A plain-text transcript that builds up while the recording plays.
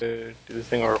do this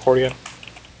thing or record again?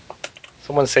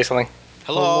 Someone say something.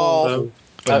 Hello.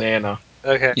 Banana.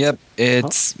 Okay. Yep,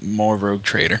 it's more Rogue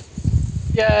Trader.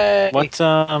 Yay! What?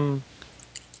 You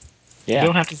Yeah.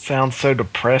 don't have to sound so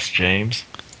depressed, James.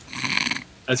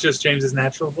 That's just James's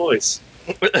natural voice.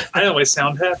 I always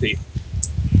sound happy.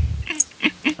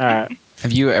 All right.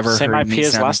 Have you ever Same heard me IP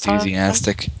as sound last time?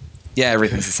 enthusiastic? Yeah,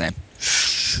 everything's the same.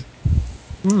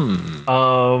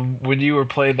 When you were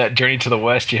playing that Journey to the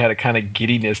West, you had a kind of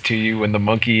giddiness to you when the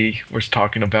monkey was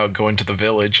talking about going to the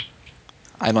village.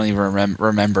 I don't even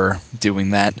remember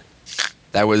doing that.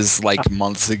 That was like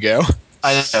months ago.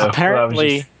 I know. I was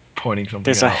Apparently, just pointing something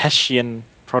There's a out. Hessian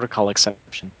protocol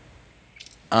exception.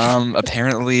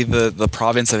 Apparently the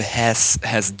province of Hesse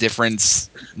has different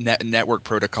network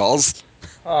protocols.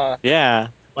 Yeah.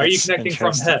 Why are you that's connecting from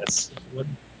interesting. Hess? What?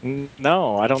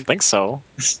 No, I don't think so.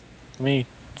 Let me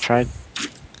try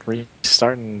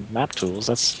restarting map tools.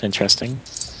 That's interesting.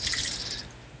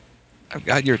 I've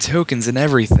got your tokens and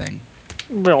everything.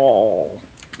 Oh,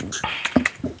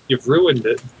 You've ruined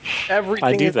it. Everything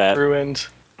I do is that. ruined.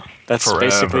 that's Forever.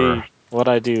 basically what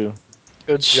I do.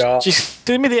 Good job. Just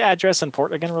give me the address and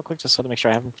port again real quick, just so to make sure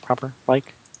I have them proper.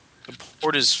 Like, The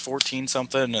port is 14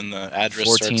 something, and the address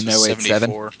starts with 14087.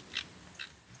 74.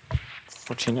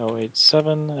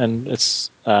 14087, and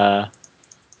it's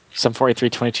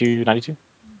 748-322-92.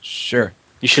 Sure.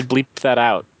 You should bleep that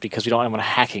out because we don't want anyone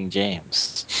hacking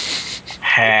James.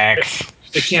 Hacks.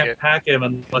 They can't Shit. hack him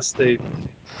unless they...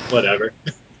 Whatever.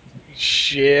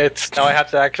 Shit. Now I have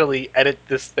to actually edit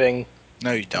this thing.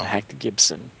 No, you Don't don't. hack the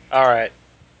Gibson. Alright.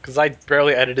 Because I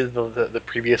barely edited the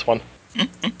previous one.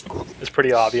 It's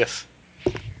pretty obvious.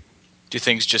 Do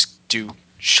things just do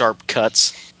sharp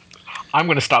cuts? I'm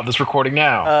going to stop this recording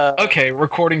now. Okay,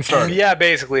 recording started. Yeah,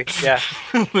 basically. Yeah.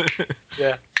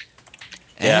 Yeah.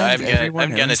 Yeah, I And haven't everyone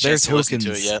gotten a owns their chance to listen to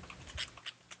it tokens. yet.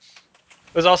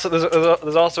 There's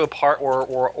also a part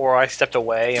where I stepped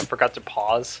away and forgot to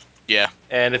pause, Yeah.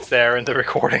 and it's there in the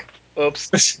recording. Oops.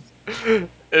 It's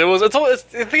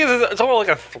only like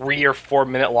a 3 or 4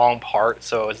 minute long part,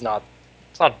 so it's not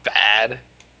bad.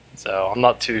 So I'm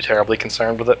not too terribly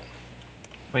concerned with it.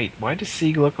 Wait, why does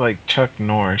Sieg look like Chuck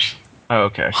Norris? Oh,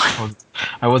 okay.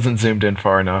 I wasn't zoomed in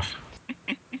far enough.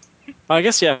 Well, I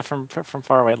guess, yeah, from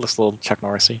far away it looks a little Chuck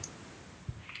Norrisy.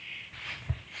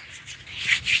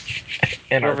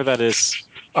 And Whoever that is.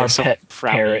 our So pet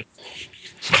frowny. parrot.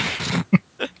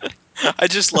 I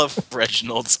just love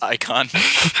Reginald's icon.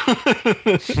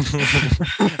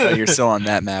 Oh, you're still on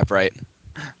that map, right?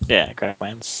 Yeah,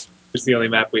 Grasslands. It's the only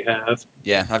map we have.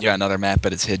 Yeah, I've got another map,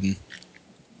 but it's hidden.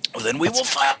 Well, then we will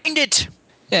find it.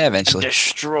 Yeah, eventually.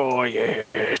 Destroy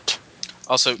it.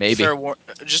 Also, Maybe.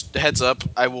 just heads up,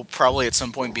 I will probably at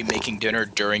some point be making dinner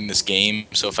during this game,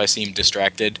 so if I seem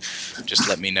distracted, just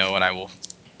let me know and I will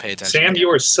pay attention. Sam, you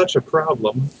are such a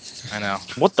problem. I know.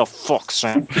 What the fuck,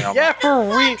 Sam? Yeah, for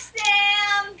real.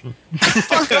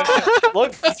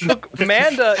 Look,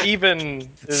 Amanda even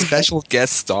is Special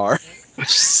guest star. Not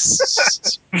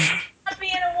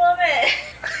being a woman.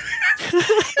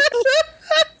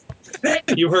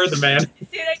 You heard the man.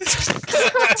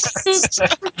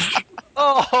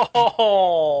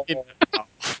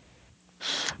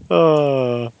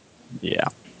 Oh. Yeah.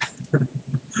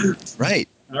 Right.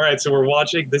 All right, so we're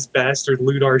watching this bastard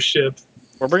loot our ship.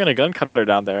 We're bringing a gun cutter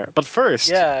down there. But first,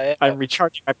 Yeah. I'm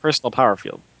recharging my personal power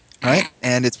field. Right.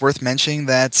 And it's worth mentioning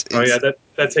that. Oh yeah,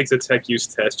 that takes a tech use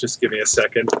test. Just give me a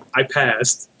second. I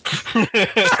passed.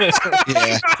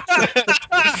 Yeah.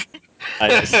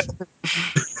 Nice.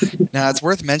 Now, it's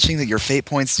worth mentioning that your fate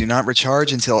points do not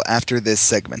recharge until after this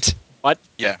segment. What?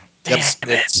 Yeah. Damn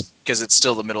It's because it's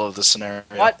still the middle of the scenario.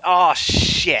 What? Oh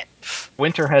shit.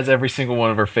 Winter has every single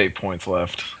one of her fate points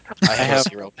left. I have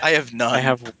 0. I have none. I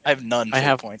have none I fate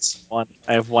have points. one.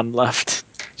 I have one left.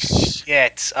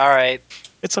 Shit. All right.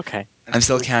 It's okay. I'm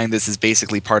still counting this as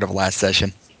basically part of last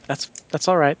session. That's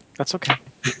all right. That's okay.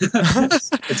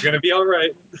 It's gonna be all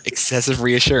right. Excessive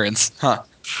reassurance. Huh.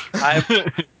 I'm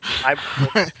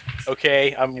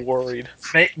okay. I'm worried.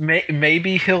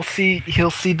 Maybe he'll see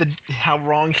how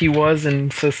wrong he was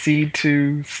and secede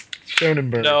to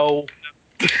Schonenberg. No.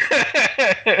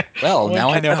 Well, One now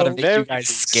I can know how to hope. make you guys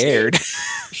scared.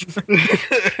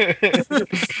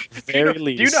 Very Do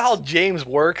least. you know how James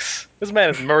works? This man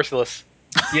is merciless.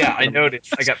 Yeah, I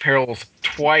noticed. I got paralyzed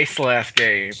twice last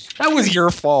game. That was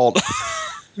your fault.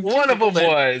 One of them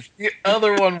was. The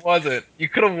other one wasn't. You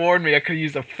could have warned me. I could have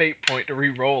used a fate point to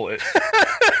re-roll it.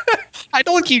 I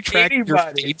don't keep track of your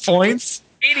Anybody. fate points.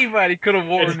 Anybody could have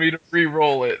warned me to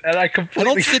re-roll it, and I I completely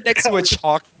don't sit next to a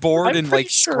chalkboard I'm and pretty like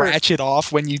sure- scratch it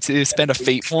off when you spend a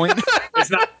fate point.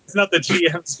 It's not the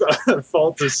GM's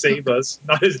fault to save us.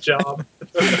 Not his job.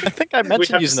 I think I We mentioned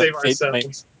have to using save the fate point,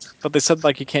 ourselves. but they said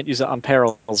like you can't use it on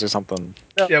perils or something.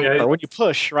 No. Yeah, Yeah, Or when you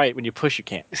push, right? When you push, you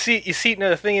can't. You see. No,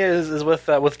 the thing is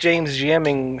with James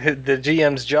GMing, the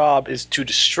GM's job is to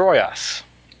destroy us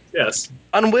yes.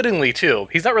 unwittingly too.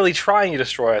 He's not really trying to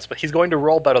destroy us, but he's going to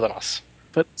roll better than us.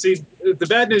 See, the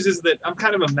bad news is that I'm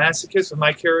kind of a masochist with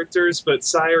my characters, but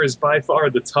Sire is by far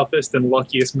the toughest and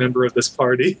luckiest member of this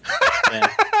party. Yeah.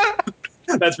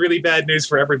 That's really bad news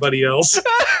for everybody else.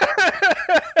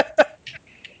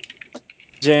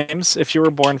 James, if you were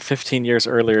born 15 years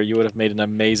earlier, you would have made an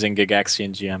amazing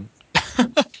Gigaxian GM.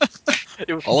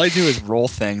 All I do is roll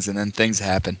things, and then things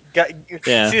happen. Yeah.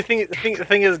 See, the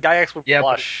thing is, Gygax would Yeah,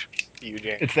 but- blush to you,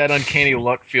 James. It's that uncanny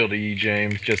luck feel to you,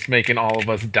 James, just making all of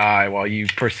us die while you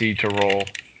proceed to roll.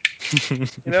 You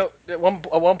know, at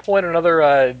one point or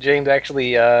another, James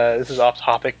actually, this is off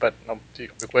topic, but I'll do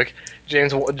it real quick.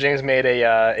 James made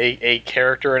a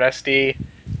character in SD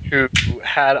who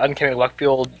had uncanny luck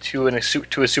field to a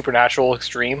supernatural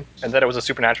extreme, and that it was a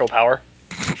supernatural power.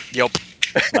 Yep.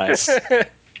 Nice.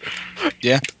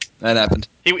 Yeah, that happened.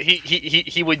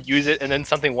 He would use it, and then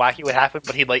something wacky would happen,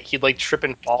 but he'd trip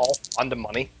and fall onto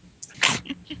money.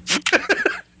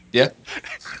 Yeah.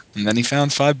 And then he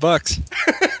found $5.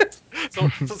 So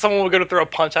someone would go to throw a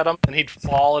punch at him, and he'd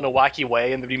fall in a wacky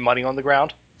way, and there'd be money on the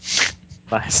ground.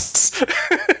 Nice.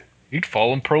 You'd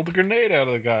fall and pull the grenade out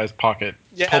of the guy's pocket.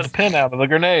 Yes. Pull the pin out of the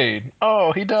grenade.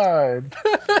 Oh, he died.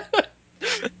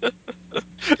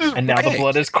 And now the Hey.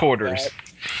 blood is quarters.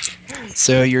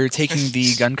 So you're taking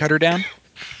the gun cutter down?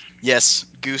 Yes,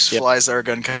 Goose Yep. flies our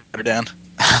gun cutter down.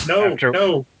 No, After-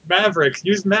 no, Maverick.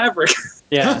 Use Maverick.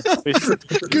 Yeah.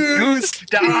 Goose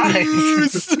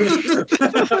dies!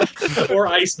 Or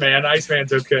Iceman.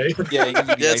 Iceman's okay. Yeah, you can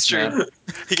be the Yeah, it's Iceman. true.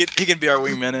 He can be our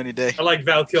wingman any day. I like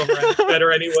Val Kilmer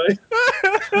better anyway.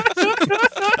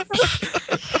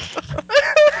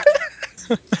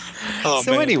 Oh,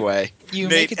 So man. anyway, you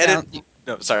make Nate, it down. edit.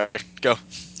 No, sorry. Go.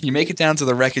 You make it down to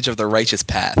the wreckage of the righteous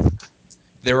path.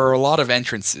 There are a lot of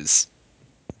entrances.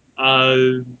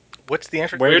 What's the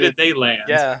entrance? Where did they land?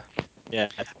 Yeah. Yeah.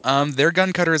 Their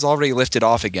gun cutter is already lifted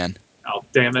off again. Oh,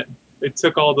 damn it. It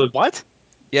took all the... What?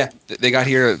 Yeah, they got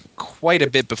here quite a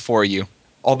bit before you.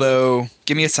 Although,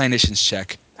 give me a cinations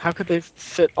check. How could they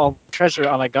fit all the treasure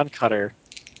on a gun cutter?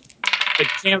 It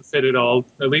can't fit it all.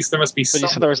 At least there must be But some. you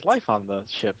said there was life on the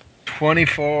ship.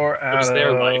 24 out was of...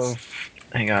 their life.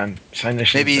 Hang on.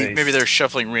 Signition Maybe they're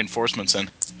shuffling reinforcements in.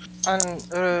 And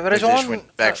Maybe they just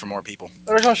went back for more people.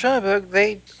 Rajon Schoenberg,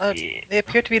 they Yeah.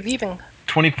 appear to be leaving.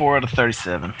 24 out of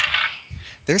 37.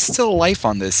 There's still life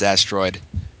on this asteroid.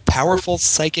 Powerful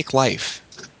psychic life.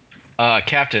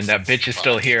 Captain, that bitch is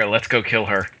still here. Let's go kill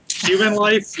her. Human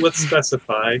life? Let's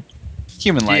specify.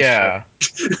 Human life. Yeah.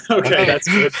 Okay, that's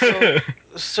good.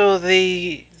 So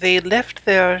they left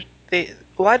their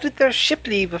why did their ship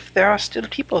leave if there are still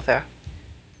people there?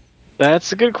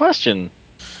 That's a good question.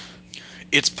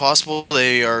 It's possible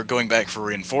they are going back for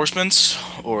reinforcements,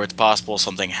 or it's possible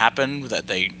something happened that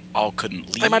they all couldn't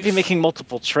leave. They might be making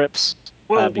multiple trips.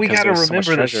 Well, we because gotta there's so much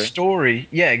remember the treasure. story.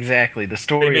 Yeah, exactly. The They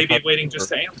story. may if be I- waiting just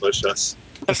to ambush us.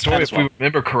 The story, Might as if we well.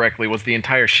 remember correctly, was the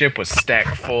entire ship was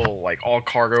stacked full. Like all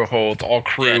cargo holds, all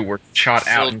crew Yeah. were shot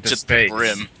out Filled into to the space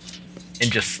brim. and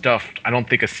just stuffed. I don't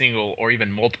think a single or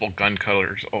even multiple gun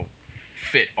cutters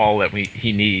fit all that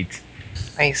he needs.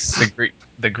 Nice.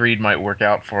 The greed might work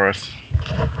out for us.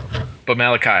 But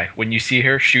Malachi, when you see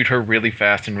her, shoot her really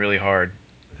fast and really hard.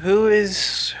 Who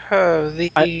is her?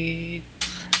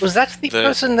 Was that the The-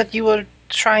 person that you were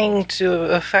trying to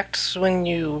affect when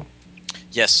you?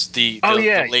 Yes, the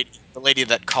yeah. the lady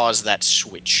that caused that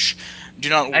switch. Do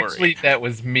not worry. Actually, that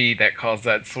was me that caused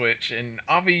that switch. And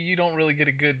Avi, you don't really get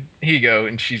a good. Here you go,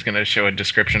 and she's gonna show a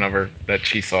description of her that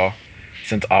she saw,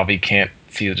 since Avi can't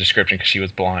see the description because she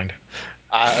was blind.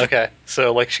 Okay.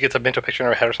 So like she gets a mental picture in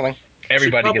her head or something.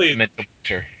 Everybody probably- gets a mental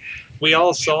picture. We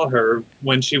all saw her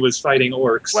when she was fighting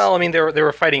orcs. Well, I mean they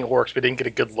were fighting orcs, but didn't get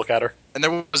a good look at her. And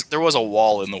there was a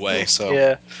wall in the way, so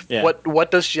Yeah. Yeah.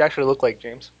 What does she actually look like,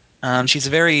 James? She's a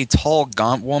very tall,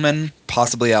 gaunt woman,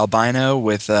 possibly albino,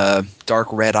 with dark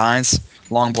red eyes,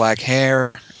 long black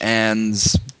hair, and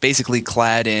basically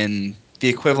clad in the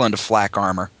equivalent of flak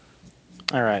armor.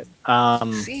 All right.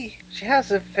 See, she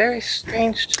has a very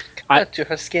strange I- color to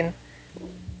her skin.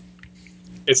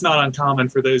 It's not uncommon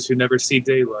for those who never see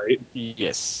daylight.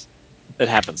 Yes. It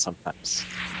happens sometimes.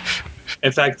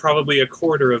 In fact, probably a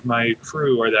quarter of my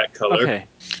crew are that color. Okay.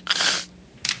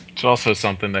 It's also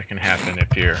something that can happen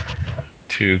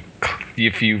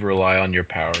if you rely on your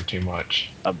power too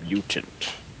much. A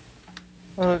mutant.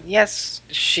 Well, yes,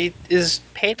 she is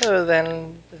paler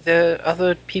than the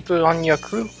other people on your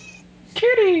crew.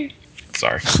 Kitty.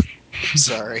 Sorry.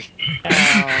 Sorry.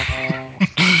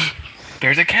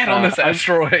 There's a cat on this I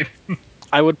asteroid.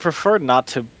 I would prefer not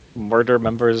to murder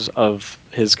members of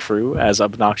his crew, as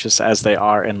obnoxious as they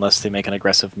are, unless they make an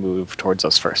aggressive move towards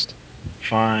us first.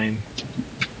 Fine.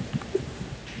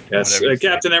 Yes, Whatever you say.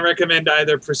 Captain, I recommend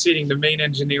either proceeding to main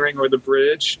engineering or the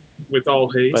bridge with all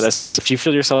haste. But if you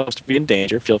feel yourselves to be in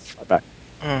danger, feel free back.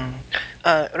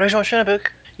 Rajon Schönberg,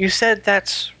 you said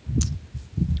that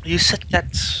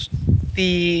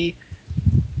the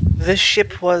this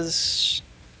ship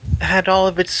had all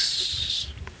of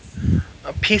its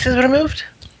pieces removed.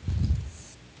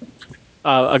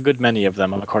 A good many of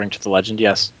them, according to the legend,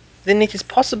 yes. Then it is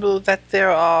possible that there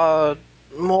are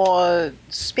more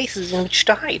spaces in which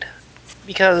to hide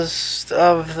because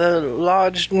of the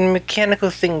large mechanical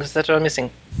things that are missing.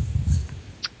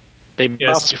 They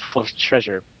Yes. must be full of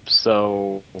treasure,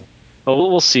 so...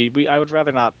 Well, we'll see. I would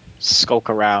rather not skulk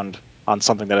around on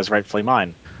something that is rightfully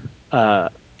mine.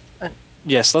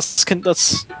 Yes, let's go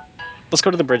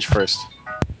to the bridge first.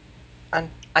 And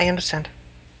I understand.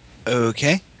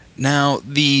 Okay. Now,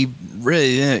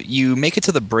 you make it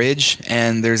to the bridge,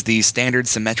 and there's the standard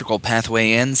symmetrical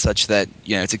pathway in, such that,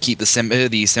 to keep the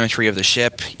symmetry of the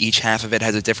ship, each half of it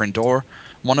has a different door.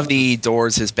 One of the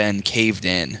doors has been caved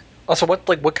in. Also, what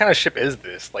kind of ship is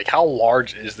this? Like, how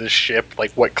large is this ship?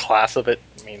 Like, what class of it?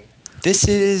 I mean, This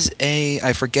is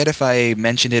I forget if I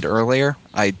mentioned it earlier.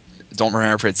 I don't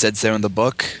remember if it said so in the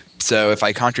book. So if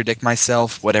I contradict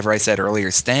myself, whatever I said earlier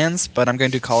stands, but I'm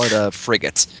going to call it a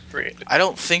frigate. I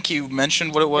don't think you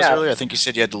mentioned what it was Yeah. earlier. I think you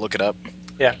said you had to look it up.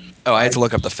 Yeah. Oh, I had to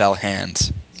look up the fell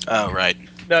hand. Oh, right.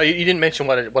 No, you didn't mention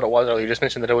what it was earlier. You just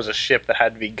mentioned that it was a ship that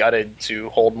had to be gutted to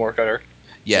hold more cutter.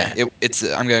 Yeah, it's.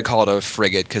 I'm going to call it a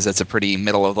frigate because it's a pretty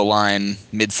middle of the line,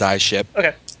 mid-sized ship.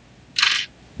 Okay.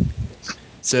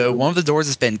 So one of the doors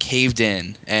has been caved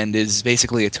in and is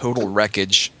basically a total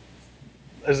wreckage.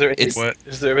 Is there? What?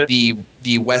 Is there?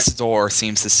 The west door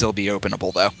seems to still be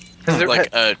openable though. Is there? Like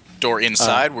a door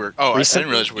inside. I didn't recently-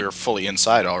 realize we were fully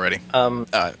inside already.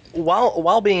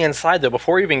 While being inside though,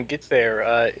 before you even get there,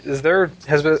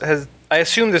 has I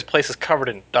assume this place is covered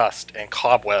in dust and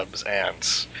cobwebs and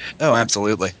Oh,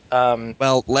 absolutely.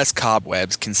 Well, less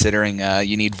cobwebs considering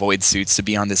you need void suits to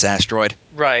be on this asteroid.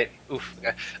 right. Oof.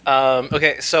 Okay.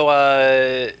 Okay. So,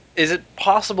 is it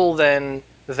possible then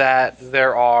that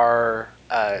there are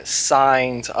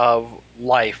signs of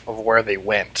life of where they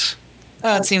went?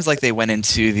 It seems like they went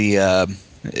into the.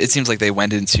 It seems like they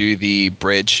went into the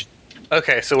bridge,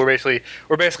 Okay, so we're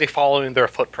basically following their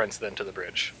footprints then to the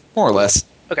bridge. more or less.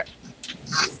 Okay.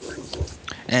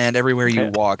 And everywhere you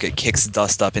Okay. walk, it kicks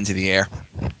dust up into the air.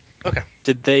 Okay.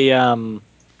 Did they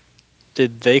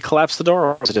collapse the door,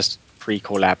 or was it just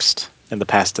pre-collapsed in the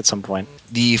past at some point?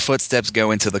 The footsteps go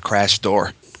into the crashed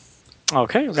door.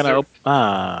 Okay, we're Is gonna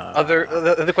there-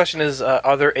 open. The question is,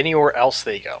 are there anywhere else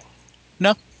they go?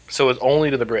 No. So it's only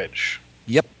to the bridge.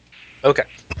 Yep. Okay.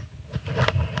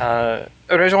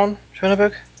 Rajon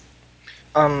Schönberg?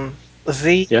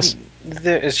 Yes.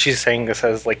 She's saying this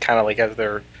as like kind of like as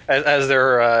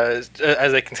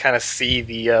they can kind of see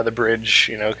the bridge,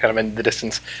 kind of in the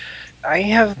distance. I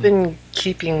have been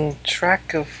keeping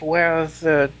track of where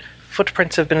the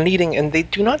footprints have been leading, and they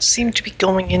do not seem to be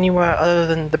going anywhere other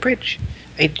than the bridge.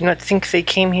 I do not think they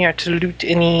came here to loot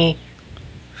any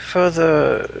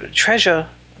further treasure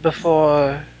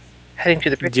before heading to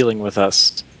the bridge. Dealing with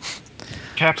us.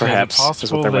 Captain, Perhaps,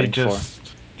 is what they're waiting for.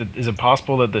 Is it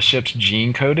possible that the ship's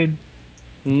gene coded?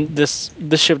 This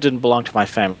ship didn't belong to my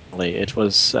family. It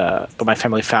was, but my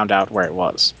family found out where it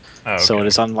was, Oh, okay. so it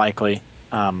is unlikely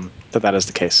that is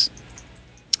the case.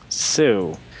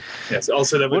 So, Yes,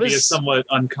 also that would What be a is- somewhat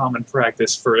uncommon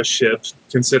practice for a ship,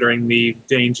 considering the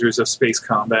dangers of space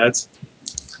combat.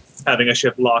 Having a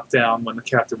ship locked down when the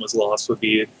captain was lost would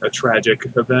be a tragic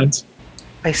event.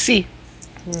 I see.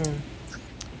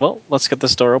 well, let's get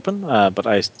this door open. But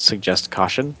I suggest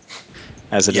caution,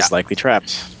 as it is Yeah. likely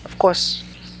trapped. Of course.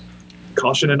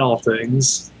 Caution in all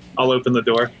things. I'll open the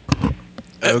door.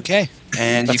 Okay.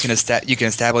 And you That's- can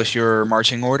establish your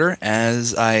marching order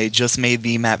as I just made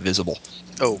the map visible.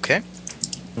 Okay.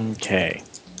 Okay.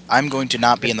 I'm going to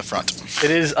not be in the front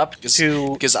It is up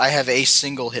to because I have a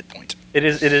single hit point. it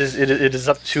is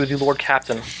up to the Lord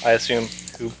Captain, I assume.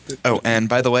 Oh, and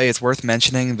by the way, it's worth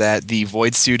mentioning that the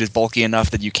void suit is bulky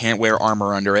enough that you can't wear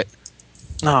armor under it.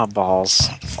 Ah, balls.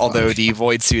 Although the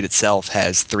void suit itself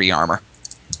has 3 armor.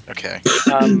 Okay.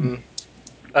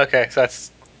 Okay, so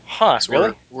that's So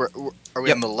really. are we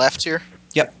Yep. on the left here?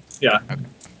 Yep. Yeah.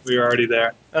 We were already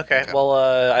there. Okay. Okay.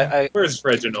 Well, Where's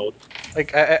Reginald?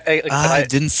 like I I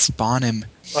didn't spawn him.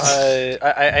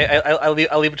 I'll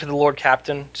leave it to the Lord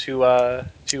Captain to I'm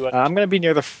going to be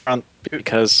near the front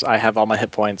because I have all my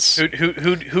hit points. who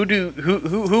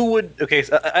would okay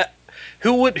so,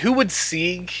 who would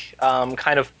Sieg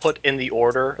kind of put in the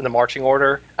order in the marching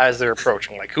order as they're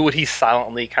approaching, like who would he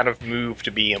silently kind of move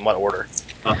to be in what order?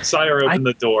 Sire opened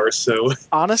the door, so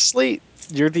Honestly,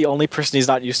 you're the only person he's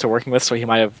not used to working with, so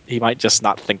he might just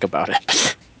not think about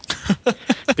it.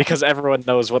 Because everyone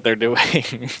knows what they're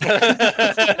doing.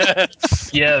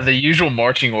 Yeah, the usual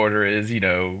marching order is,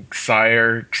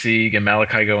 Sire, Sieg, and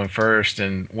Malachi going first,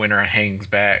 and Winter hangs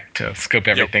back to scope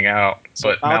everything out. So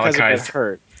But Malachi's a bit Malachi's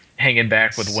hurt. hanging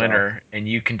back with So- Winter, and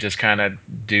you can just kind of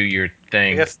do your I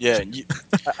thing. guess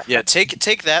Yeah,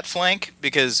 take that flank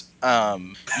because you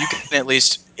can at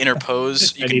least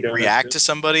interpose. You I need can ownership. react to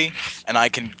somebody, and I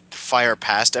can fire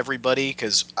past everybody.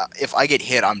 Because if I get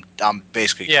hit, I'm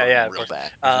basically hurting of real course.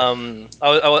 bad.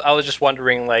 I was just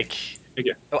wondering, like,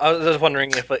 Yeah. I was just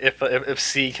wondering if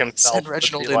Sieg himself Send would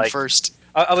Reginald be in like. first.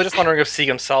 I was just wondering if Sieg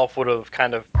himself would have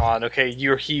kind of gone, okay,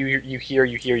 you're here, you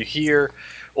here,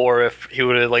 or if he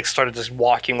would have like started just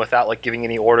walking without like giving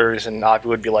any orders, and Navi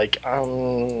would be like,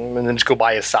 and then just go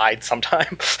by his side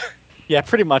sometime. Yeah,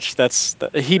 pretty much.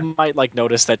 He might like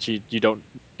notice that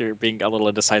you're being a little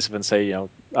indecisive and say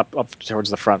up towards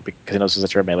the front because he knows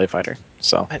that you're a melee fighter.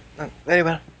 So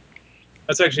Anyway,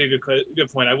 that's actually a good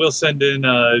point. I will send in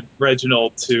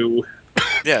Reginald to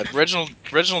Yeah,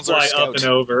 Reginald's our fly scout. up and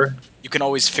over. You can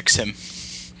always fix him.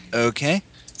 Okay.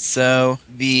 So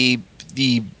the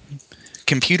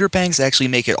computer banks actually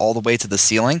make it all the way to the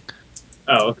ceiling,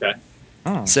 Oh, okay.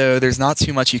 so there's not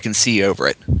too much you can see over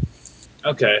it.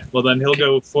 Okay. Well, then he'll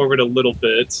go forward a little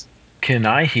bit. Can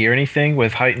I hear anything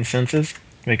with heightened senses?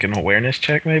 Make an awareness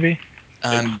check, maybe.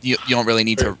 You don't really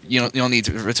need to. You don't need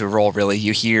to roll really.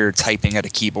 You hear typing at a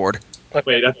keyboard.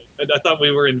 Wait, I thought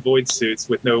we were in void suits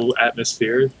with no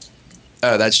atmosphere.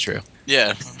 Oh, that's true.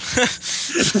 Yeah.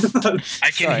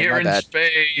 I can Sorry, hear my in bad.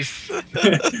 space. So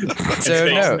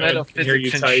Space no. Nerd can hear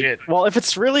you Metaphysics and type. shit. well, if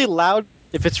it's really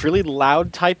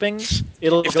loud typing,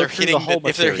 it'll if go they're through hitting the whole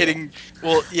if they're material. hitting,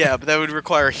 well, yeah, but that would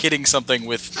require hitting something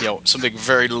with something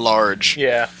very large.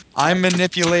 yeah, I'm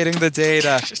manipulating the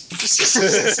data.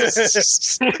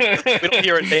 we don't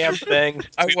hear a damn thing.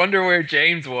 I wonder where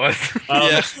James was.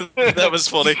 Yeah, that was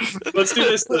funny. Let's do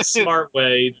this the smart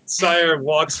way. Sire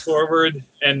walks forward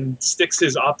and sticks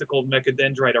his optical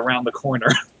mechadendrite around the corner.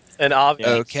 And Avi,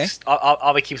 Okay.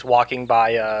 Avi keeps walking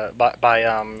by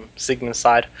Sigmund's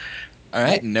side. All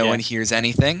right. No Yeah. one hears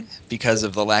anything because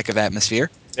of the lack of atmosphere.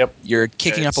 Yep. You're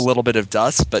kicking up a little bit of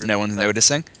dust, but no one's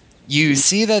noticing. You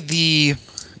see that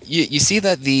you see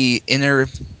that the inner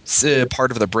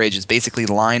part of the bridge is basically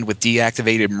lined with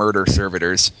deactivated murder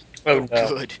servitors, Oh no!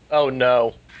 Good. Oh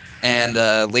no!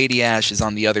 and Lady Ash is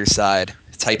on the other side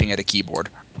typing at a keyboard.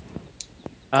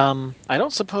 I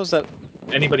don't suppose that.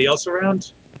 Anybody else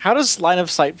around? How does line of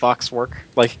sight Vox work?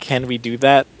 Like, can we do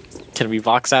that? Can we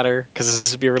Vox at her? Because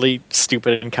this would be a really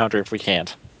stupid encounter if we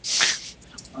can't.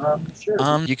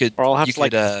 Sure. You could Or I'll have you to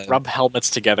could rub helmets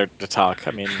together to talk.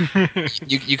 I mean,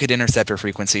 you could intercept her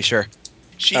frequency, sure.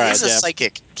 She All right, is a yeah.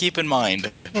 psychic. Keep in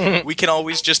mind, we can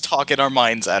always just talk in our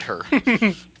minds at her.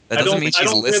 That doesn't mean I she's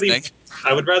don't listening. really.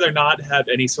 I would rather not have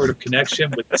any sort of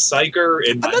connection with the psyker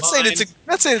in my I'm not saying mind.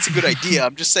 it's a good idea.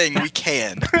 I'm just saying we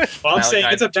can. Well, I'm saying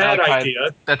it's a bad Malachi, idea.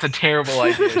 That's a terrible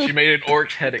idea. She made an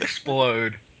orc's head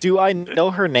explode. do I know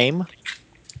her name?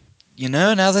 You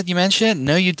know, now that you mention it,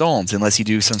 no, you don't, unless you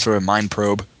do some sort of mind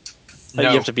probe. No, You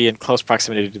have to be in close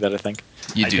proximity to do that, I think.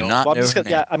 You I do don't. not Well, I'm know just her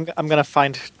gonna, name. yeah, I'm gonna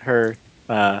find her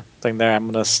thing there.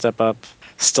 I'm gonna step up,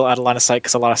 still out of line of sight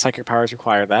because a lot of psychic powers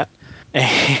require that.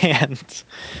 And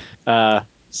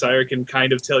Sire can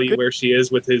kind of tell you Good. where she is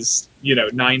with his,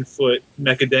 9-foot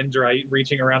mechadendrite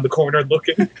reaching around the corner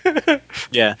looking.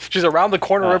 yeah, She's around the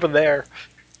corner over there.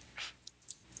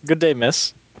 good day,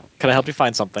 miss. Can I help you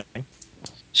find something?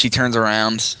 She turns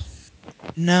around.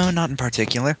 No, not in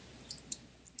particular.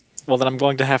 Well, then I'm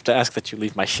going to have to ask that you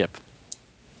leave my ship.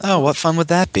 Oh, what fun would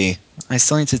that be? I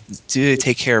still need to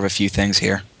take care of a few things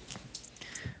here.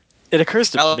 It occurs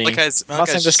to me. Malachi's I'm not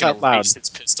saying just this out gonna loud. raise his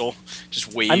pistol.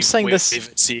 Just wave. I'm saying this- Wave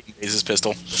at Sieg and raise his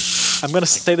pistol. I'm going to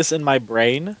say this in my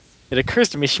brain. It occurs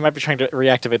to me she might be trying to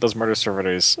reactivate those murder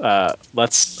servitors.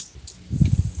 Let's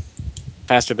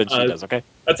faster than she does. Okay.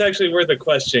 That's actually worth a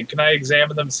question. Can I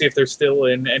examine them, see if they're still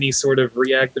in any sort of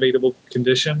reactivatable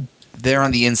condition? They're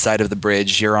on the inside of the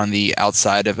bridge. You're on the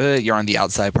outside of it. You're on the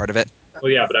outside part of it.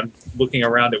 Well, yeah, but I'm looking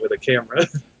around it with a camera.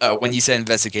 When you said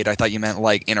investigate, I thought you meant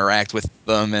like interact with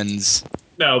them and.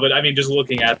 No, but I mean just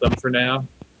looking at them for now.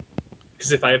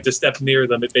 Because if I have to step near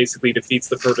them, it basically defeats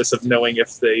the purpose of knowing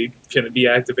if they can be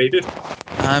activated.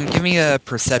 Give me a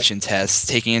perception test,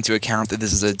 taking into account that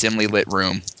this is a dimly lit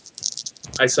room.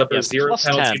 I suffer Yes, 0 plus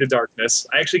penalty 10. to darkness.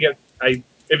 I actually get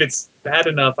if it's bad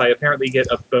enough, I apparently get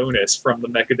a bonus from the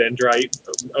mechadendrite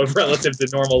relative to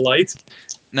normal light.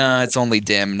 No, it's only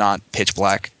dim, not pitch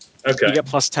black. Okay. You get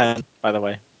plus 10, by the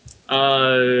way.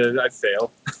 I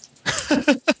fail.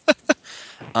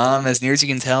 As near as you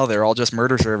can tell, they're all just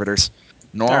murder servitors.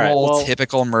 Normal, All right, well-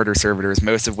 typical murder servitors,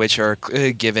 most of which are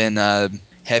given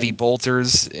heavy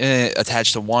bolters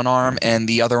attached to one arm, and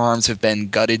the other arms have been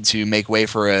gutted to make way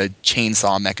for a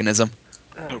chainsaw mechanism.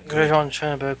 Rajon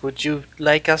Schoenberg, would you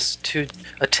like us to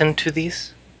attend to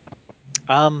these?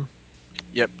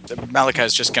 Yep.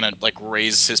 Malachi's just gonna like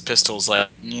raise his pistols. Like,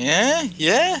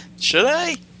 yeah. Should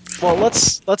I? Well,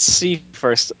 let's see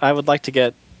first. I would like to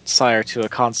get Sire to a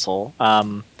console.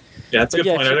 Yeah, that's a But good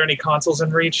yeah, point. if Are you- there any consoles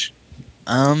in reach?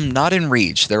 Not in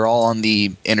reach. They're all on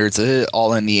the innards,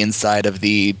 all in the inside of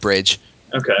the bridge.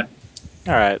 Okay.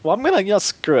 All right. Well, I'm gonna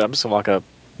screw it. I'm just gonna walk up.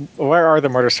 Where are the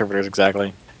murder servitors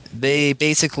exactly? They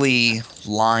basically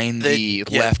line the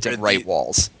left and right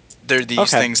walls. They're these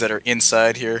Okay. things that are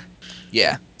inside here.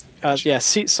 Yeah. Yeah.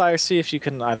 Sire, see if you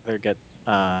can either get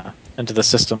into the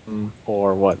system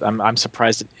or what. I'm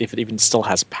surprised if it even still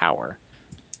has power.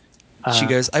 She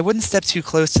goes, I wouldn't step too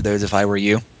close to those if I were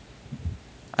you.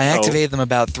 I activated them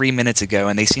about 3 minutes ago,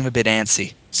 and they seem a bit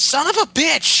antsy. Son of a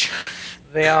bitch!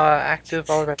 They are active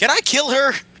already. Can I kill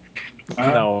her?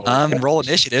 No. Roll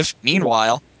initiative.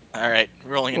 Meanwhile, All right,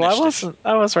 rolling Well, initiative.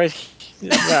 I was right.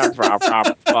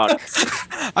 Fuck.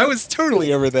 I was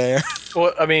totally over there.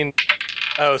 Well, I mean,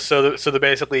 so the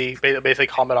basically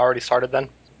combat already started then.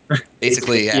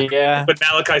 Basically, yeah. Yeah. But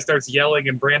Malachi starts yelling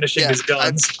and brandishing his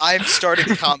guns. I'm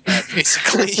starting combat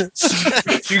basically.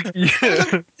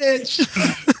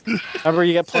 Remember,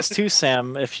 you get +2,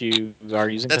 Sam, if you are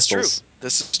using That's pistols. true.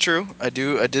 This is true. I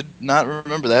did not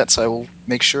remember that, so I will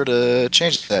make sure to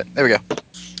change that. There we go.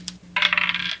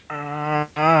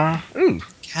 Ooh,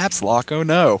 caps lock. Oh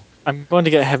no. I'm going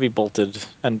to get heavy bolted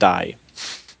and die.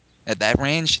 At that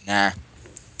range, nah.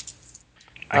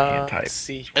 I can't type. Let's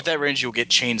see. At that range, you'll get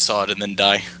chainsawed and then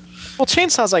die. Well,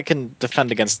 chainsaws I can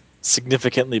defend against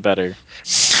significantly better.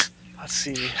 Let's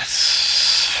see.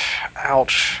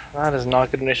 Ouch. That is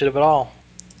not good initiative at all.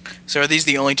 So are these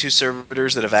the only two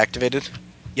servitors that have activated?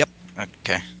 Yep.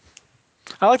 Okay.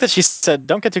 I like that she said,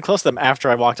 "Don't get too close to them." After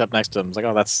I walked up next to them, I was like,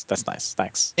 "Oh, that's nice.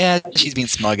 Thanks." Yeah, she's being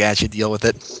smug at you. Deal with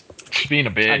it. She's being a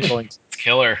I'm bitch. going. Let's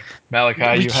kill her.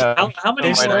 Malachi, you have How many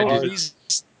There's right no idea. reason.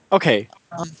 Okay,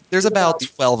 There's about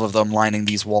 12 of them lining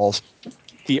these walls.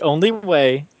 the only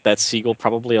way that Sieg will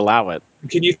probably allow it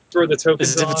Can you throw the tokens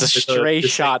is if on? it's a with stray disable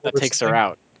shot that or takes her something?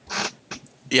 out.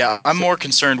 Yeah, I'm more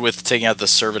concerned with taking out the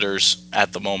servitors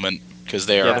at the moment because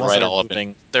they are Yeah, The ones right that are all up moving.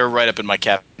 in. They're right up in my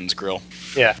captain's grill.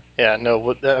 Yeah.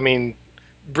 No. I mean,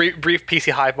 brief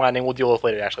PC hive minding we'll deal with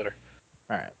later. Actually, later.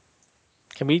 All right.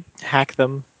 Can we hack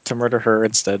them to murder her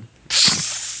instead?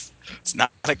 It's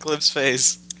not Eclipse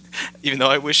phase, even though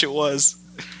I wish it was.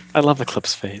 I love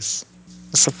Eclipse phase.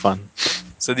 It's so fun.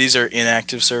 So these are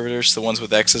inactive servitors, the ones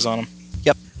with X's on them.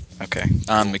 Yep. Okay.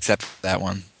 Except for that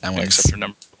one. That Yeah, one's except for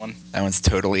number one. that one's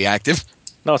totally active.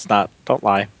 No, it's not. Don't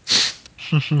lie.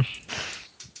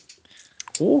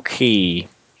 Okay.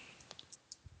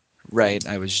 Right.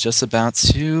 I was just about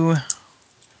to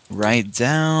write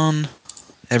down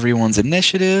everyone's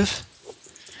initiative.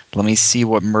 Let me see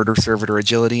what murder servitor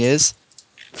agility is.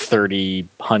 3,000.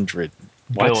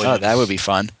 What? Billion. Oh, that would be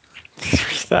fun.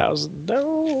 3,000.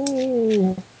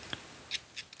 No.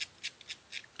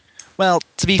 Well,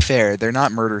 to be fair, they're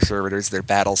not murder servitors, they're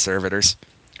battle servitors.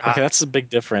 Okay, that's a big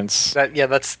difference.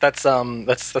 That's a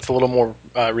little more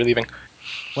relieving.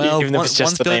 Well, Even if it's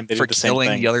just one's the built name, they do for the same killing,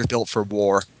 thing. the other's built for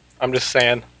war. I'm just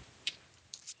saying.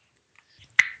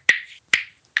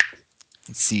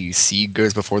 Let's see, Sieg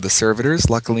goes before the servitors,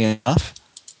 luckily enough.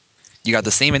 You got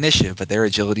the same initiative, but their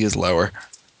agility is lower.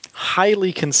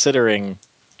 Highly considering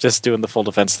just doing the full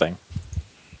defense thing.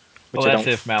 Well, I that's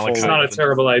don't if Malachi- It's not a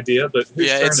terrible idea, but whose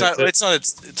Yeah, turn it's is not. it? It's not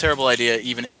a terrible idea,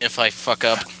 even if I fuck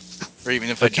up, or even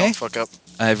if I Okay. don't fuck up.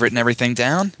 I've written everything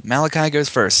down. Malachi goes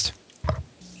first.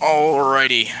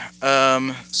 Alrighty.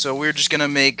 So we're just gonna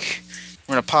we're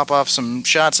gonna pop off some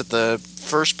shots at the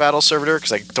first battle servitor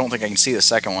because I don't think I can see the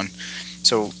second one.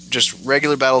 So just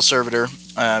regular battle servitor.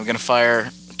 I'm gonna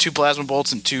fire 2 plasma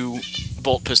bolts and 2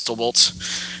 bolt pistol bolts,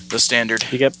 the standard.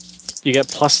 You get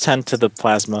 +10 to the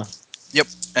plasma. Yep,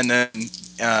 and then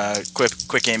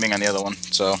quick aiming on the other one.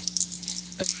 So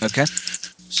Okay.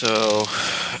 So,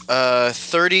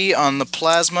 30 on the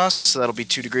plasma, so that'll be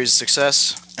 2 degrees of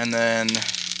success, and then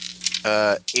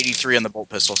 83 on the bolt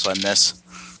pistol, so I miss.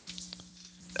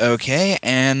 Okay,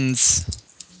 and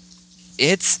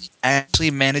it actually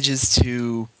manages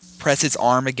to press its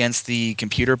arm against the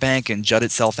computer bank and jut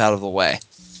itself out of the way.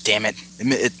 Damn it!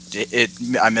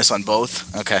 I miss on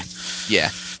both. Okay. Yeah,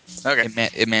 Okay.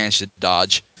 it managed to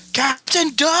dodge.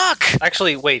 Captain Duck.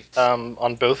 Actually, wait.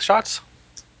 On both shots.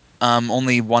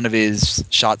 Only one of his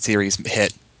shot series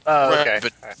hit. Oh, Right, okay.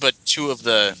 but two of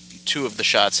the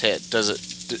shots hit. Does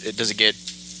it get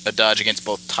a dodge against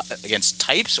against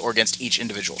types or against each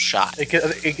individual shot? It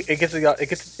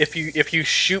gets if you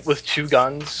shoot with 2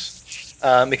 guns,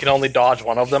 it can only dodge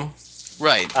one of them.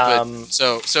 Right, but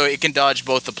so it can dodge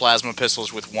both the plasma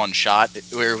pistols with one shot,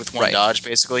 or with one Right. dodge,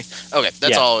 basically. Okay,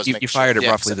 that's Yeah. all I was You making fired sure. at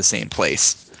roughly the same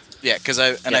place. Yeah, because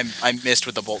I missed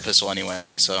with the bolt pistol anyway,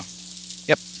 so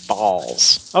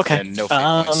Balls. Okay. and no fate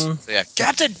points. So yeah,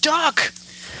 Captain Duck.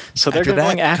 So they're After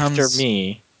going that after comes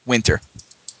me. Winter.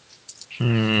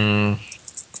 You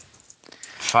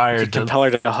Fire could compel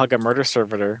her to hug a murder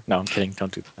servitor. No, I'm kidding.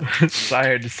 Don't do that.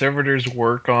 Sire, do servitors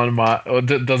work on my?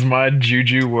 Does my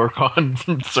juju work on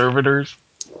servitors?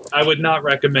 I would not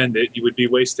recommend it. You would be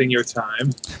wasting your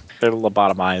time. They're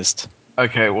lobotomized.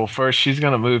 Okay, well, first she's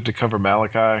gonna move to cover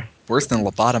Malachi, Worse than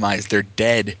lobotomized, they're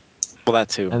dead. Well, that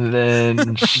too. and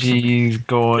then she's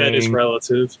That is going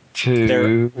relative.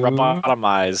 They're to.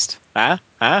 lobotomized. Huh?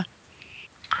 Huh?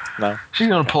 No. She's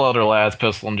gonna pull out her last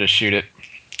pistol and just shoot it.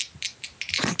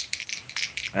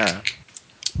 Yeah.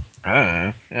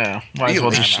 Might as well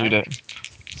Really? just shoot it.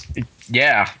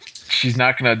 Yeah. She's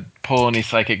not gonna pull any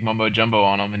psychic mumbo jumbo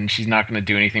on him, and she's not gonna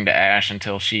do anything to Ash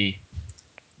until she,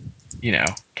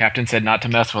 Captain said not to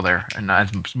mess with her, and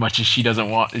as much as she doesn't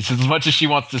want, as much as she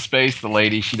wants to space the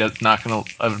lady, she does not gonna.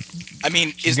 I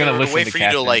mean, She's is gonna there a listen way to for you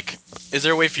to Captain. Is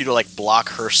there a way for you to block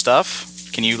her stuff?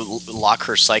 Can you lock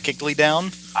her psychically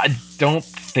down? I don't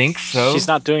think so. She's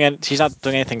not doing it. She's not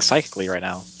doing anything psychically right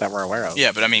now that we're aware of.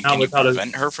 Yeah, but I mean, Not can you without a-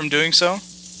 prevent her from doing so?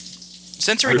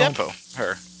 Sensory I don't- depot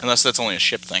her, unless that's only a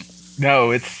ship thing.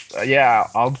 No, it's yeah.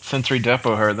 I'll sensory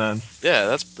depot her then. Yeah,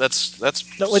 that's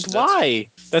No, wait, that's- why?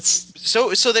 That's so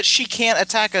that she can't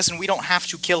attack us and we don't have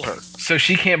to kill her. So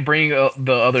she can't bring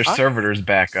the other Huh? servitors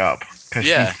back up because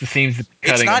Yeah. she seems to be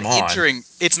It's cutting not them on. injuring.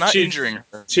 It's not She- injuring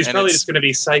her. She's and probably it's- just going to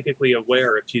be psychically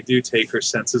aware if you do take her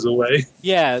senses away.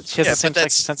 yeah. She has Yeah, the same but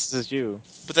that's- senses as you.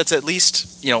 But that's at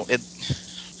least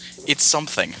it's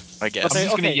something, I guess. I'm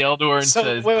just gonna Okay, yell to her and so,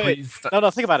 say, wait. "Please." No,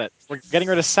 think about it. We're getting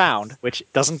rid of sound, which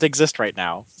doesn't exist right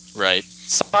now. Right.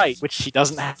 Sight, which she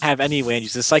doesn't have anyway, and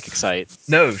uses psychic sight.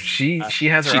 No, she has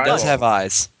her She does eyeball. have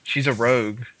eyes. She's a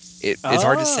rogue. It's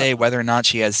hard to say whether or not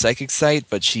she has psychic sight,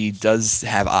 but she does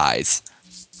have eyes.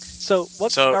 So,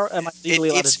 what So, power am I legally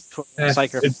allowed to do to a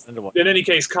psychic into one? In any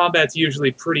case, combat's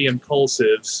usually pretty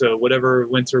impulsive, so whatever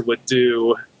Winter would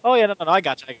do. Oh yeah, no, I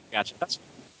got you. That's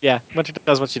Winter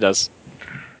does what she does.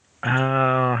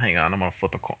 Hang on. I'm gonna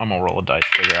flip a. I'm gonna roll a dice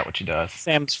to figure out what she does.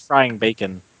 Sam's frying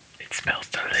bacon. It smells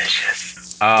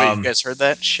delicious. Wait, you guys heard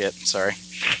that? Shit. Sorry.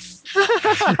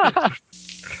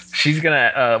 She's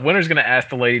gonna. Winter's gonna ask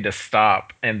the lady to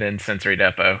stop and then sensory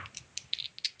depot.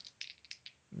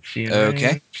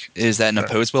 Okay. Is that an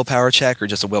opposed willpower check or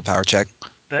just a willpower check?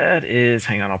 That is.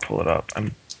 Hang on. I'll pull it up.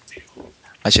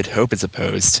 I should hope it's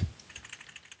opposed.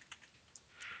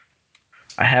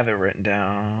 I have it written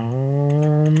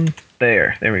down.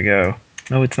 There we go.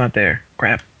 No, it's not there.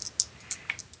 Crap.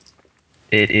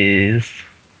 It is.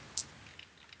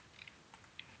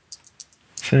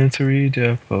 Sensory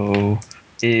depot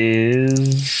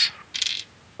is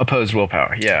opposed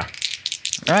willpower. Yeah.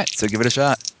 All right, so give it a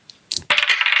shot.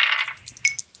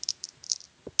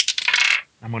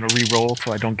 I'm gonna re-roll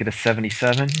so I don't get a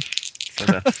 77. So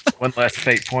that's one less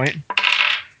fate point.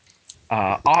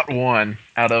 Ought 1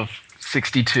 out of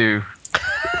 62.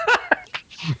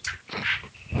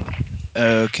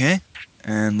 Okay.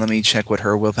 And let me check what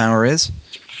her willpower is.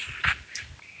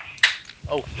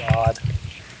 Oh God.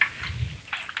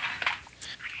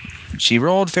 She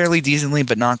rolled fairly decently,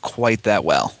 but not quite that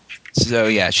well. So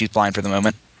yeah, she's blind for the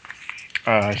moment.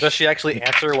 Does she actually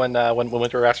answer when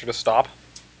Winter asks her to stop?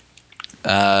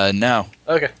 No.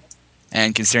 Okay.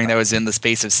 And considering that was in the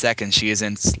space of seconds, she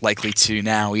isn't likely to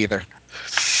now either.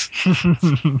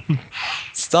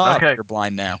 Stop. Okay. You're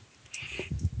blind now.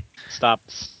 Stop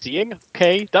seeing.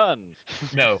 Okay, done.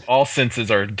 No, all senses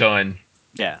are done.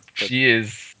 Yeah. She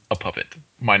is a puppet,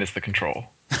 minus the control.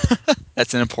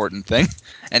 That's an important thing.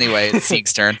 Anyway, it's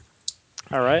Sieg's turn.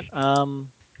 All right.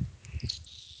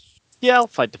 Yeah, I'll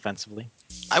fight defensively.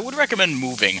 I would recommend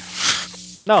moving.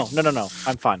 No.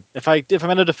 I'm fine. If I'm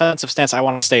in a defensive stance, I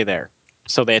want to stay there.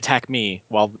 So they attack me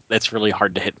while it's really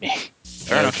hard to hit me.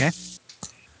 Fair enough. Okay.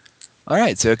 All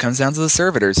right, so it comes down to the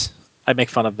servitors. I make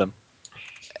fun of them.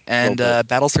 And Little bit.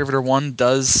 Battle Servitor 1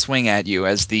 does swing at you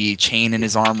as the chain in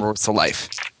his arm roars to life.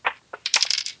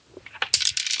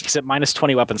 He's at minus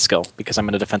 20 weapon skill because I'm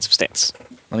in a defensive stance.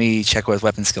 Let me check what his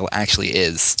weapon skill actually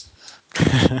is.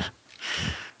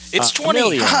 It's 20.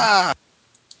 million. Ha!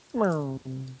 All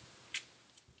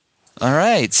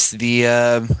right,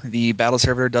 the Battle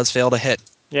Servitor does fail to hit.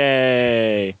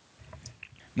 Yay.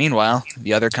 Meanwhile,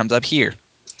 the other comes up here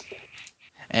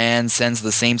and sends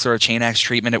the same sort of chain axe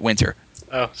treatment at Winter.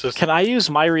 Oh, so Can I use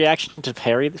my reaction to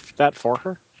parry that for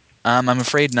her? I'm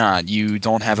afraid not. You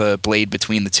don't have a blade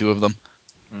between the two of them.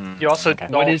 you also Okay.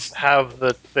 don't What is- have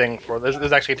the thing for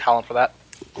there's actually a talent for that.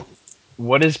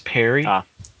 What is parry? Ah.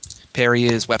 Parry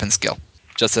is weapon skill.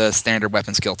 Just a standard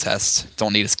weapon skill test.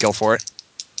 Don't need a skill for it.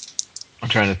 I'm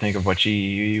trying to think of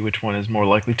which one is more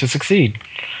likely to succeed.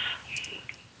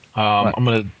 What? I'm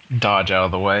gonna dodge out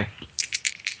of the way.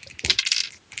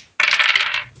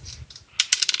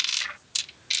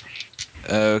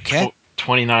 Okay.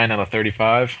 29 out of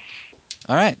 35.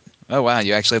 All right. Oh, wow.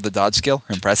 You actually have the dodge skill?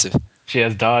 Impressive. She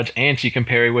has dodge, and she can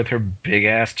parry with her big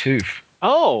ass tooth.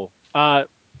 Oh,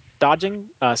 dodging,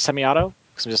 semi-auto,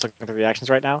 because I'm just looking at the reactions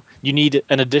right now. You need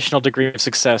an additional degree of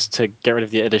success to get rid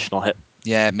of the additional hit.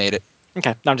 Yeah, it made it.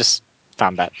 Okay, I'm just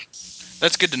found that.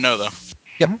 That's good to know, though.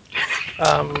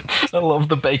 I love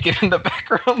the bacon in the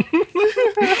background.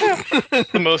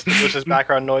 The most delicious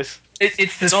background noise. It's the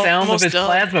It's sound of almost his done.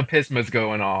 plasma pismas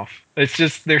going off. It's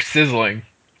just, they're sizzling.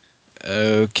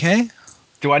 Okay.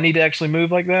 Do I need to actually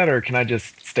move like that, or can I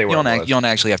just stay where I was? You don't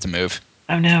actually have to move.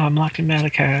 Oh no, I'm locked in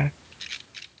Malachi.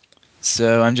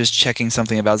 So I'm just checking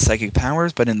something about psychic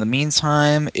powers, but in the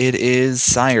meantime, it is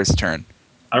Sire's turn.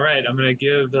 All right, I'm going to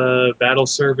give Battle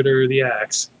Servitor the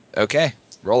axe. Okay,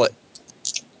 roll it.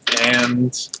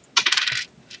 And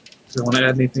do I want to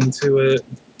add anything to it?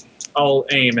 I'll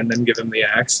aim and then give him the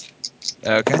axe.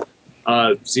 Okay,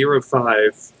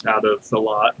 0-5 out of the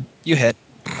lot. you hit.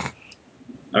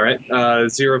 All right,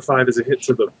 0-5 is a hit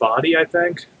to the body, I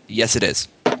think. Yes, it is.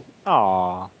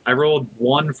 Aww. I rolled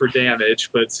 1 for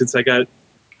damage, but since I got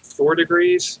 5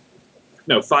 degrees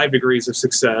of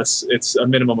success, it's a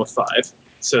minimum of 5.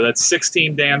 So that's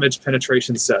 16 damage,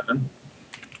 penetration 7.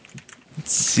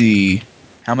 Let's see.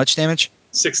 How much damage?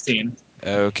 16.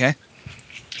 Okay.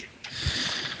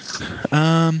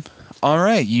 All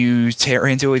right. You tear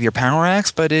into it with your power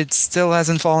axe, but it still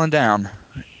hasn't fallen down.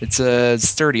 It's a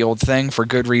sturdy old thing for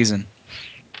good reason.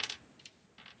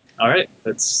 All right,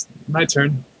 that's my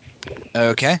turn.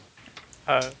 Okay.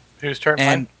 Whose turn?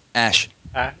 And Ash.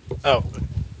 Mine? Oh,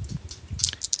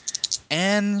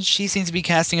 And she seems to be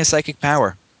casting a psychic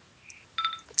power.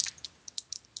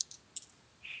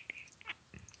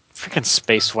 Freaking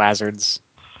space wizards.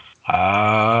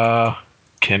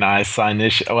 Can I sign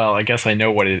this? Well, I guess I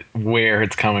know where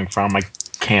it's coming from. I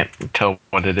can't tell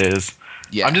what it is.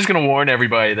 Yeah. I'm just gonna warn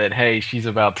everybody that hey, she's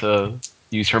about to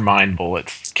use her mind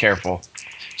bullets. Careful.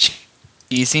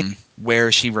 She seems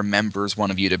where she remembers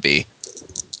one of you to be.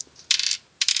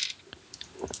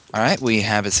 All right, we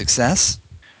have a success.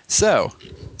 So,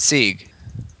 Sieg,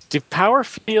 Do power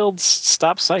fields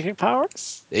stop psychic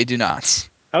powers? they do not.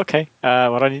 Okay,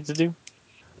 what do I need to do?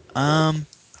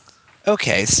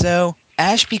 Okay, so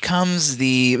Ash becomes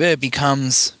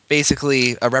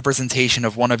basically a representation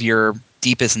of one of your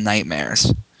deepest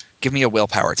nightmares. Give me a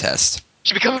willpower test.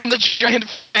 She becomes the giant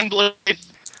fan blade.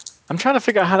 I'm trying to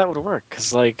figure out how that would work,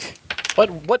 because, like... what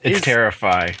It's is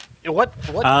terrifying.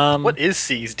 what is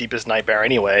C's deepest nightmare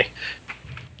anyway?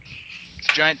 It's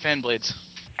giant fan blades.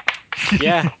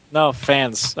 Yeah, no,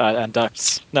 fans and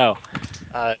ducts. No,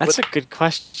 that's a good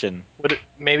question. Would it,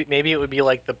 maybe it would be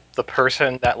like the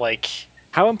person that like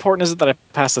How important is it that I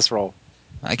pass this roll?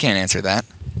 I can't answer that.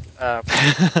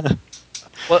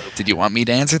 what Did you want me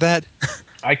to answer that?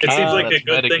 I It can't. seems like That's a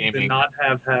good thing to metagaming. not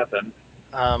have happen.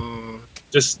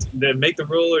 Just make the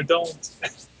rule or don't.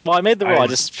 Well, I made the roll. I-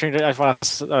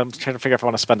 I'm trying to figure out if I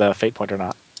want to spend a fate point or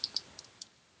not.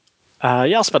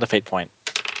 Yeah, I'll spend a fate point.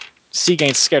 C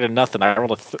ain't scared of nothing. I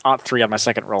rolled a odd 3 on my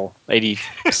second roll. 80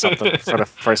 something for the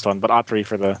first one, but odd 3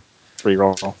 for the 3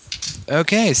 roll.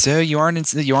 Okay, so you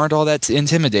aren't all that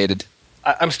intimidated.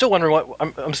 I'm still wondering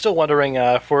I'm still wondering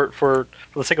for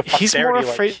the sake of posterity. He's more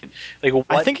afraid. Like what?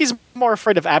 I think he's more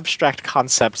afraid of abstract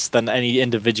concepts than any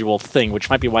individual thing, which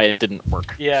might be why it didn't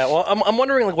work. Yeah, well, I'm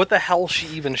wondering like what the hell she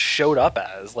even showed up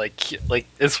as. Like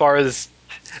as far as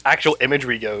actual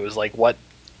imagery goes, like what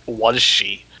was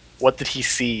she? What did he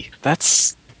see?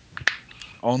 That's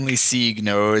Only Sieg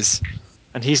knows.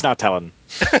 And he's not telling.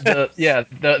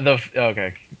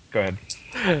 Okay, go ahead.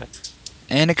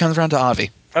 And it comes around to Avi.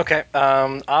 Okay.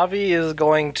 Avi is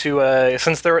going to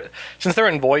since they're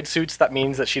in void suits, that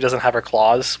means that she doesn't have her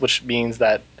claws, which means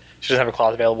that she doesn't have her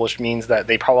claws available, which means that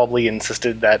they probably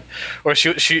insisted that, or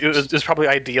it was probably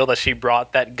ideal that she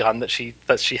brought that gun that she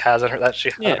has on her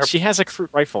Yeah, she has a crude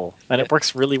rifle, and it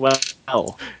works really well.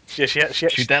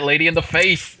 Shoot that lady in the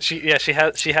face. She has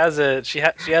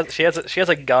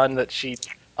a gun that she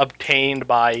obtained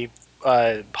by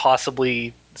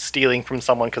possibly stealing from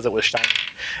someone because it was shiny.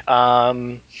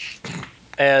 And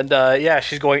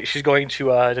she's going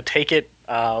to take it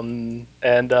and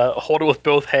hold it with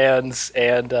both hands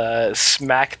and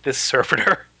smack this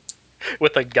servitor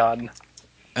with a gun.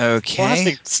 Well, it has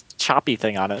Okay. the choppy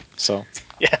thing on it, so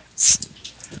Yeah.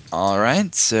 All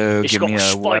right. So It's give got me a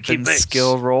spiky weapon bits.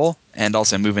 skill roll, and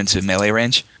also move into melee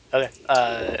range. Okay.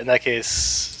 In that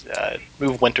case,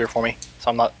 move Winter for me, so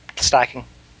I'm not stacking.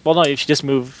 well, no, if you just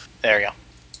move. There you go.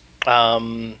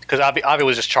 Because Avi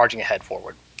was just charging ahead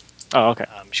forward. Oh, okay.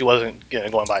 She wasn't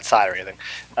going by its side or anything.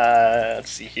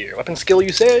 Let's see here. Weapon skill,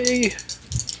 you say?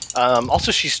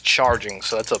 Also, she's charging,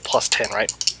 so that's a +10,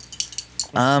 right?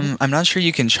 I'm not sure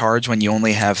you can charge when you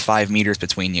only have 5 meters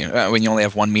between you. When you only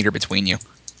have 1 meter between you.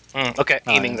 Okay,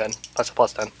 aiming yeah. then. That's a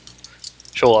 +10.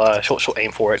 She'll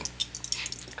aim for it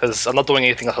because I'm not doing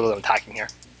anything else other than attacking here.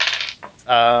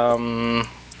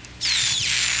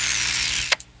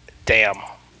 Damn.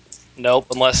 Nope.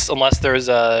 Unless there's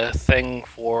a thing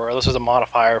for unless there's a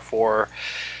modifier for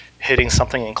hitting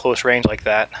something in close range like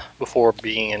that before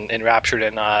being enraptured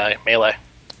in melee.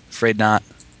 Afraid not.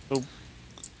 Nope.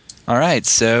 All right.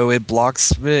 So it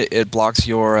blocks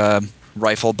your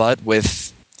rifle butt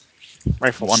with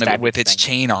Rifle stabbing with its thing.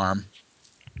 chain arm,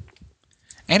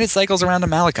 and it cycles around to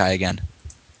Malachi again.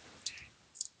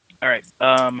 All right.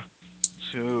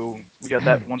 So we got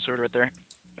that one sword right there.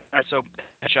 All right. So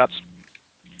headshots.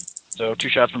 So 2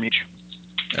 shots from each.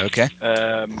 Okay.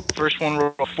 First one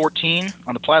rolled a 14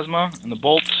 on the plasma, and the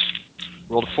bolt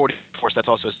rolled a 44. So that's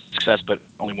also a success, but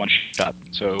only 1 shot.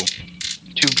 So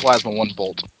 2 plasma, 1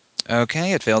 bolt.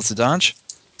 Okay. It fails to dodge.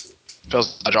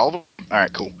 Fails to dodge all of them. All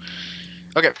right, cool.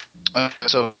 Okay.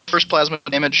 So first plasma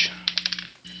damage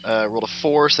rolled a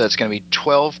 4, so that's going to be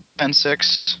 12 pen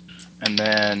 6, and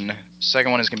then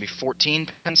second one is going to be 14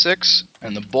 pen 6,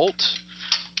 and the bolt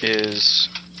is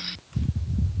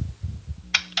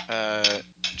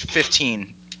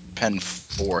 15 pen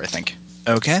 4, I think.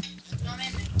 Okay.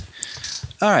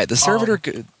 All right. The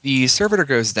servitor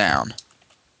goes down,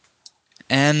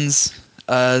 and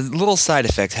a little side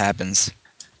effect happens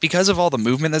because of all the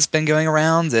movement that's been going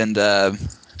around and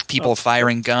people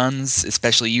firing guns,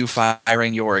 especially you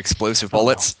firing your explosive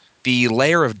bullets. The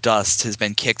layer of dust has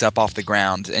been kicked up off the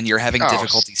ground, and you're having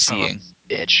difficulty seeing.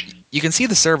 Bitch. You can see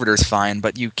the servitors fine,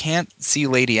 but you can't see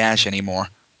Lady Ash anymore.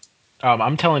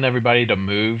 I'm telling everybody to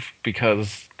move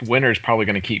because Winter's probably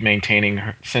going to keep maintaining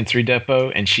her sensory depot,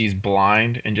 and she's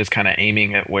blind and just kind of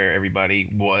aiming at where everybody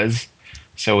was.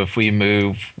 So if we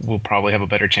move, we'll probably have a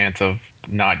better chance of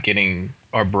not getting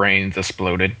our brains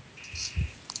exploded.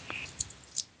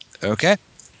 Okay.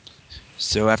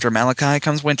 So after Malachi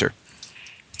comes Winter.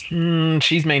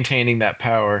 She's maintaining that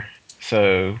power,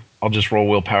 so I'll just roll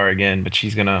willpower again, but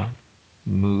she's going to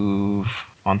move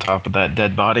on top of that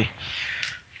dead body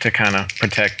to kind of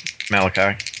protect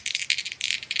Malachi.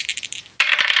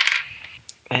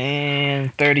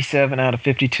 And 37 out of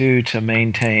 52 to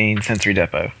maintain sensory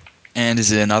depot. And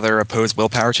is it another opposed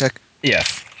willpower check?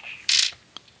 Yes.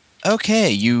 Okay,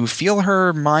 you feel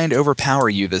her mind overpower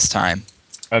you this time.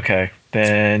 Okay.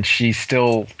 Then she's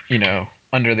still,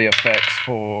 under the effects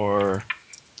for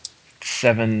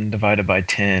 7 divided by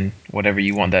 10, whatever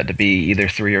you want that to be, either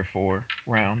 3 or 4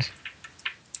 rounds.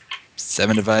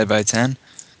 7 divided by 10?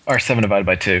 Or 7 divided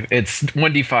by 2. It's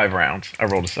 1d5 rounds. I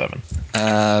rolled a 7.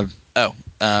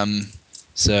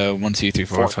 So 1, 2, 3,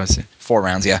 4, 5, 6, 4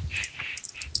 rounds, yeah.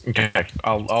 Okay.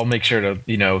 I'll make sure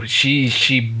to,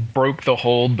 she broke the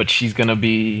hold, but she's going to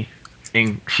be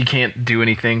she can't do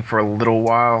anything for a little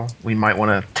while. We might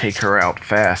want to take her out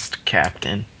fast,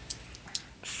 Captain.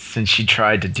 Since she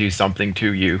tried to do something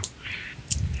to you.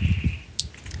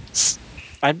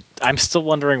 I'm still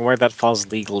wondering where that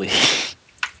falls legally.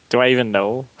 Do I even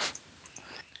know?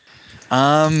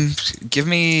 Give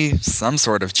me some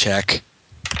sort of check.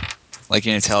 Like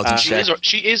an intelligence check.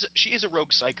 She is a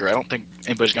rogue psyker. I don't think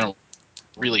anybody's gonna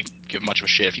really give much of a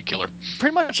shit if you kill her.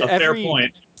 Pretty much A fair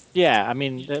point. Yeah, I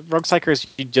mean, rogue psychers,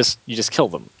 you just kill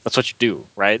them. That's what you do,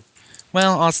 right?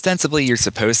 Well, ostensibly, you're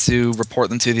supposed to report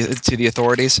them to the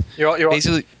authorities.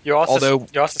 Basically, you're also although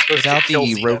supposed without to kill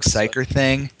the rogue Xenos, so- psyker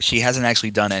thing, she hasn't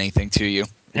actually done anything to you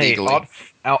Hey, legally.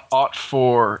 ought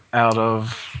 4 out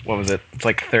of, what was it? It's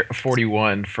like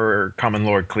 41 for Common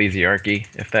Law Ecclesiarchy,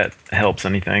 if that helps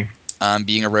anything.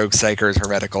 Being a rogue psyker is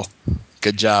heretical.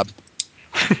 Good job.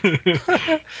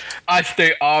 I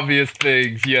state obvious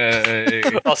things, yay.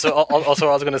 Also, I was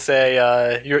going to say,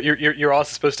 you're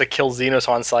also supposed to kill Xenos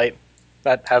on sight.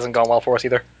 That hasn't gone well for us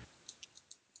either.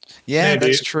 Yeah, Maybe.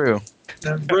 that's true.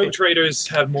 Rogue traders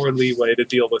have more leeway to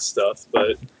deal with stuff,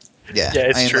 but Yeah, Yeah,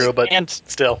 it's I mean, true, like, but And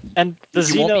still. and the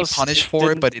you won't be Xenos punished for it,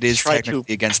 didn't but it is try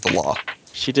technically against the law.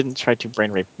 She didn't try to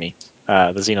brain rape me.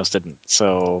 The Xenos didn't.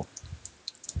 So,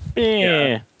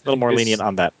 Yeah. a little more It's- lenient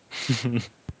on that.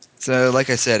 So,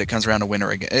 like I said, it comes around to winner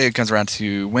again. It comes around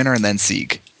to winner and then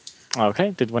Sieg.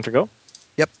 Okay, did Winter go?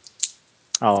 Yep.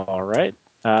 All right.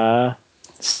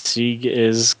 Sieg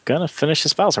is gonna finish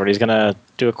his battle sword. He's gonna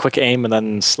do a quick aim and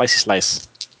then slice.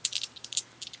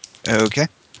 Okay.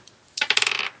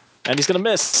 And he's gonna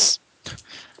miss.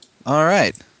 All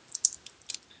right.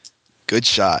 Good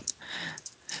shot.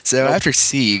 So Nope. after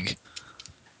Sieg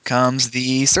comes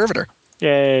the servitor.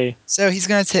 Yay. So he's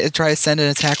going to try to send an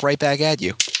attack right back at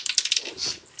you.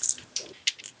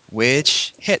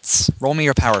 Which hits. Roll me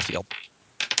your power field.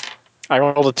 I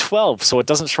rolled a 12, so it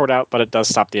doesn't short out, but it does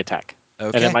stop the attack.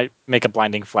 Okay. And it might make a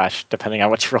blinding flash, depending on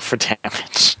what you roll for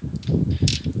damage.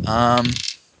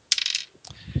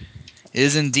 It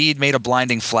is indeed made a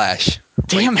blinding flash.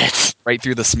 Damn it! Right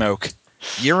through the smoke.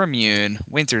 You're immune.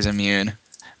 Winter's immune.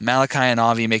 Malachi and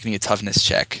Avi make me a toughness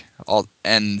check.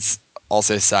 And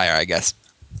also Sire, I guess.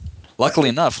 Luckily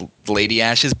enough, Lady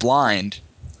Ash is blind.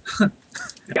 I'm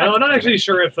not actually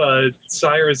sure if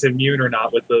Sire is immune or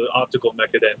not with the optical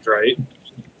mechadent, right?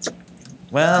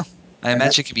 Well, I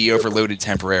imagine it could be overloaded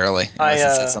temporarily, unless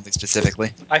it says something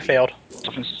specifically. I failed.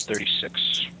 Toughness is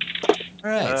 36.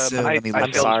 Alright, so I let me I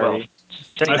look failed up. as well. Sorry.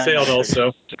 39 I failed out of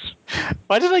also. 36.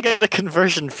 Why did I get a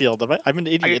conversion field? I'm an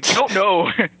I idiot. don't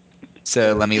know.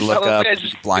 So let me look up I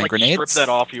just, blind like, grenades. strip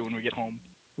that off you when we get home.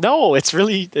 No,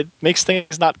 it makes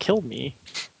things not kill me.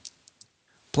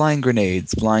 Blind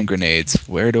grenades, blind grenades.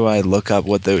 Where do I look up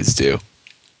what those do?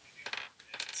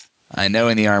 I know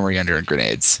in the armory under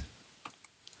grenades.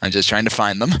 I'm just trying to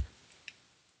find them.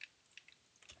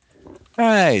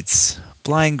 Alright,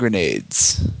 blind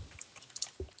grenades.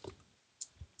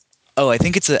 Oh, I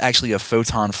think it's actually a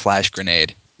photon flash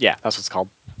grenade. Yeah, that's what it's called.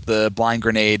 The blind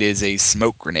grenade is a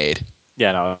smoke grenade.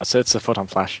 Yeah, no, it's a photon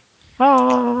flash.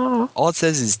 Ah, All it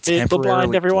says is it will temporarily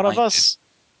blind every one of blinded. us.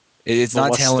 It's Well, not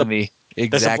what's telling the- me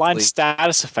There's a blind exactly.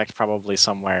 status effect probably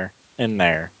somewhere in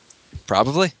there.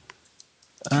 Probably.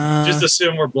 Just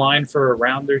assume we're blind for a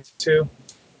round or two.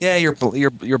 Yeah, you're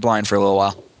blind for a little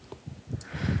while.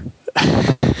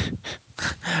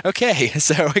 Okay,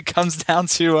 so it comes down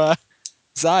to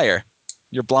Zyre.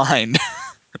 You're blind.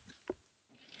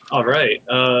 All right.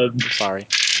 I'm sorry.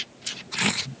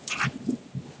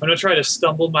 I'm going to try to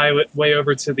stumble my way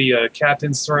over to the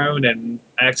captain's throne and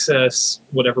access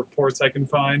whatever ports I can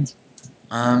find.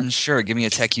 Sure. Give me a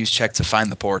tech use check to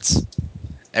find the ports.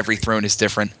 Every throne is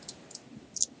different.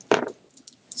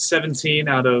 17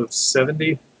 out of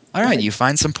 70. All right, you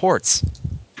find some ports.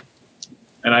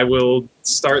 And I will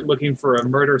start looking for a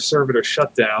murder servitor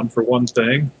shutdown for one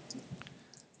thing.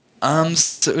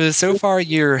 So far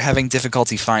you're having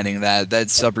difficulty finding that. That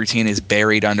subroutine is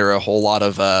buried under a whole lot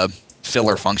of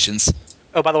filler functions.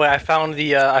 Oh, by the way, I found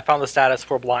the status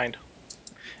for blind.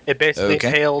 It basically Okay.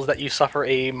 entails that you suffer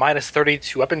a -30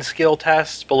 to weapon skill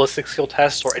test, ballistic skill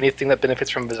test, or anything that benefits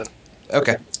from vision.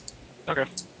 Okay. Okay.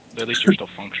 But at least you're still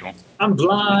functional. I'm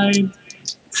blind.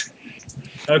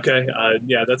 Okay,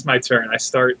 yeah, that's my turn. I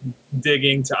start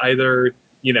digging to either,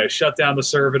 shut down the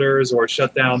servitors or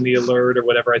shut down the alert or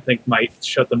whatever I think might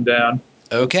shut them down.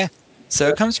 Okay. So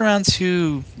it comes around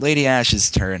to Lady Ash's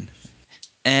turn.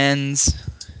 And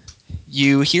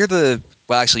you hear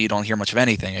well, actually, you don't hear much of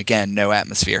anything. Again, no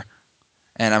atmosphere.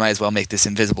 And I might as well make this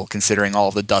invisible considering all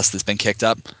of the dust that's been kicked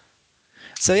up.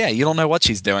 So yeah, you don't know what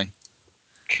she's doing.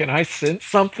 Can I sense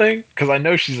something? Because I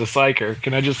know she's a psyker.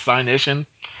 Can I just signition?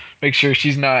 Make sure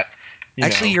she's not.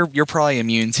 Actually, you're probably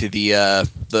immune to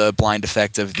the blind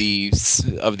effect of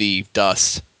the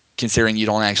dust, considering you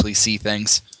don't actually see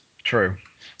things. True.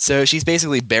 So she's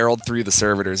basically barreled through the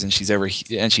servitors, and she's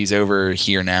over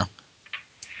here now.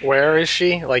 Where is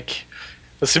she? Like,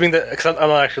 assuming that, because I'm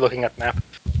not actually looking at the map.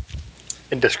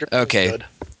 In description, Okay. is good.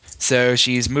 So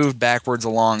she's moved backwards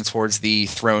along towards the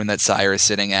throne that Sire is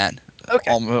sitting at,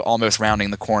 Okay. almost rounding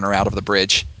the corner out of the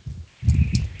bridge.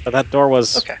 But that door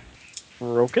was Okay.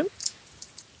 broken?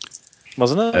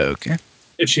 wasn't it? Okay.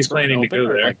 If she's planning to Open go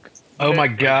or, there. like, Oh my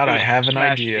god, It I was have an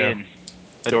smashed idea. in.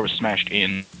 The door was smashed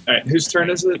in. All right, whose turn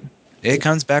is it? It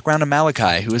comes back around to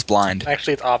Malachi, who is blind.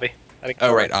 Actually, it's Avi. I think.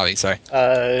 Oh, right, Avi, sorry.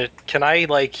 Can I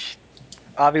like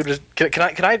Avi just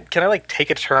can I like take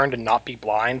a turn to not be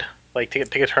blind? Like take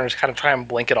a turn to just kind of try and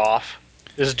blink it off.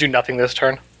 Just do nothing this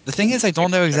turn. The thing is, I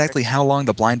don't know exactly how long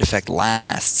the blind effect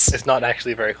lasts. It's not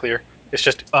actually very clear. It's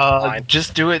just blind.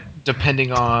 Just do it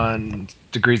depending on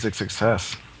degrees of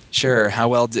success. Sure, how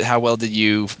much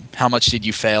did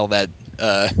you fail that,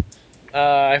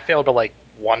 I failed to like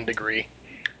 1 degree.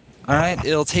 Alright,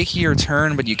 it'll take you your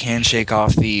turn, but you can shake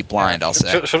off the blind, I'll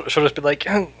say. She'll just be like,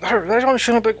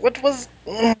 what was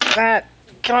that?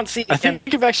 Cannot see I again.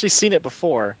 think you've actually seen it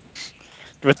before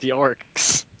with the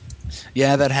orcs.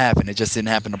 Yeah, that happened. It just didn't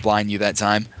happen to blind you that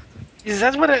time. Is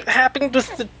that what it happened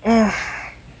with the?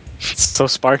 It's so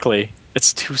sparkly.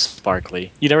 It's too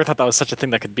sparkly. You never thought that was such a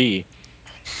thing that could be.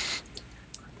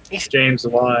 James,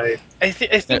 why? I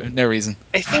think No reason.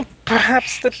 I think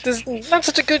perhaps that is not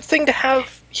such a good thing to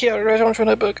have here right on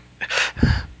the book.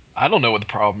 I don't know what the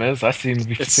problem is. I seem to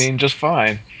be It's- seeing just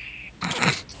fine.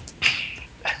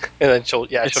 And then she'll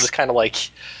It's- just kind of like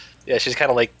she's kind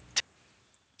of like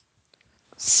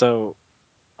So,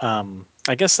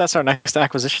 I guess that's our next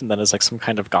acquisition then, is like some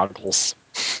kind of goggles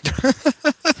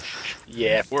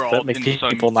yeah. We're all that make in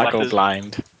people not go sunglasses.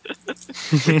 blind.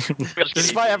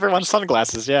 Just buy everyone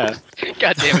sunglasses, yeah.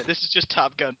 God damn it! This is just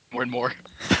Top Gun more and more.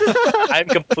 I'm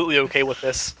completely okay with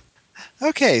this.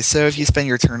 Okay, so if you spend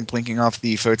your turn blinking off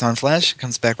the photon flash, it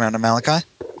comes back around to Malachi.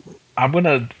 I'm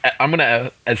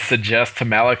gonna suggest to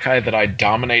Malachi that I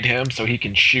dominate him so he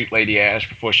can shoot Lady Ash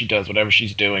before she does whatever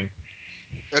she's doing.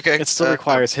 Okay. It still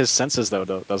requires his senses, though,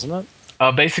 doesn't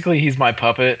it? Basically, he's my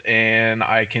puppet, and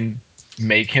I can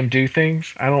make him do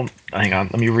things. I don't. Hang on.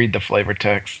 Let me read the flavor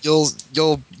text.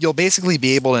 You'll basically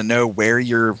be able to know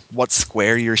what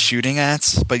square you're shooting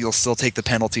at, but you'll still take the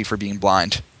penalty for being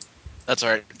blind. That's all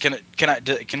right.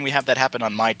 Can we have that happen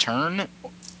on my turn,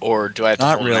 or do I have to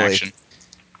Not hold really. an action?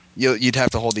 You'd have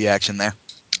to hold the action there.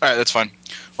 All right, that's fine.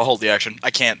 I'll hold the action.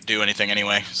 I can't do anything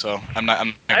anyway, so I'm not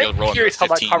gonna be able to roll I'm into curious how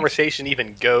that 15. conversation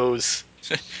even goes.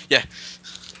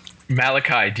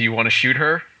 Malachi, do you want to shoot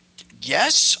her?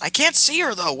 Yes, I can't see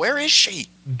her though. Where is she?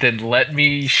 Then let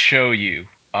me show you.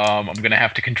 I'm gonna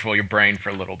have to control your brain for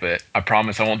a little bit. I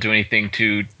promise I won't do anything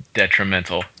too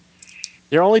detrimental.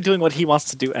 You're only doing what he wants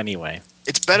to do anyway.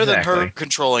 It's better than her Exactly.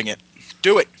 controlling it.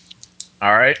 Do it.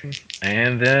 All right,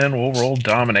 and then we'll roll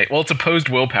dominate. Well, it's a opposed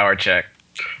willpower check.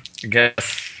 I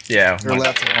guess. Yeah. You're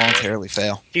allowed to voluntarily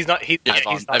fail. He's not. He's I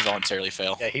not. voluntarily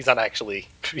fail. Yeah, he's not actually.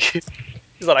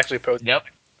 He's not actually opposed. Yep.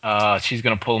 She's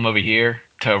gonna pull him over here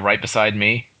to right beside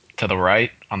me, to the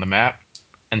right on the map,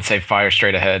 and say fire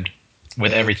straight ahead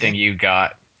with Okay. everything you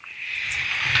got.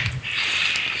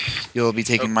 You'll be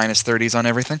taking minus 30s on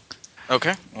everything.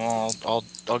 Okay. Well,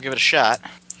 I'll give it a shot.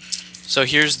 So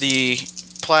here's the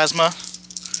plasma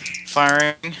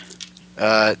firing.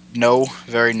 No,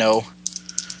 very no.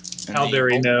 And How the dare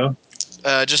he bolt-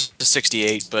 know? Just a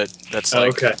 68, but that's Oh,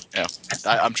 like, okay.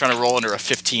 I'm trying to roll under a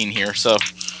 15 here, so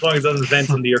As long as it doesn't vent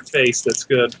into your face, that's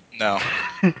good. no.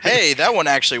 Hey, that one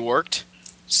actually worked.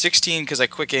 16 because I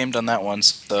quick aimed on that one,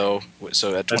 so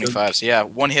at 25. So yeah,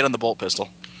 one hit on the bolt pistol.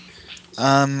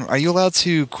 Are you allowed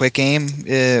to quick aim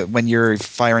when you're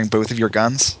firing both of your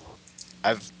guns?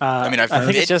 I've I think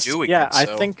been it's just doing yeah. it, I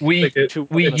so- think We It an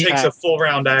takes a attack- full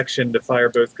round action to fire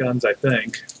both guns, I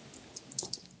think.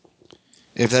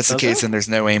 If that's the Does case, it? then there's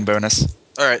no aim bonus.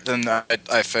 All right, then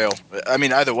I fail. I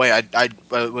mean, either way, I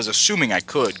was assuming I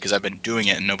could because I've been doing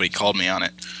it and nobody called me on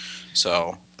it.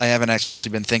 So I haven't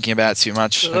actually been thinking about it too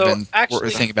much. I've So, been actually-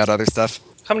 thinking about other stuff.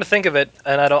 Come to think of it,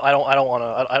 and I don't want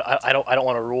to. I don't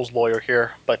want a rules lawyer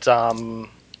here, but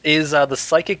is the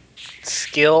psychic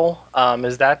skill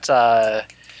is that the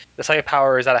psychic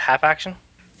power, is that a half action?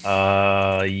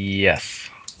 yes.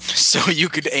 so you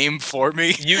could aim for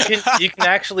me. You can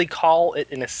actually call it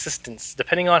an assistance,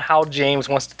 depending on how James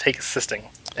wants to take assisting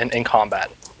in combat.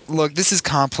 Look, this is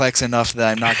complex enough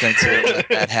that I'm not going to let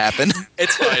that happen.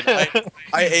 It's fine.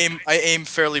 I aim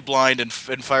fairly blind and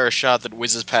fire a shot that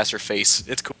whizzes past her face.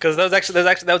 It's cool. Because that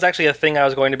was actually a thing I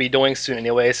was going to be doing soon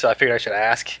anyway, so I figured I should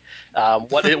ask.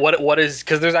 What is,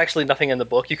 because there's actually nothing in the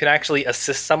book. You can actually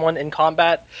assist someone in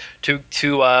combat to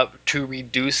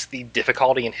reduce the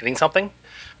difficulty in hitting something.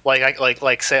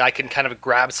 Like say I can kind of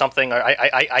grab something, or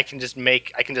I can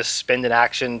just spend an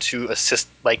action to assist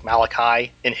like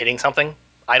Malachi in hitting something.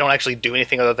 I don't actually do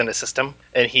anything other than assist him,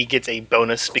 and he gets a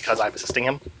bonus because I'm assisting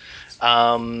him.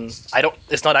 I don't.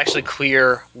 It's not actually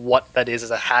clear what that is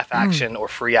as a half action or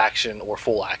free action or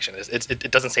full action.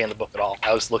 It doesn't say in the book at all.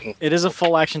 I was looking, It is a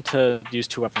full action to use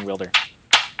 2-weapon wielder.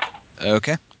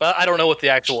 Okay. but I don't know what the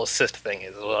actual assist thing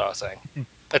is. Is what I was saying.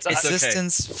 It's okay.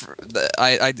 Assistance.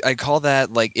 I call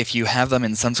that like if you have them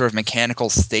in some sort of mechanical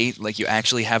state, like you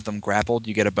actually have them grappled,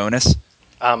 you get a bonus.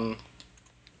 um.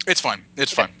 It's fine.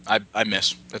 It's fine. I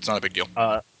miss. It's not a big deal.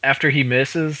 After he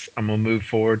misses, I'm gonna move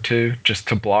forward too, just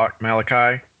to block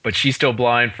Malachi. But she's still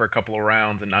blind for a couple of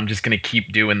rounds, and I'm just gonna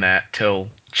keep doing that till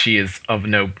she is of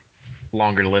no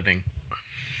longer living.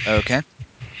 Okay.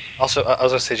 Also, I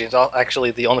was going to say, James,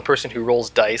 actually, the only person who rolls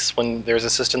dice when there's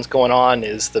assistance going on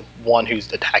is the one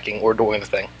who's attacking or doing the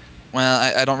thing. Well,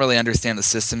 I don't really understand the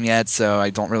system yet, so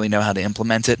I don't really know how to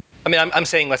implement it. I mean, I'm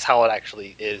saying that's how it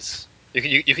actually is.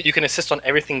 You can assist on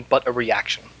everything but a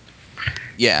reaction.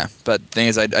 Yeah, but the thing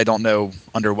is, I don't know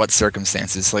under what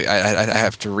circumstances. Like, I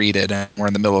have to read it, and we're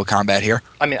in the middle of combat here.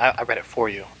 I mean, I read it for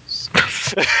you.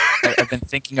 I've been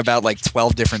thinking about like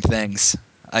 12 different things.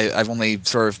 I've only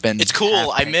sort of been. It's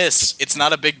cool. I miss. It's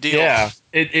not a big deal. Yeah,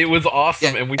 it was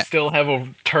awesome, Yeah. and we still have a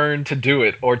turn to do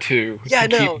it or two Yeah,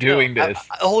 to keep doing no. this.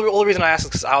 The only reason I asked is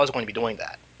because I was going to be doing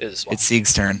that. It's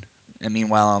Sieg's turn, and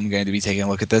meanwhile, I'm going to be taking a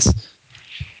look at this.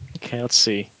 Okay, let's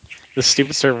see. This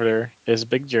stupid servitor is a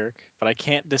big jerk, but I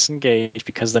can't disengage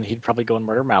because then he'd probably go and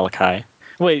murder Malachi.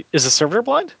 Wait, is the servitor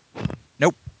blind?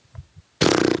 Nope.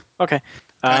 Okay.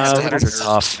 I have to Servitors have are nerves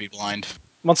tough. to be blind.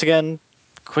 Once again,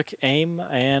 quick aim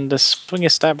and a swing, a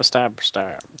stab, a stab, a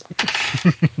stab.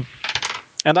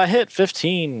 And I hit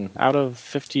 15 out of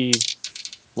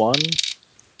 51.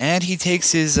 And he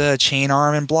takes his chain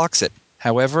arm and blocks it.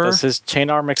 However, Does his chain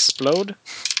arm explode?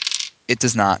 it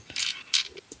does not.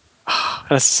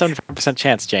 That's a 75%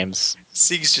 chance, James.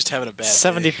 Sieg's just having a bad day.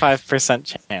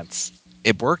 75% chance.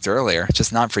 It worked earlier,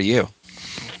 just not for you.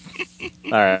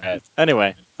 All right.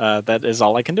 Anyway, that is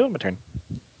all I can do in my turn.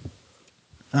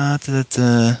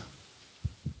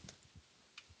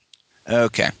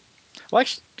 Okay. Well,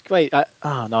 actually, wait.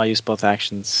 Oh, no, I used both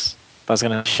actions. I was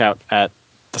going to shout at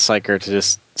the Psyker to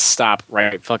just stop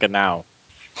right fucking now.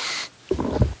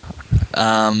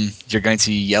 You're going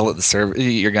to yell at the server.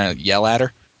 You're going to yell at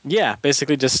her. Yeah,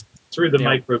 basically just, Through the You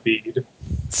know- microbead.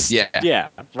 yeah,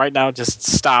 right now just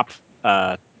stop,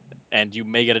 and you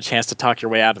may get a chance to talk your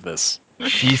way out of this.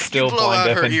 She's You still blow blind, out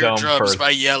deaf, her and dumb eardrums for. by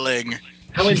yelling.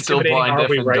 How She's still intimidating blind, are deaf,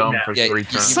 we and right dumb now? for Yeah, 3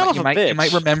 turns. Son of a bitch. You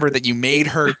might remember that you made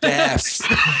her deaf.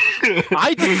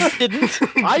 I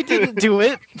didn't. I didn't do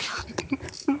it.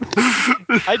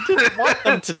 I didn't want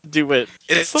them to do it.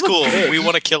 It's Son of a cool. bitch. We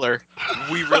want to kill her.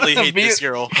 We really hate Me- this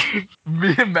girl.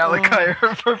 Me and Malachi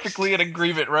are perfectly in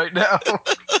agreement right now.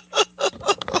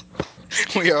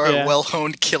 We are Yeah. a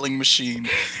well-honed killing machine,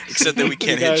 except that we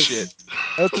can't You hit guys- shit.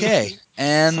 Okay,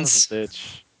 and Son of a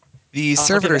bitch. the I'll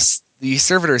servitor get the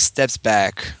servitor steps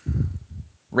back,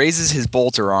 raises his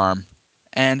bolter arm,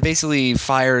 and basically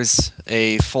fires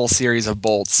a full series of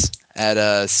bolts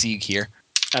at Sieg here.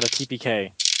 At a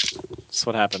TPK. That's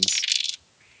what happens.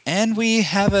 And we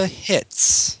have a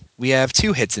hit. We have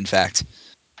 2 hits, in fact.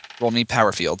 Roll me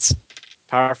power fields.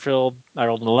 Power field, I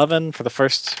rolled an 11 for the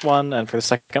first one, and for the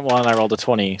second one, I rolled a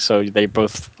 20, so they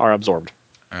both are absorbed.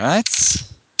 All right.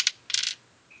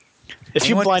 If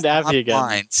you Anyone blind who's Avi not again,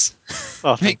 blind,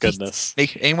 oh, thank make me- goodness.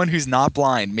 make anyone who's not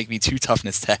blind make me 2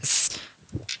 toughness tests.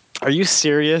 Are you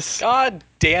serious? God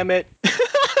damn it!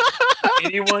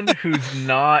 Anyone who's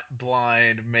not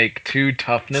blind make 2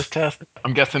 toughness tests.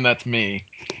 I'm guessing that's me.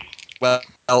 Well,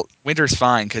 Winter's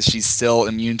fine because she's still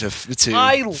immune to I flash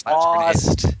grenades.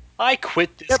 lost. I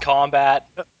quit this combat.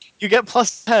 You get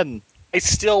plus 10. I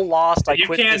still lost. I You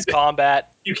quit can't- this combat.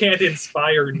 You can't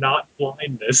inspire not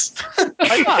blindness.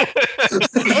 Why not?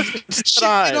 Just Shit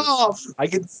eyes. it off! I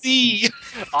can see!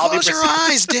 Avi, Close your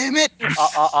eyes, damn it!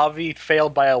 Avi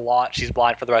failed by a lot. She's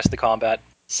blind for the rest of the combat.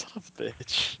 Son of a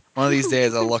bitch. One of these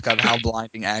days I'll look up how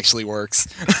blinding actually works.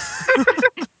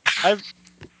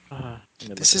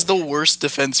 This is the worst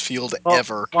defense field Well,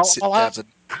 ever, well, Captain.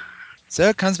 So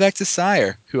it comes back to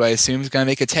Sire, who I assume is going to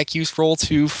make a tech use roll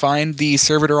to find the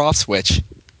servitor off switch.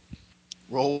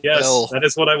 Roll Yes, well. that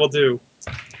is what I will do.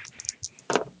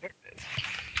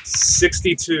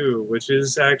 62, which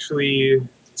is actually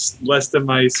less than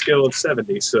my skill of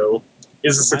 70, so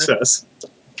is a success.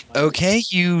 Okay,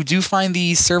 you do find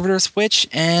the servitor switch,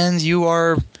 and you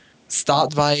are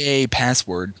stopped by a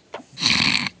password.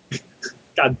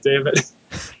 God damn it.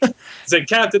 Say,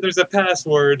 Captain, there's a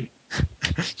password.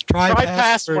 Try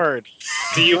password.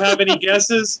 Do you have any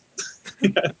guesses?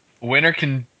 Winner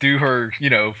can do her,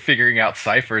 figuring out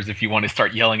ciphers if you want to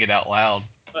start yelling it out loud.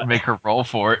 Make her roll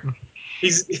for it.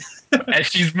 He's As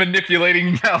she's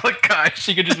manipulating Malachi,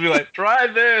 she could just be like, try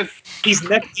this. he's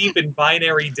neck deep in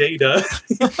binary data.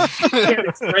 You can't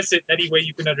express it any way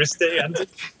you can understand.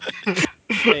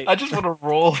 I just want to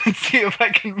roll and see if I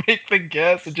can make the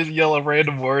guess and just yell a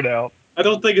random word out. I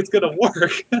don't think it's gonna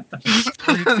work.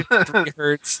 353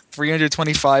 hertz,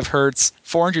 325 hertz,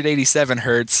 487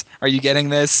 hertz. Are you getting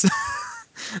this?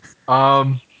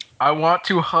 I want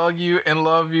to hug you and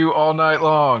love you all night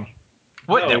long.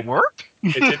 What, No. it worked?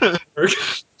 It didn't work.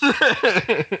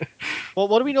 Well,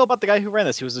 what do we know about the guy who ran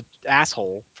this? He was an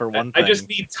asshole, for one I thing. just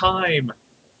need time.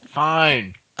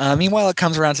 Fine. Meanwhile, it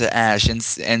comes around to Ash,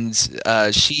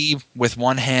 and she, with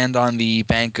one hand on the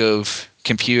bank of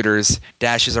computers,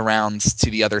 dashes around to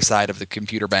the other side of the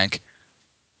computer bank.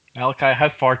 Malachi, how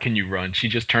far can you run? She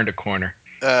just turned a corner.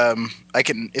 I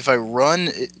can if I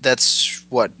run. That's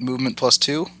what movement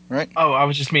 +2, right? Oh, I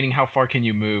was just meaning how far can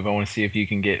you move? I want to see if you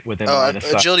can get within a Oh, line of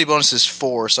sight. agility bonus is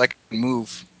 4, so I can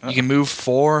move. You can move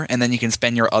 4, and then you can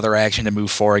spend your other action to move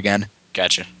 4 again.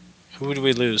 Gotcha. Who do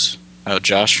we lose? Oh,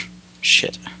 Josh.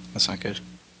 Shit, that's not good.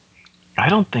 I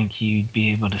don't think you'd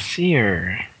be able to see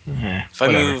her. If I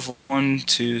move 1,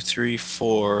 2, 3,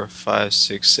 4, 5,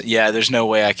 6, yeah, there's no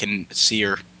way I can see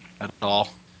her at all.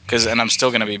 And I'm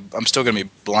still gonna be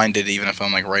blinded even if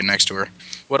I'm like right next to her.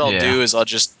 What I'll do is I'll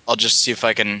just see if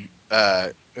I can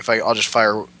I'll just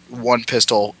fire one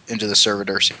pistol into the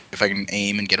servitor, see if I can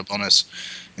aim and get a bonus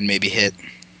and maybe hit.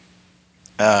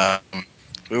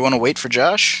 We want to wait for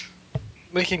Josh.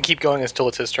 We can keep going until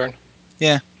it's his turn.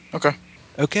 Yeah. Okay.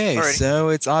 Okay, Alrighty. so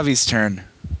it's Avi's turn.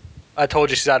 I told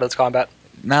you she's out of this combat.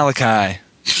 Malachi.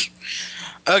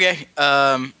 Okay.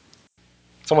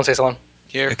 Someone say something.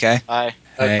 Here. Okay. Hi.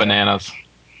 Hey. Bananas.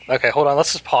 Okay, hold on.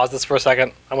 Let's just pause this for a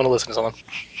second. I'm going to listen to someone.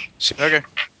 Okay.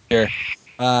 Here.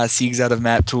 Siegs out of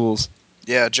map tools.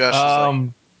 Yeah, Josh is like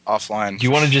offline. Do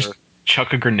you want to just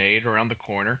chuck a grenade around the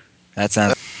corner? That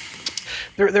sounds...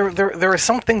 There are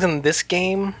some things in this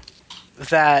game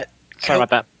that... Sorry about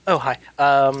that. Oh, hi.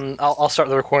 I'll start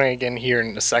the recording again here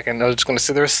in a second. I was just going to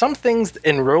say there are some things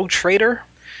in Rogue Trader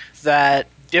that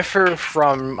differ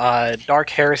from Dark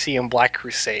Heresy and Black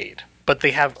Crusade, but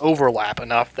they have overlap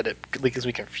enough that it gets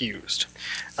me confused.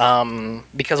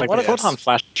 Because Like one the of photon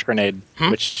flash grenade,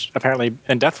 which apparently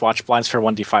in Deathwatch blinds for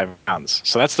 1d5 rounds.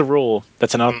 So that's the rule.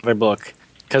 That's another book.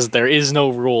 Because there is no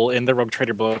rule in the Rogue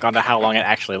Trader book on how long it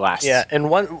actually lasts. Yeah, and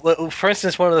for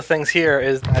instance, one of the things here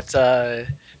is that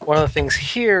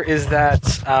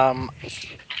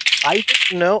I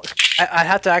don't know. I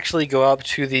have to actually go up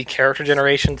to the character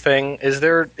generation thing. Is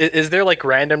there like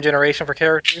random generation for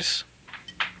characters?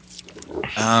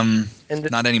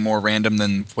 Not any more random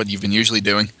than what you've been usually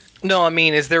doing. No, I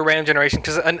mean, is there random generation?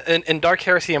 Because in Dark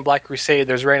Heresy and Black Crusade,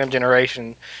 there's random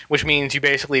generation, which means you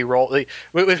basically roll.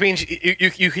 Which means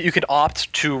you could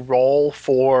opt to roll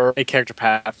for a character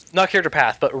path, not character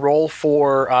path, but roll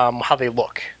for how they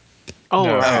look. Oh,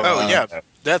 No. right. Oh yeah,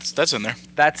 that's in there.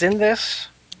 That's in this.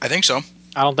 I think so.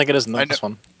 I don't think it is in this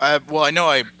one. Well, I know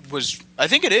I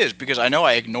think it is because I know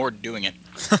I ignored doing it.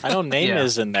 I know name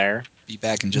is in there. Be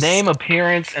back in just Name,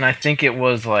 appearance, and I think it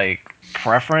was like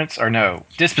preference or no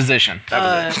disposition.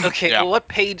 That was it. Okay. Yeah. Well, what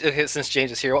page? Okay, since James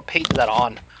is here, what page is that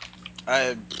on?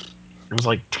 I It was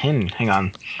like 10. Hang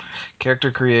on.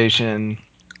 Character creation.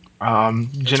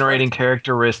 Generating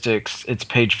characteristics. It's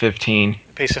page 15.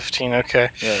 Page 15. Okay.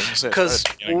 Yeah, I was gonna say, Because right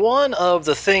at the beginning. one of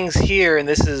the things here, and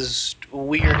this is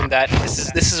weird in that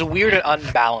this is weird and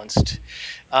unbalanced.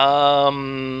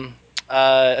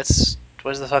 It's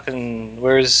where's the fucking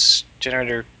where's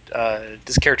generator?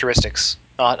 This characteristics,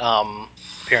 not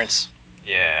appearance.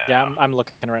 Yeah. Yeah, I'm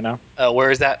looking right now. Where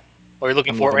is that? Are you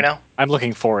looking for it right now? I'm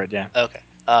looking for it, yeah. Okay.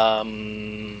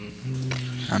 I'm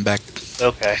back.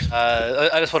 Okay.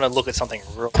 I just want to look at something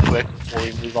real quick before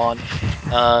we move on,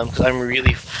 because I'm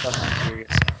really fucking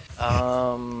curious.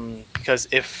 Because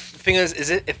if the thing is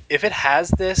it if it has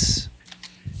this,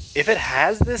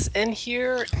 in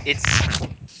here, it's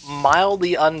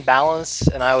mildly unbalanced,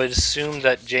 and I would assume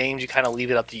that James, you kind of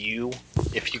leave it up to you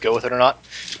if you go with it or not,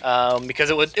 because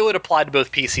it would apply to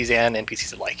both PCs and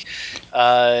NPCs alike,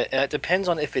 and it depends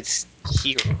on if it's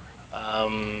here.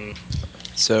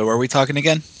 So, are we talking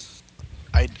again?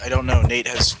 I don't know. Nate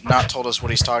has not told us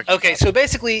what he's talking Okay, about.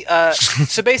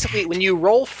 so basically, when you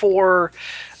roll for,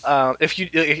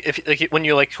 when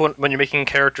you're making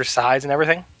character size and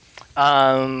everything,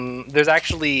 there's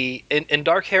actually in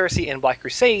Dark Heresy and Black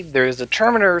Crusade there's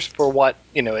determiners for what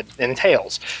it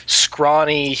entails: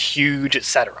 scrawny, huge,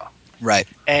 etc. Right.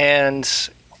 And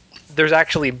there's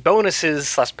actually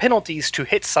bonuses/penalties to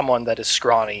hit someone that is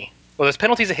scrawny. Well, there's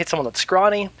penalties to hit someone that's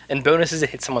scrawny, and bonuses to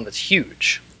hit someone that's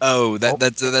huge. Oh,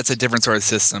 that's a different sort of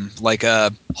system. Like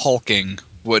hulking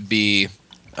would be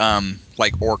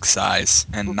like orc size,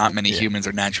 and not many humans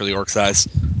are naturally orc size.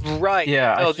 Right.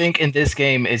 Yeah, I No, think in this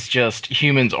game it's just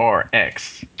humans are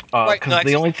X. Right, Because no, the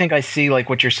actually- only thing I see, like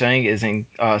what you're saying, is in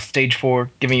stage 4,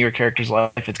 giving your character's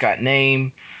life. It's got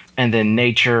name, and then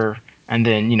nature, and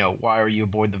then why are you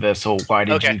aboard the vessel? Why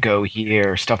did Okay. you go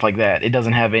here? Stuff like that. It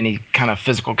doesn't have any kind of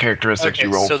physical characteristics Okay,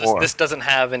 you roll so for. this doesn't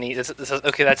have any.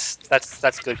 Okay, that's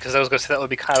good because I was going to say that would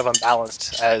be kind of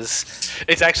unbalanced, as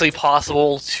it's actually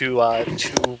possible to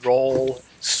roll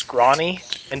scrawny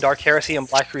in Dark Heresy and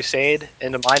Black Crusade,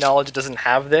 and to my knowledge, it doesn't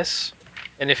have this.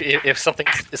 And if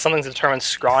something's determined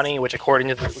scrawny, which according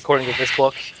to this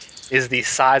book is the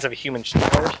size of a human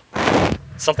child,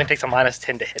 something takes a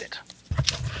 -10 to hit it.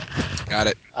 Got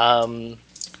it.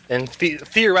 And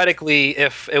theoretically,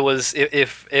 if it was,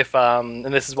 if and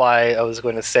this is why I was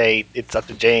going to say it's up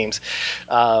to James.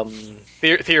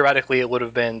 Theoretically, it would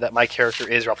have been that my character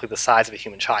is roughly the size of a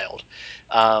human child,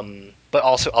 but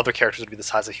also other characters would be the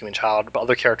size of a human child, but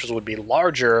other characters would be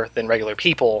larger than regular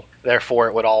people. Therefore,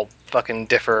 it would all fucking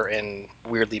differ and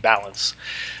weirdly balance.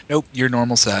 Nope, you're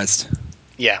normal sized.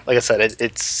 Yeah, like I said,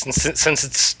 it's since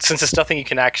it's nothing you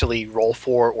can actually roll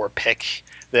for or pick,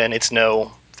 then it's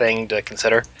no thing to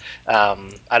consider.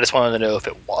 I just wanted to know if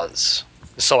it was,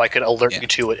 so I could alert you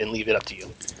to it and leave it up to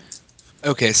you.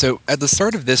 Okay, so at the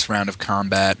start of this round of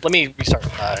combat, Let me restart.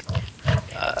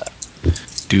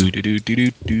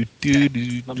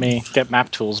 Let me get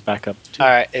map tools back up. Too. All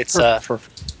right, it's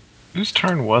Whose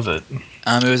turn was it?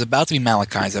 It was about to be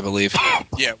Malachi's, I believe.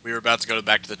 Yeah, we were about to go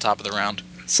back to the top of the round.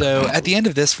 So at the end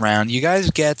of this round, you guys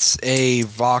get a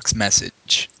Vox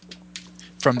message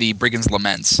from the Brigand's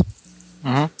Laments.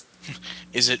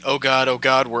 Is it, oh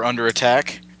god, we're under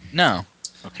attack? No.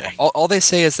 Okay. All they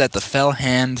say is that the Fell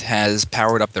Hand has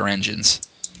powered up their engines.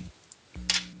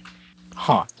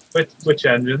 Huh. Which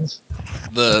engines?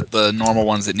 The normal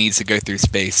ones that needs to go through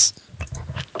space.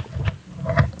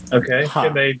 Okay. Huh.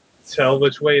 Can they tell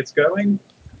which way it's going?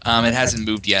 It hasn't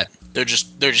moved yet. They're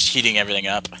just heating everything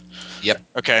up. Yep.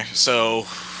 Okay, so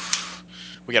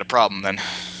we got a problem then.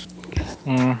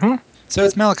 So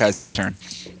it's Malachi's turn.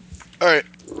 All right.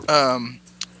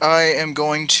 I am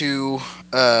going to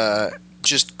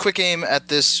just quick aim at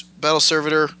this battle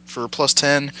servitor for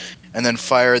 +10, and then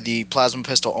fire the plasma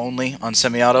pistol only on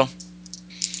semi-auto.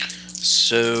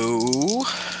 So,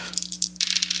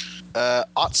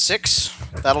 +6,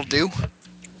 that'll do,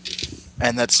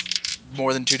 and that's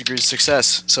more than 2 degrees of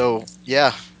success. So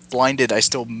yeah, blinded, I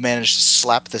still managed to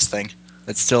slap this thing.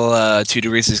 That's still 2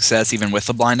 degrees of success, even with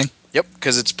the blinding. Yep,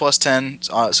 because it's +10,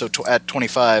 so at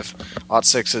 25,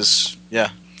 +6 is, yeah.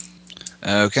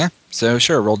 Okay, so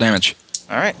sure, roll damage.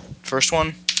 All right, first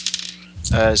one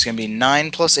is going to be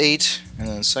 9 + 8, and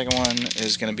then the second one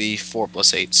is going to be 4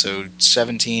 + 8, so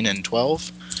 17 and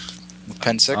 12 with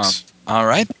pen 6. All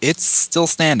right, it's still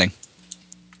standing.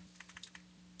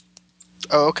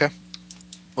 Oh, okay.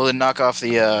 Well, then knock off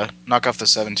the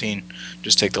 17.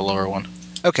 Just take the lower one.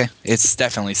 Okay, it's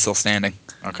definitely still standing.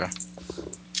 Okay.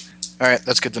 All right,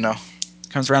 that's good to know.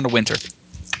 Comes around to Winter.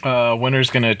 Winter's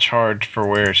gonna charge for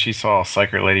where she saw a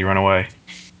Psychic Lady run away.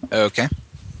 Okay.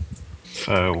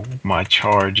 So my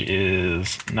charge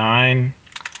is 9,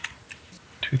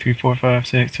 2, 3, 4, 5,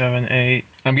 6, 7, 8.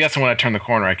 I'm guessing when I turn the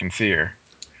corner, I can see her.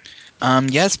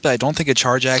 Yes, but I don't think a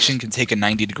charge action can take a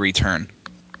 90-degree turn.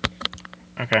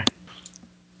 Okay.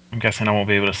 I'm guessing I won't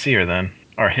be able to see her then,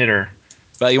 or hit her.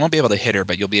 But you won't be able to hit her,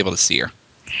 but you'll be able to see her.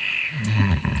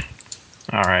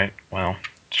 All right. Well,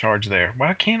 charge there.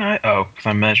 Why can't I? Oh, because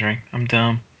I'm measuring. I'm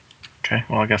dumb. Okay.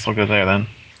 Well, I guess I'll go there then.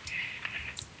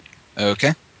 Okay.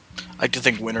 I like to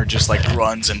think Winter just like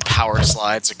runs and power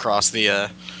slides across the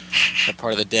that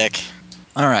part of the deck.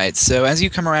 All right, so as you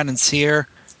come around and see her,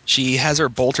 she has her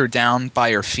bolter down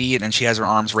by her feet, and she has her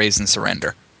arms raised in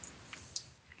surrender.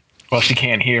 Well, she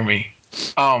can't hear me.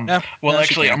 No, Well, no, she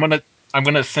actually, can. I'm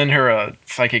gonna send her a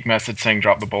psychic message saying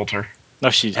drop the bolter. No,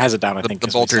 she has it down. I think The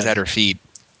is what he bolter's said. at her feet.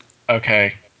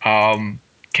 Okay.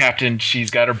 Captain,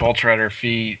 she's got her bolter at her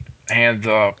feet, hands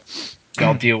up.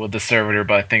 I'll deal with the servitor,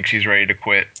 but I think she's ready to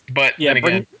quit. But Yeah, then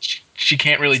again, she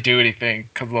can't really do anything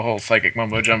because of the whole psychic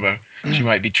mumbo jumbo. She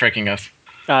might be tricking us.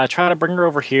 Try to bring her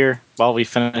over here while we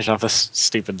finish off this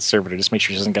stupid servitor. Just make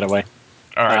sure she doesn't get away.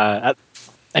 All right.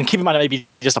 And keep in mind, maybe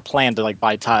just a plan to like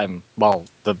buy time while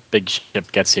the big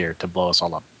ship gets here to blow us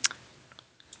all up.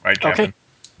 Right, Captain.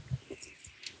 Okay.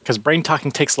 Because brain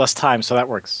talking takes less time, so that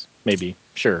works. Maybe.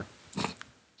 Sure.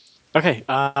 Okay.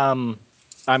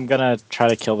 I'm gonna try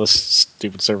to kill this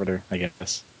stupid servitor, I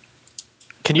guess.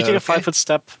 Can you take a Okay. 5-foot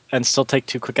step and still take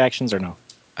 2 quick actions, or no?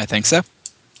 I think so.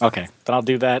 Okay, then I'll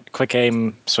do that. Quick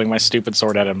aim, swing my stupid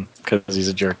sword at him because he's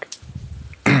a jerk.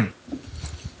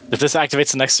 If this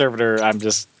activates the next servitor, I'm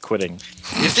just quitting.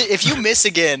 If you miss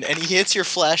again and he hits your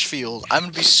flash field, I'm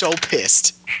gonna be so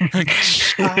pissed.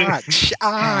 Well,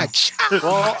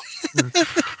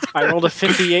 I rolled a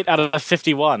 58 out of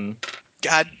 51,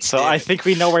 God, so damn I it. think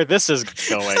we know where this is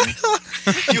going.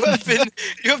 you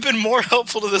have been more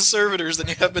helpful to the servitors than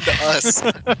you have been to us.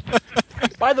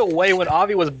 By the way, when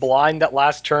Avi was blind that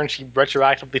last turn, she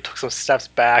retroactively took some steps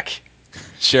back.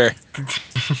 Sure.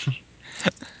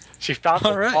 She found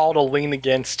All a right. wall to lean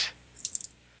against.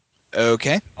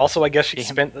 Okay. Also, I guess she Damn.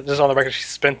 spent, just on the record, she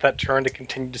spent that turn to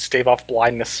continue to stave off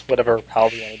blindness, however you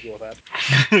want to deal with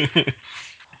that.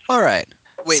 All right.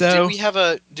 Wait, So,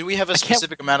 do we have a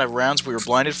specific amount of rounds we were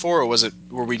blinded for, or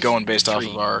were we going based off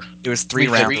of our? it was 3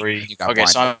 We said rounds. 3. You got Okay, blind.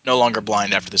 so I'm no longer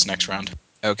blind after this next round.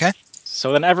 Okay.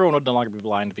 So then everyone would no longer be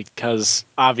blind because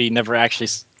Avi never actually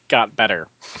got better.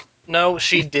 No,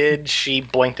 she did. She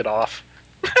blinked it off.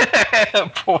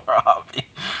 Poor Avi.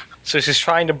 So she's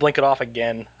trying to blink it off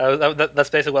again. That's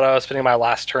basically what I was spending my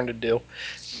last turn to do.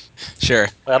 Sure.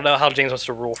 I don't know how James wants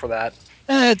to rule for that.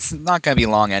 It's not going to be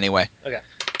long anyway. Okay.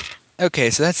 Okay,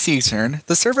 so that's C's turn.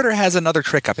 The servitor has another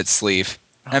trick up its sleeve.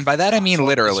 And by that I mean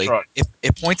literally. Self-destruct.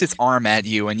 It points its arm at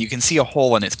you and you can see a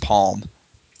hole in its palm.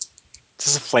 This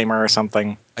is a flamer or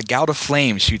something. A gout of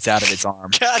flame shoots out of its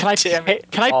arm. God Can I damn it!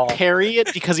 can I Oh. parry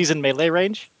it because he's in melee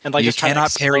range and like You just try to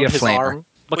cannot parry explode a his flamer. arm?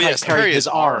 But Well, can yes, I parry parry his his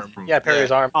arm? Yeah, parry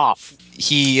his arm. Off.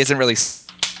 He isn't really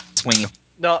swinging.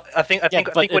 No, I think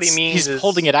what he means he's is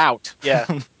holding it out. Yeah.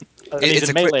 And he's It's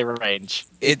in a melee range.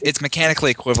 It's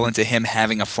mechanically equivalent to him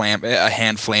having a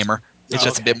hand flamer. It's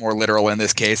just a bit more literal in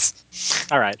this case.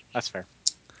 All right, that's fair.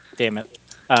 Damn it.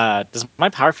 Does my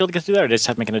power field get to do that, or do I just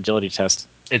have to make an agility test?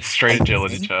 It's straight I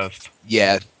agility think- test.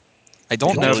 Yeah. I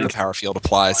don't know if Agility. the power field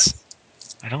applies.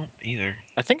 I don't either.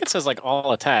 I think it says like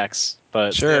all attacks,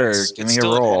 but Sure, It's give me a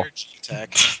still an roll. energy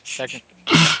attack, technically.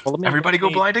 well, Everybody go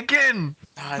blind again.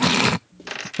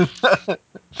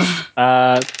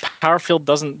 Power field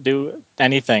doesn't do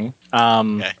anything.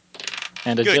 Okay.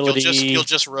 And Good. agility. You'll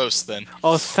just roast then.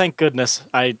 Oh, thank goodness!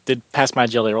 I did pass my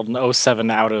agility. I rolled an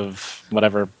 07 out of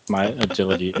whatever my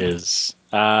agility is.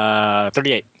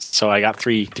 38. So I got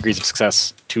 3 degrees of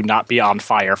success to not be on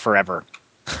fire forever.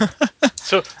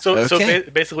 So Okay.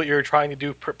 basically, what you're trying to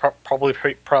do probably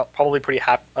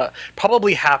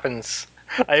happens.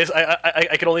 I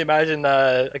can only imagine.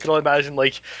 I can only imagine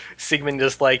like Sigmund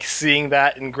just like seeing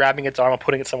that and grabbing its arm and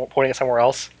pointing it somewhere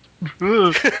else.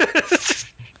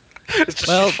 It's just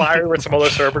Well- fire with some other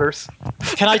servitors.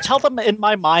 Can I tell them in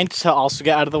my mind to also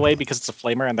get out of the way because it's a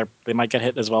flamer and they might get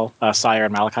hit as well? Sire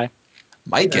and Malachi.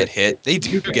 Might get hit. They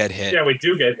do get hit. Yeah, we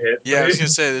do get hit. Yeah, I was gonna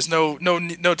say there's no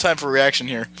time for reaction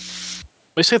here.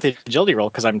 We should get the agility roll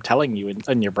because I'm telling you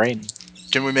in your brain.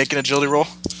 Can we make an agility roll?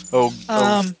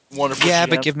 Wonderful. Yeah, GM.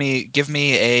 but give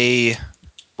me a.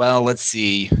 Well, let's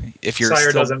see. If you're Sire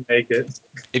still doesn't make it.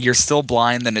 if you're still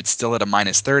blind, then it's still at a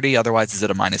 -30. Otherwise, it's at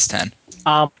a -10.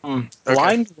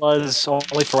 Blind was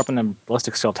only for weapon and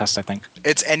ballistic skill tests, I think.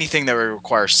 It's anything that would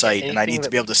require sight, and I Anything need to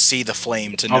that- be able to see the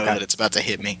flame to know Okay. that it's about to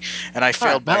hit me. And I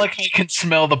failed. Malachi can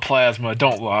smell the plasma.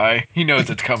 Don't lie. He knows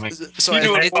it's coming. So I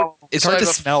You have, do it. It's So hard I to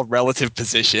have a- smell relative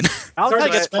position. Malachi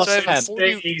So gets I- so I plus have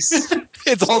 10. Space.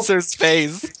 It's also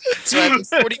space. so I have a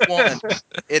 41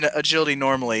 in agility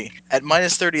normally. At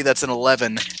 -30, that's an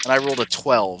 11, and I rolled a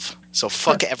 12. So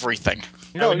fuck everything.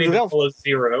 I would need to pull a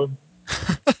 0.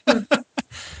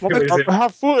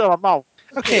 have food in my mouth.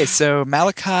 Okay, so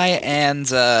Malachi and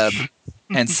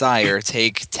Sire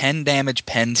take 10 damage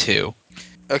pen 2.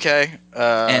 Okay.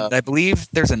 And I believe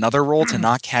there's another roll to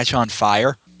not catch on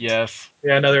fire. Yes.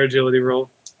 Yeah, another agility roll.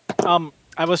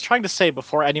 I was trying to say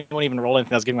before anyone even rolled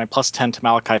anything, I was giving my plus 10 to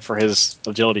Malachi for his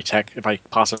agility check, if I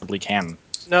possibly can.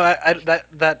 No,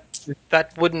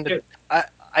 that wouldn't.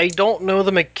 I don't know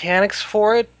the mechanics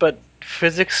for it, but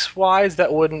physics wise,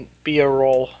 that wouldn't be a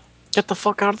roll. Get the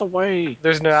fuck out of the way.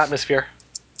 There's no atmosphere.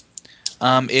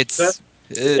 It's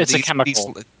It's a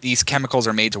chemical. These chemicals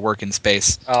are made to work in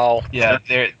space. Oh, Yeah.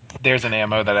 There's an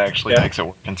ammo that actually Yeah. makes it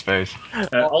work in space.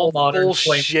 All modern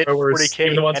bullshit, flamethrowers, 40K,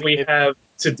 even the ones we have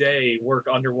today, work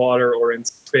underwater or in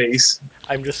space.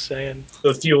 I'm just saying.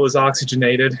 The fuel is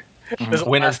oxygenated. Doesn't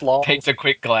Winter last long. takes a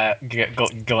quick glance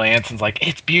and's like,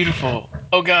 "It's beautiful.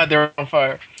 Oh God, they're on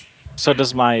fire." So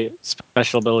does my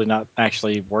special ability not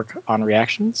actually work on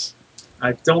reactions?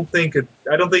 I don't think you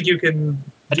can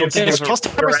I don't give think It's it's plus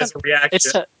something as a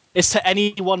reaction. It's to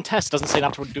any one test. It doesn't say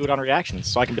not to do it on reactions.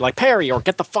 So I can be like, parry or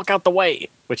get the fuck out the way,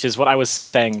 which is what I was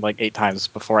saying like 8 times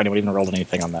before anyone even rolled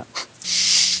anything on that.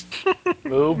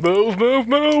 Move, move, move,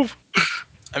 move.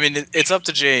 I mean, it's up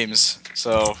to James,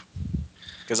 so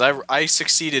because I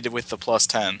succeeded with the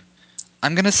 +10.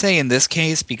 I'm gonna say in this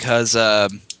case because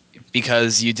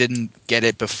you didn't get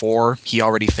it before, he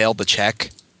already failed the check.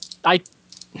 He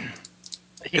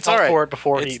It's fought all right. for it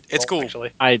before It's rolled, cool.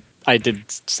 Actually, I did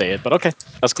say it, but okay,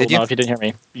 that's cool. Did you? No, if you didn't hear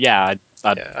me, yeah,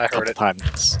 I heard couple it.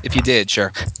 times. If you did,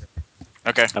 sure.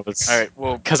 Okay. That was All right.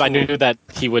 Well, because I cool. knew that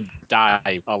he would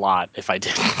die a lot if I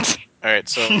didn't. All right.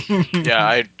 So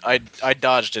yeah, I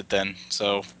dodged it then.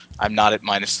 So I'm not at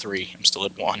 -3. I'm still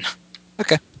at 1.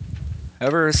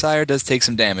 However, Sire does take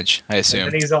some damage, I And assume.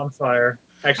 then he's on fire.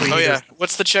 Actually, Oh he yeah. does.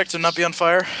 What's the check to not be on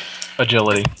fire?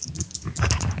 Agility.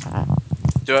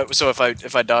 So if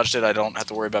I dodged it, I don't have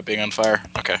to worry about being on fire.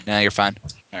 Okay. Nah, you're fine.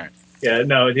 Yeah,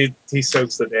 no, he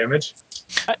soaks the damage.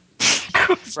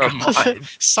 From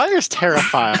Sire's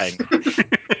terrifying.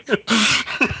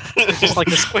 Just like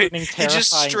this Wait, spinning, he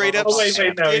just terrifying straight up Oh robot wait,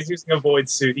 man. no, he's using a void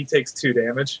suit. He takes 2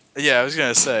 damage. yeah, I was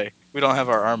gonna say we don't have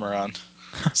our armor on.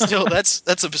 Still, that's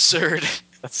absurd.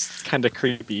 That's kind of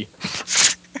creepy.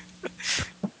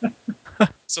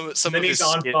 Some And of then his he's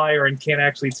on skin, fire and can't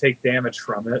actually take damage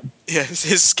from it. yeah,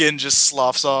 his skin just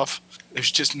sloughs off. There's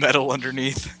just metal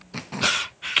underneath.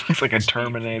 He's like a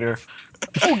Terminator.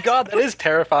 Oh god, that is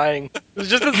terrifying. There's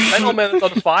just this metal man that's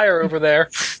on fire over there.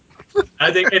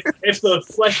 I think if the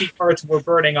fleshy parts were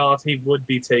burning off, he would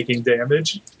be taking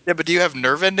damage. Yeah, but do you have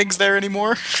nerve endings there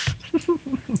anymore?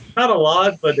 Not a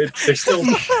lot, but they're still.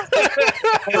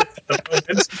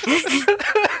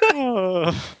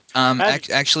 And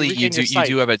Actually, you you regain your do sight.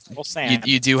 have a Roll sand.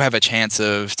 you do have a chance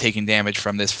of taking damage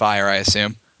from this fire, I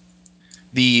assume.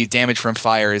 The damage from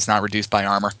fire is not reduced by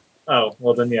armor. Oh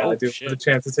well, then yeah, Oh, I do shit. have a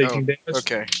chance of taking damage.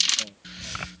 Okay.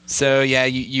 So yeah,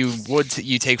 you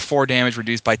take 4 damage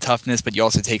reduced by toughness, but you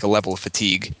also take a level of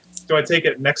fatigue. Do I take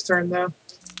it next turn though?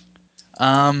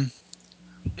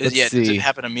 Let's Does see. it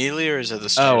happen immediately or is it the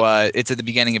start? It's at the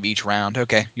beginning of each round.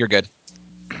 Okay, you're good.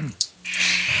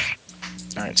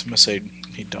 All right, so I'm gonna say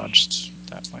he dodged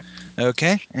that way.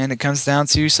 Okay, and it comes down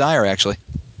to Sire, actually.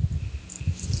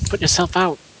 Put yourself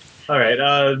out. All right.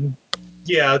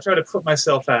 Yeah, I'll try to put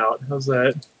myself out. How's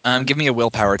that? Give me a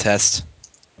willpower test.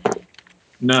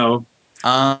 No.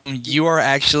 You are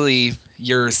actually,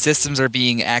 your systems are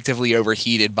being actively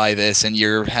overheated by this, and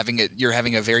you're having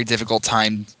a very difficult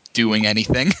time doing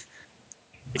anything.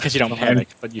 Because you don't Fine. panic,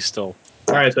 but you still.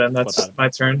 All right then. That's What about it? my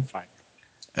turn. Fine.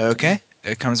 Okay,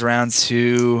 it comes around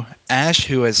to Ash,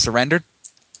 who has surrendered,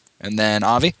 and then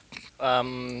Avi.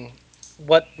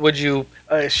 What would you?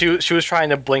 She was trying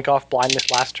to blink off blindness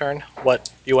last turn. What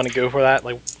do you want to go for that?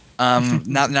 Like,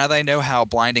 Now that I know how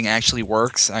blinding actually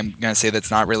works, I'm gonna say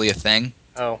that's not really a thing.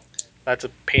 oh, that's a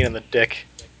pain in the dick.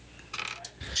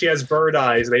 She has bird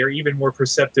eyes. They are even more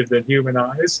perceptive than human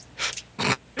eyes.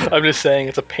 I'm just saying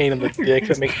it's a pain in the dick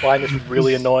that makes blindness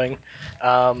really annoying.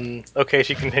 Okay,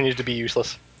 she continues to be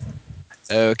useless.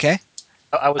 Okay.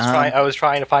 I was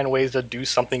trying to find ways to do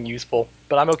something useful,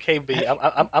 but I'm okay.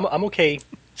 I'm okay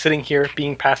sitting here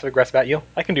being passive aggressive at you.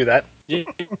 I can do that.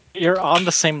 You're on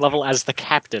the same level as the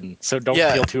captain, so don't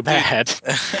Yeah, feel too dude. bad.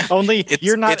 Only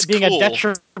you're not it's being cool. a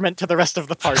detriment to the rest of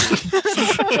the party.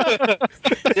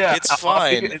 Yeah, It's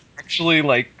fine. It's actually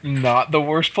like not the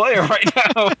worst player right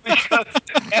now because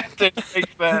Captain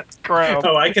takes that crown.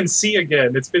 Oh, I can see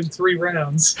again. It's been 3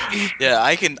 rounds. Yeah,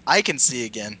 I can see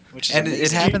again, which is And it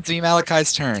amazing. happens to be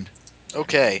Malachi's turn.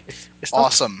 Okay, It's not-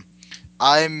 awesome.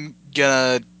 I'm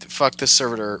gonna fuck this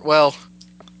servitor. Well,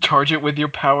 Charge it with your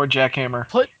power jackhammer.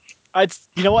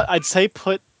 You know what? I'd say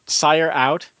put Sire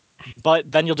out,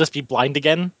 but then you'll just be blind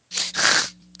again.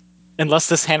 Unless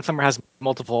this hand flimmer has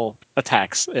multiple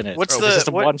attacks in it. what's Or it's the just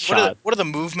a one shot. what are the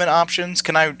movement options?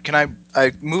 Can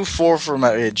I move forward for my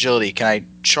agility? Can I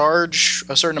charge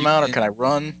a certain You amount, or can- can I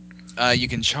run? You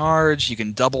can charge. You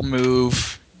can double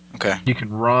move. Okay. You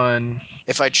can run.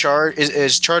 If I charge,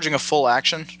 is charging a full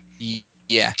action?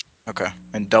 Yeah. Okay.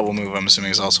 And double move, I'm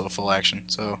assuming, is also a full action.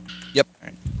 So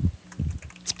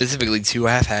Specifically 2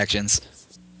 half actions.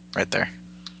 right there.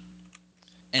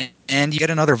 And you get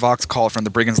another Vox call from the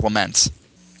Brigand's Laments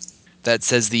that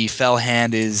says the fell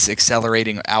hand is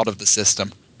accelerating out of the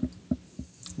system.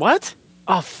 What?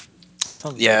 Oh,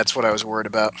 Yeah, that's what I was worried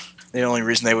about. The only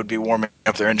reason they would be warming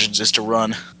up their engines is to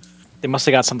run. they must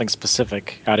have got something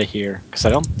specific out of here. Because I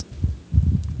don't.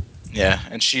 Yeah,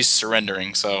 and she's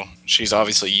surrendering, so she's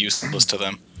obviously useless to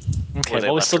them. Okay, Or they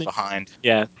well, we left still her need. behind.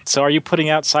 Yeah. So are you putting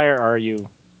out Sire, or are you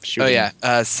shooting. Oh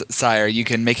yeah, sire, you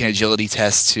can make an agility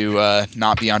test to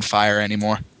not be on fire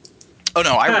anymore. Oh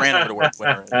no, I ran over to where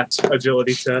Winter is.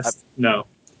 Agility test? No.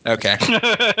 Okay.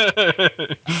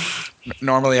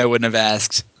 Normally I wouldn't have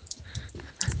asked.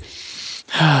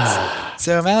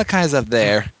 So Malachi's up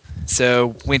there.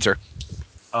 So Winter.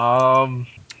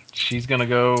 She's gonna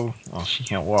go. Oh, she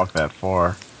can't walk that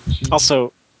far.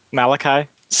 Also, Malachi,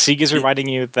 Sieg is reminding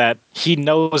you that he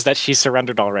knows that she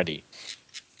surrendered already.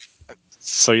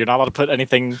 So you're not allowed to put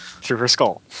anything through her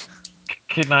skull.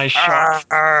 Can I shot?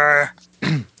 Arr.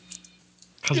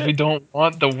 Because we don't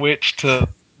want the witch to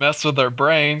mess with our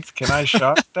brains. Can I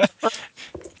shot that?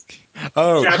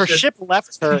 Oh, Yeah. Her Captain. ship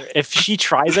left her. If she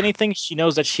tries anything, she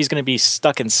knows that she's going to be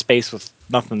stuck in space with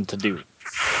nothing to do.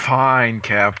 Fine,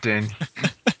 Captain.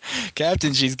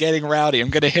 Captain, she's getting rowdy. I'm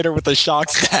gonna hit her with a shock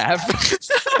stab.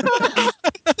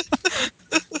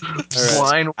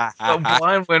 Blind, the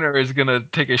blind winner is gonna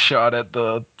take a shot at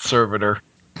the servitor.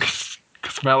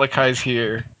 Because Malachi's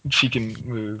here. She can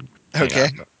move. Hang Okay.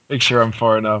 on. Make sure I'm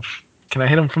far enough. Can I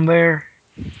hit him from there?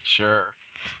 Sure.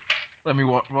 Let me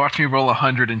watch me roll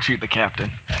 100 and shoot the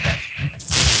captain.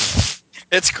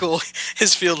 It's cool.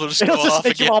 His field will just It'll go just off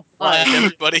make you again. all Blind blind.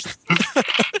 everybody.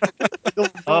 You'll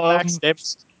roll max damage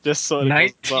just so it goes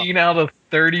up. 19 out of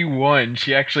 31.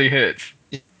 She actually hits.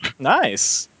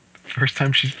 Nice. First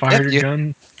time she's fired a Yep,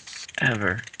 gun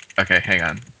ever. Okay, hang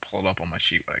on. Pull it up on my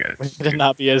sheet. What I got? We did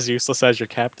not be as useless as your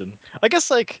captain. I guess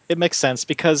it makes sense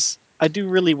because I do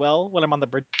really well when I'm on the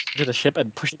bridge of the ship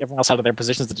and pushing everyone else out of their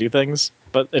positions to do things.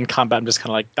 But in combat, I'm just kind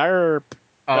of like, derp.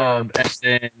 And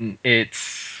then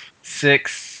it's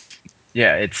 6.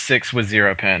 Yeah, it's 6 with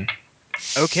 0 pen.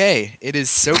 Okay, it is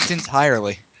soaked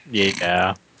entirely.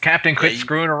 Yeah. Captain, quit Yeah, you-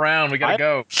 screwing around. We gotta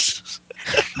go.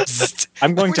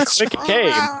 I'm going to Quit quick screwing game.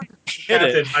 around. Hit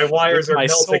it. Captain, my wires with are my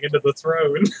melting soul. into the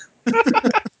throne.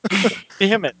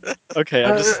 Damn it. Okay,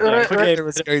 I'm just. Yeah, quick It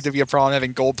was going to be a problem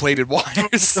having gold-plated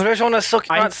wires. Rajon is still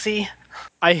I- cannot see.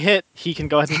 I hit. He can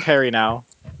go ahead and parry now.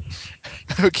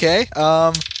 Okay.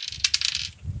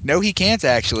 No, he can't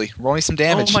actually. Roll me some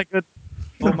damage. Oh my good.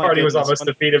 The Oh my party was goodness. almost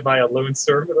defeated by a lone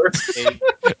servitor.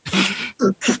 By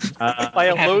a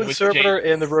What happened lone with servitor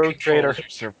Jake? and the rogue trader.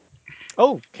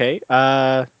 Okay.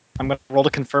 I'm gonna roll to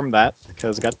confirm that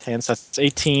because I got 10. So that's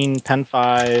 18, pen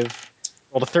 5.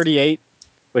 Rolled a 38,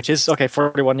 which is okay.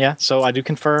 41. Yeah. So I do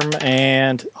confirm,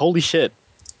 and holy shit.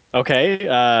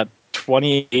 Okay.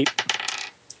 28,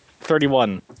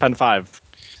 31, pen 5.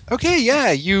 Okay,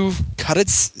 yeah, you cut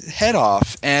its head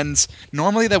off, and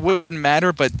normally that wouldn't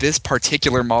matter, but this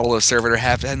particular model of servitor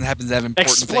happens to have important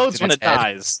Explodes things in when its it head.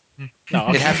 dies. No.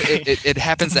 It, Okay. it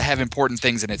happens to have important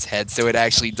things in its head, so it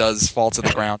actually does fall to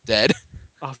the ground dead.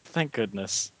 Oh, thank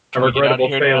goodness. A Can we get out of regrettable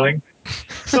here failing.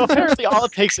 So apparently, all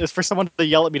it takes is for someone to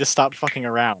yell at me to stop fucking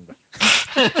around.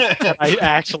 And I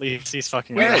actually cease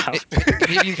fucking Right, around.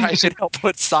 maybe you guys should help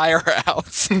put Sire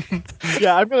out.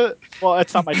 Yeah, I'm gonna. Well,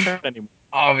 it's not my turn anymore.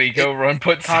 Avi, go run,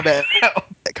 put Combat.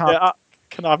 Yeah,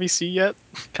 can Avi see yet?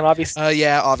 Can obviously.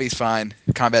 Yeah, Avi's fine.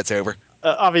 Combat's over.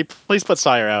 Avi, please put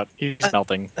Sire out. He's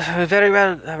melting. Very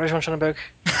well, Rajon Schonenberg.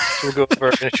 She will go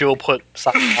over and she will put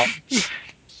something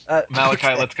out.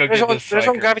 Malachi, let's go get this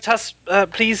Rajon psyker.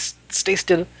 Gravitas, please stay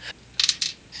still.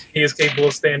 He is capable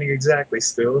of standing exactly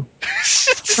still.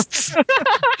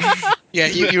 Yeah,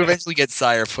 you eventually get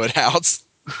Sire put out.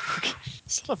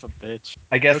 Son of a bitch.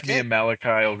 I guess Okay. me and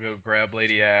Malachi will go grab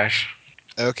Lady Ash.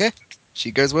 Okay, she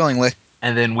goes willingly.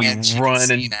 And then we And she can run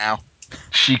see and now.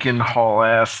 she can haul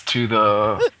ass to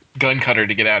the gun cutter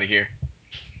to get out of here.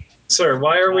 Sir,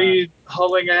 why are we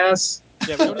hauling ass?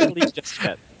 Yeah, we don't need to leave just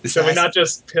yet. This Should we ass- not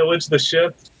just pillage the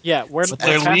ship? Yeah, we're But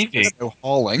they're faster, leaving. no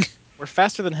hauling. we're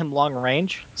faster than him long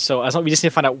range. So as long we just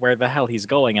need to find out where the hell he's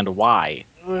going and why.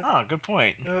 Oh, good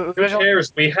point. Who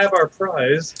cares? We have our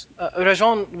prize.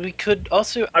 Rajon, we could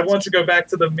also. I want to go back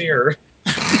to the mirror.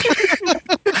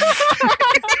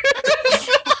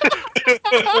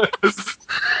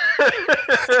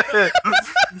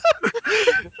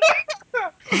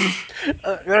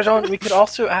 Rajon, we could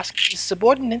also ask his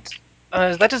subordinate.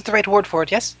 That is the right word for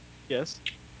it, yes? Yes.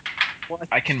 Well,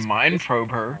 I can mind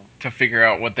probe her to figure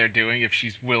out what they're doing if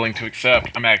she's willing to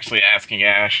accept. I'm actually asking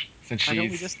Ash since Why don't we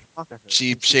she's. just talk to her?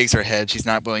 She shakes her head. She's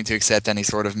not willing to accept any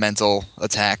sort of mental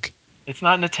attack. It's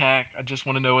not an attack. I just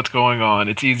want to know what's going on.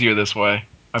 It's easier this way.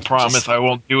 I promise I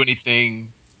won't do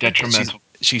anything detrimental.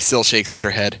 She still shakes her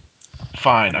head.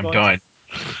 Fine, I'm done.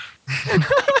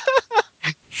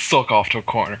 Sulk off to a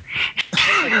corner.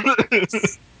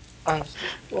 Um,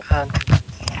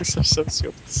 You're so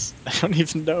sociopaths. I don't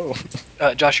even know.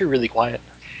 Josh, you're really quiet.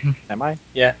 Am I?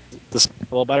 Yeah. This a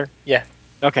little better? Yeah.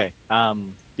 Okay.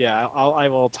 Yeah, I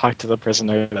will talk to the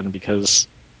prisoner then because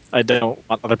I don't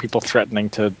want other people threatening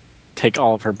to take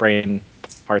all of her brain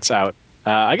parts out.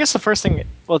 I guess the first thing.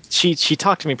 Well, she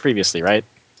talked to me previously, right?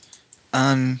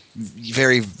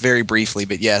 Very, very briefly,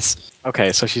 but yes.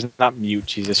 Okay, so she's not mute.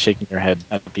 She's just shaking her head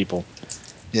at the people.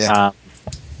 Yeah.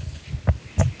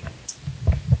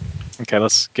 Okay,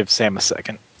 let's give Sam a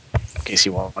second in case he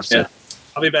wants Yeah. to.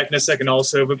 I'll be back in a second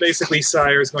also, but basically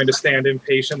Sire is going to stand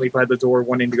impatiently by the door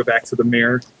wanting to go back to the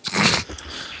mirror.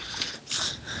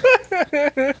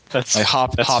 That's Like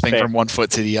hopping fair. from one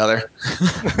foot to the other.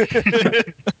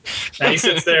 Now he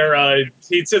sits there.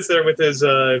 He sits there with his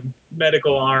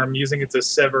medical arm, using it to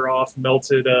sever off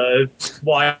melted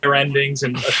wire endings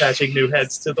and attaching new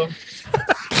heads to them.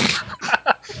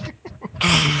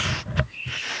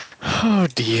 Oh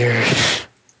dear.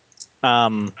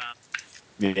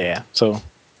 Yeah. So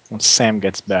once Sam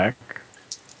gets back,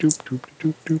 doop doop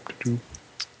doop doop doop doop.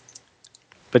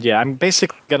 But yeah, I'm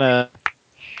basically gonna.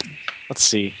 Let's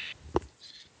see.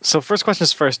 So first question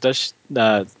is first. Does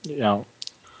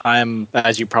I'm,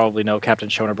 as you probably know, Captain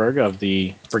Schoenberg of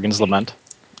the Brigand's Lament.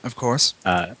 Of course.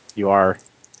 You are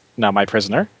now my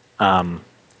prisoner.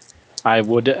 I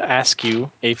would ask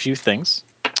you a few things.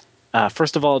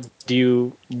 First of all,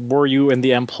 were you in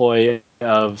the employ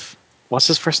of what's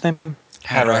his first name?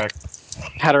 Hatterack.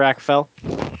 Hatterack fell.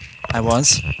 I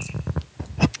was,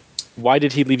 Why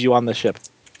did he leave you on the ship?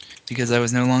 because I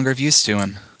was no longer of use to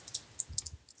him.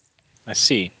 I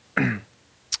see.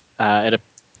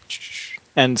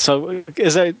 And so,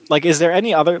 is there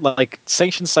any other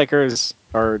sanctioned psychers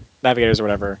or navigators or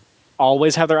whatever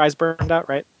always have their eyes burned out,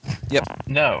 right? Yep.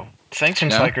 No.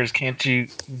 Sanctioned No? psychers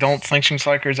don't sanctioned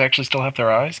psychers actually still have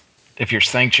their eyes? If you're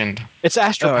sanctioned. It's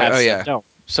astropaths Oh, yeah. that don't.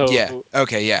 So Yeah.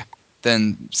 Okay, yeah.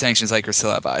 Then sanctions like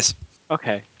still have eyes.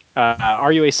 okay,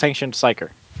 are you a sanctioned psycher?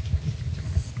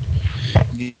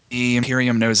 The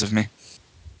Imperium knows of me.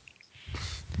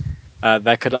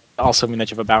 That could also mean that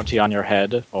you have a bounty on your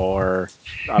head, or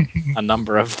a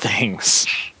number of things.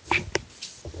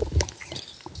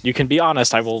 You can be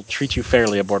honest. I will treat you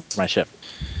fairly aboard my ship.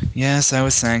 Yes, I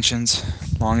was sanctioned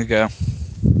long ago.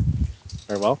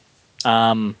 Very well.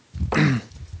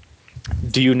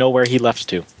 Do you know where he left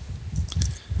to?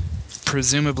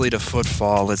 Presumably to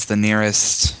Footfall. It's the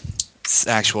nearest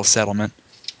actual settlement.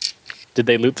 Did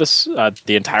they loot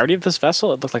the entirety of this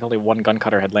vessel? It looked like only one gun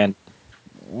cutter had landed.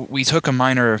 We took a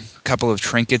minor couple of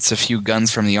trinkets, a few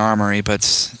guns from the armory, but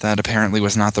that apparently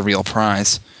was not the real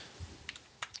prize.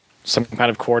 Some kind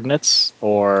of coordinates,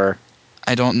 or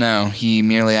I don't know. He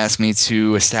merely asked me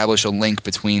to establish a link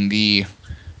between the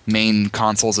main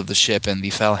consoles of the ship and the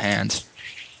fell hand.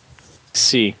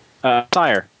 see.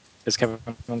 Sire, is Kevin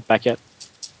back yet?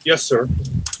 Yes, sir.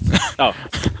 Oh,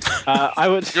 I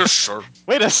would. Yes, sir.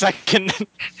 Wait a second.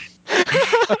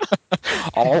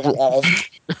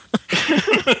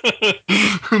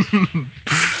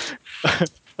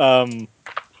 um,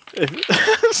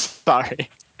 sorry.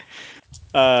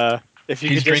 If you He's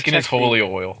could just drinking his check holy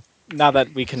oil. now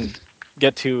that we can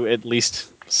get to at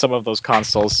least some of those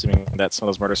consoles, assuming that some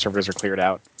of those murder servers are cleared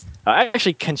out.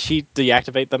 Actually, can she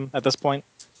deactivate them at this point?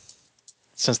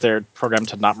 Since they're programmed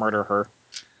to not murder her.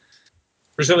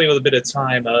 Presumably, with a bit of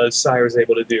time, Sire is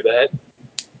able to do that.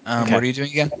 Okay. What are you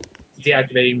doing again?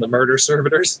 Deactivating the murder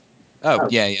servitors. Oh,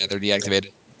 yeah, they're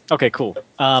deactivated. Okay, cool.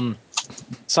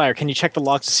 Sire, can you check the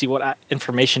logs to see what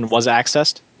information was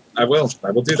accessed? I will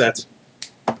do that.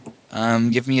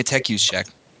 Give me a tech use check.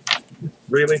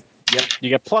 Really? You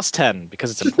get +10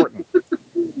 because it's important.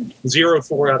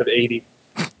 0.4 out of 80.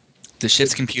 The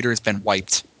ship's computer has been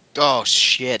wiped. Oh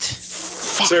shit!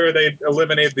 Sir, they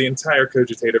eliminated the entire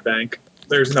cogitator bank.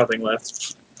 There's nothing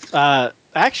left.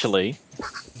 Actually,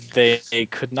 they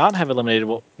could not have eliminated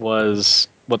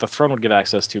what the throne would give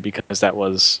access to because that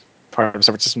was part of a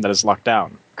separate system that is locked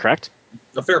down. Correct?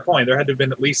 A fair point. There had to have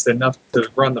been at least enough to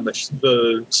run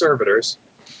the servitors.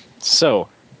 So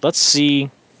let's see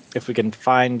if we can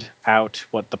find out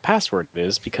what the password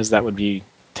is, because that would be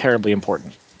terribly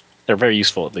important. They're very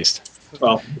useful, at least.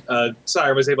 Well,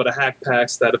 Sire was able to hack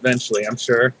past that eventually, I'm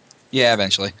sure. Yeah,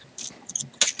 eventually.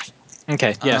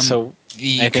 Okay, yeah. So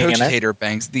The anything in there?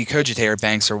 cogitator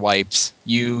banks are wiped.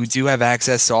 You do have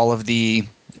access to all of the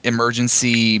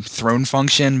emergency throne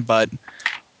function, but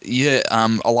yeah,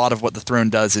 a lot of what the throne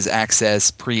does is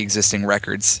access pre-existing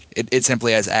records. It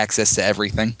simply has access to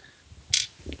everything.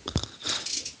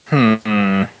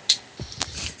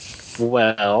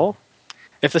 Well,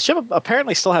 if the ship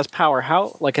apparently still has power,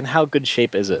 in how good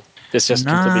shape is it? It's just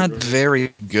completely Not ruined.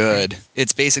 very good.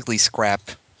 It's basically scrap.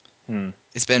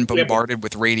 It's been bombarded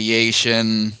with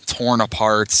radiation, torn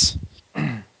apart.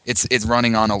 It's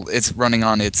running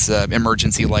on its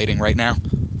emergency lighting right now.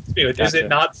 Is Gotcha. it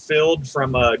not filled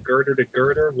from girder to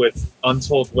girder with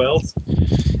untold wealth?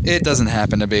 It doesn't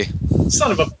happen to be.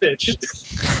 Son of a bitch.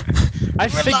 I We're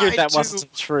figured lied that to.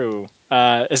 wasn't true.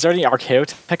 Is there any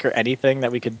archaeotech or anything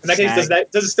that we could In that case,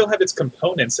 snag? does it still have its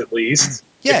components at least?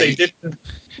 Yeah, If they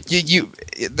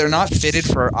didn't, they're not fitted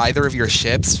for either of your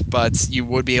ships, but you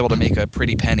would be able to make a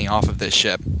pretty penny off of this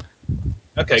ship.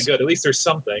 okay, good. At least there's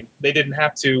something. They didn't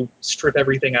have to strip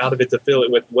everything out of it to fill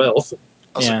it with wealth.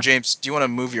 Also, Yeah. James, do you want to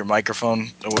move your microphone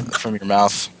from your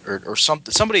mouth, or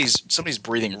somebody's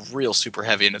breathing real super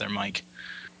heavy into their mic?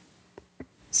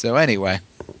 So anyway,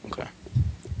 Okay.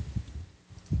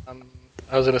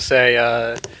 I was gonna say,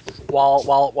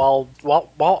 while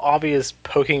Avi is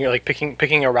poking, like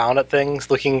picking around at things,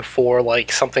 looking for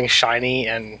like something shiny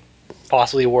and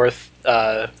possibly worth,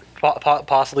 of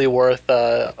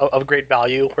great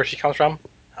value where she comes from.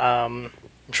 I'm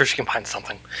sure she can find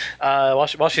something.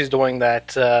 While she's doing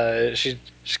that, she's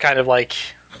kind of like,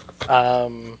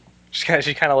 she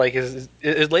kind of like is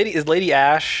Lady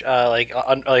Ash like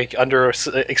under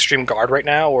extreme guard right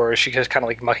now, or is she just kind of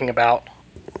like mucking about?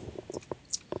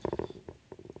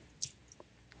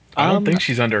 I don't think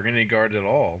she's under any guard at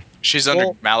all. She's under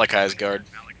Well- Malachi's guard.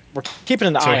 We're keeping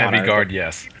an So eye on heavy her. guard, but-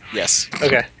 yes. Yes.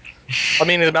 Okay. I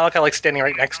mean, is Malachi like standing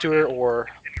right next to her, or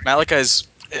Malachi's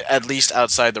at least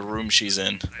outside the room she's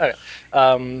in. okay?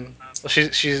 Well,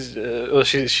 she's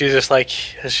just like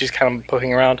she's kind of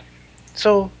poking around.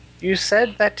 So you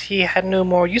said that he had no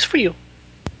more use for you.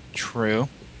 true.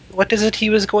 What is it he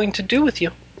was going to do with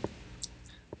you?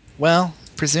 Well,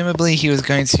 presumably he was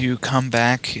going to come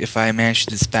back if I managed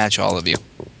to dispatch all of you.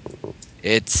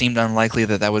 It seemed unlikely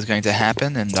that that was going to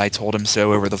happen, and I told him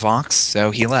so over the Vox,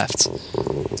 so he left.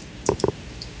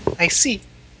 I see.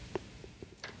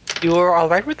 You are all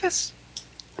right with this?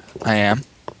 I am.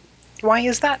 Why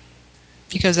is that?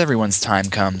 Because everyone's time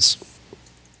comes.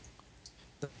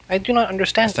 I do not The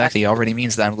understand fact that. that already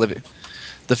means that I'm living.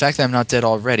 The fact that I'm not dead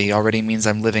already means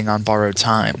I'm living on borrowed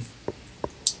time.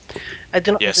 I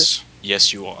do not. Yes.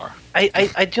 Yes, you are.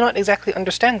 I do not exactly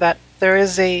understand that. There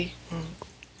is a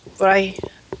where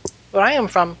I am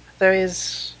from. There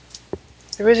is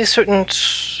a certain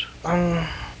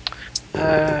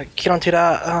a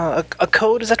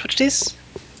code. Is that what it is?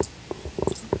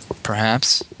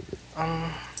 Perhaps.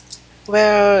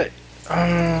 Where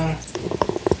um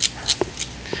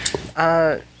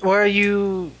where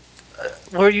you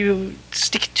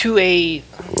stick to an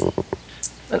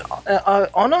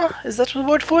honor. Is that the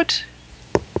word for it?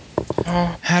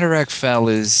 Haderach Fell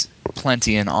is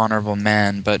plenty an honorable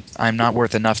man, but I'm not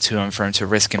worth enough to him for him to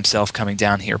risk himself coming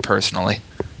down here personally.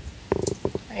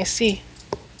 I see.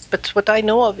 But what I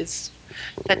know of is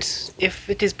that if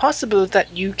it is possible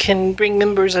that you can bring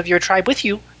members of your tribe with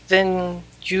you, then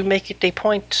you make it a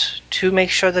point to make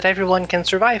sure that everyone can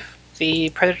survive the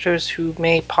predators who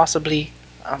may possibly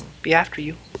be after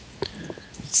you.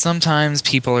 Sometimes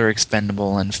people are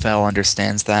expendable, and Fell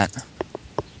understands that.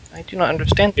 I do not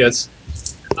understand. Yes.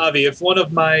 Avi, if one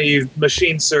of my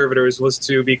machine servitors was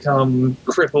to become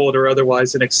crippled or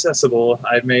otherwise inaccessible,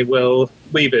 I may well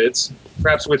leave it,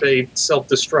 perhaps with a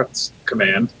self-destruct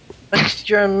command. But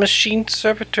your machine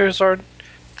servitors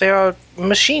they are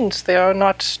machines. They are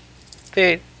not.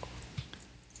 They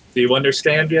Do you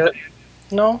understand yet?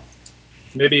 no.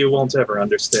 Maybe you won't ever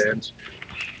understand.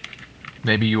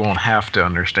 Maybe you won't have to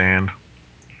understand.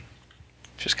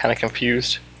 Just kind of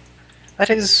confused. That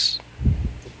is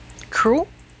cruel.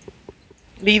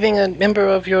 Leaving a member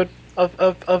of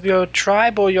your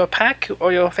tribe or your pack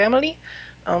or your family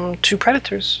to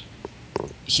predators.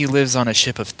 He lives on a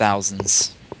ship of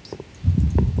thousands.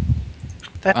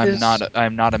 I'm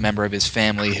not a member of his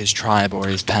family, his tribe, or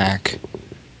his pack.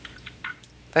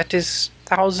 That is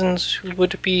thousands who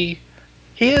would be.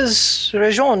 He is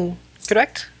Rajon,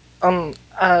 correct? I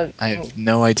have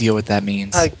no idea what that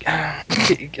means.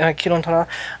 Kilontara.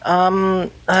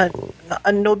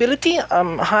 A nobility,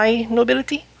 high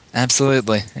nobility.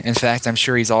 Absolutely. In fact, I'm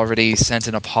sure he's already sent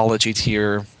an apology to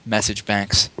your message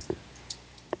banks.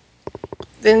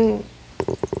 Then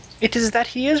it is that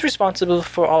he is responsible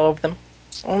for all of them,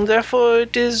 and therefore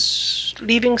it is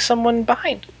leaving someone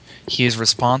behind. He is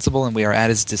responsible, and we are at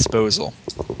his disposal.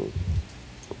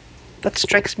 That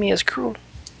strikes me as cruel.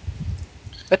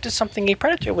 That is something a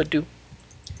predator would do.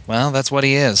 Well, that's what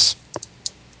he is.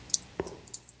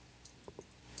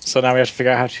 So now we have to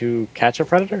figure out how to catch a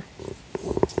predator?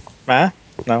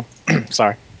 No.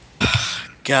 Sorry.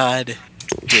 God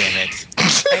damn it.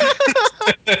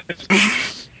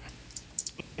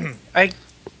 I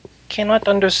cannot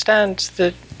understand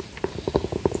the.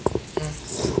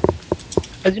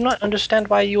 I do not understand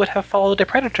why you would have followed a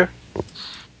predator.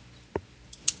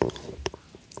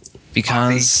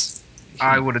 Because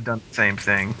I would have done the same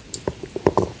thing.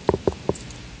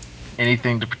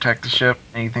 Anything to protect the ship,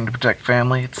 anything to protect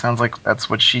family. It sounds like that's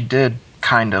what she did,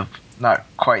 kind of. Not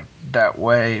quite that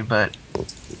way, but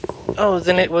Oh,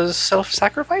 then it was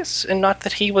self-sacrifice, and not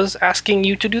that he was asking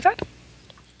you to do that?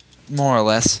 more or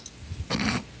less.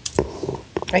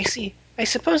 I see. I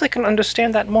suppose I can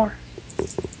understand that more.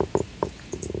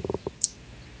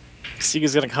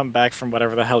 Sega's gonna come back from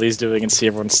whatever the hell he's doing and see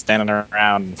everyone standing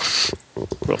around.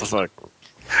 What the fuck?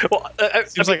 Well,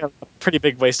 Seems like a pretty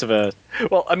big waste of a.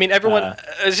 well, I mean, everyone.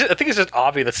 I think it's just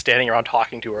Avi that's standing around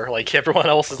talking to her. Like everyone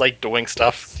else is like doing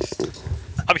stuff.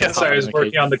 I mean, Cyrus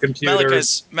working on the computer.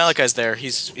 Malachi's there.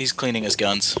 He's cleaning his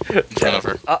guns in front of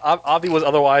her. Avi was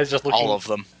otherwise just looking. All of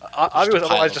them. Avi was Just a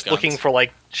pile otherwise of just guns. looking for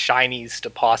like shinies to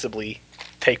possibly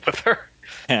take with her.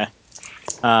 Yeah.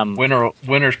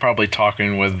 Winter's probably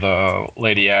talking with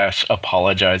Lady Ash,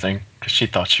 apologizing because she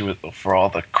thought she was for all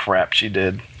the crap she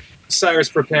did. Cyrus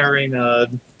preparing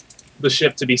the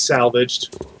ship to be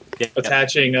salvaged, Yeah.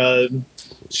 attaching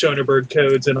Schoenberg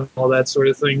codes and all that sort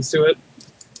of things to it.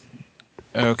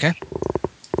 Okay.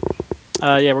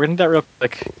 Yeah, we're gonna do that real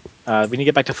quick. We need to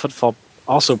get back to Footfall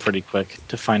also pretty quick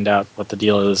to find out what the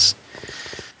deal is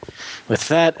with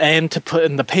that, and to put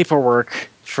in the paperwork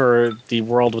for the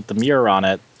world with the mirror on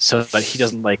it, so that he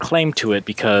doesn't lay claim to it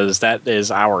because that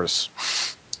is ours.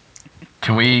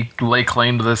 Can we lay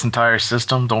claim to this entire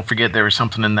system? Don't forget there was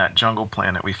something in that jungle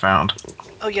planet we found.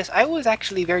 Oh yes, I was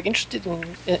actually very interested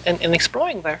in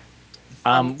exploring there.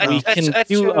 We can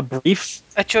do a brief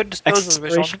At your disposal,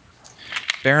 Vision. exploration.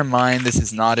 Bear in mind, this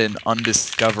is not an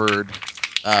undiscovered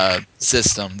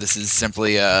system. This is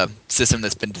simply a system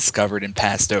that's been discovered and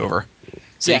passed over.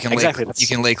 So Yeah, you can exactly. you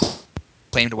can lay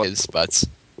claim to what is, but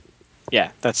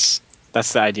Yeah, that's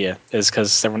the idea. Is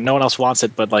because no one else wants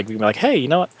it, but like we can be like, hey, you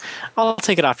know what? I'll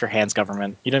take it off your hands,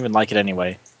 government. You don't even like it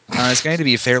anyway. it's going to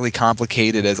be fairly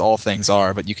complicated as all things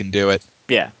are, but you can do it.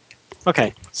 Yeah.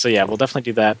 Okay. So yeah, we'll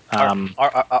definitely do that.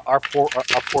 Our poor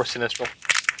Sinistral.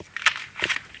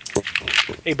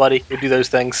 Hey, buddy, go do those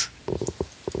things.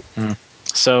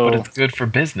 So But it's good for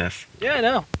business. Yeah, I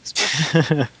know.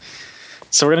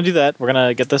 So we're gonna do that. We're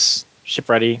gonna get this ship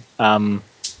ready.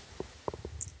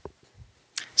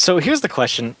 So here's the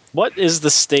question: what is the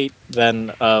state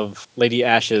then of Lady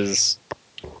Ash's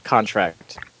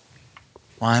contract?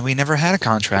 Why, we never had a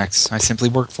contract. I simply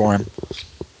worked for him.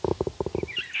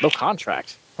 No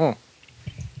contract.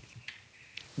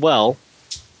 Well,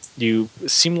 you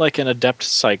seem like an adept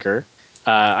psyker.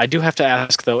 I do have to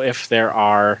ask though if there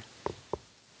are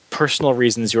personal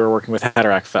reasons you are working with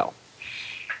Haderach Fell.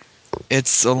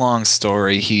 It's a long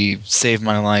story. He saved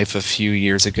my life a few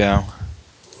years ago.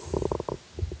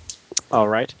 All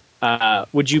right.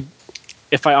 Would you,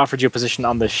 if I offered you a position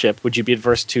on this ship, would you be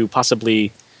adverse to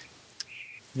possibly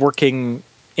working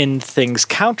in things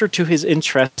counter to his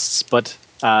interests, but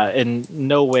in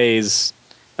no ways?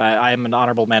 I am an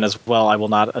honorable man as well. I will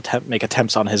not make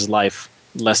attempts on his life,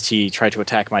 lest he try to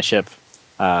attack my ship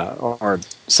or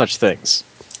such things.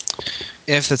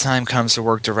 If the time comes to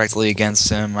work directly against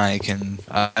him,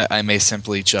 I may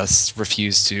simply just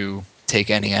refuse to take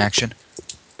any action.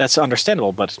 That's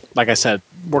understandable, but like I said,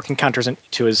 working counters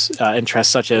to his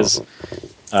interests, such as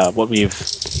what we've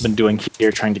been doing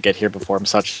here, trying to get here before him,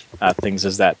 such things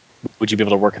as that. Would you be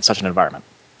able to work in such an environment?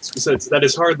 So that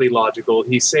is hardly logical.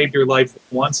 He saved your life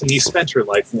once, and he spent your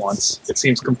life once. It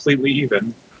seems completely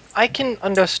even. I can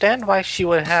understand why she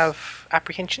would have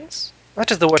apprehensions. That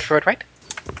is the word for it, right?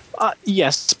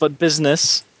 Yes, but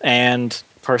business and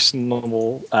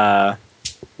personal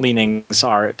leanings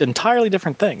are entirely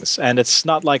different things, and it's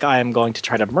not like I am going to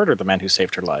try to murder the man who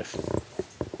saved her life.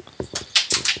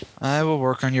 I will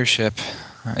work on your ship,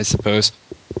 I suppose.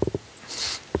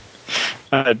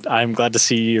 I'm glad to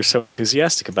see you're so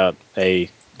enthusiastic about a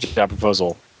job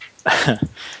proposal.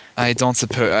 I don't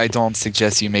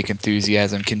suggest you make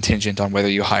enthusiasm contingent on whether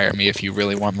you hire me if you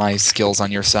really want my skills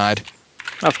on your side.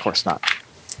 Of course not.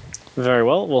 Very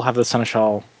well. We'll have the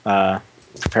Seneschal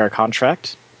prepare a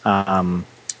contract, and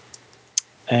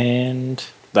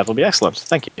that will be excellent.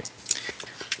 Thank you.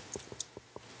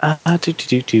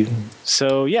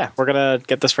 So yeah, we're gonna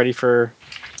get this ready for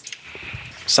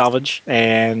salvage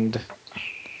and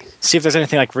see if there's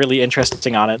anything like really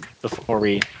interesting on it before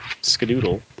we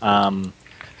skedoodle.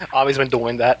 Always been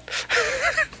doing that.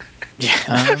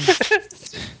 Yeah.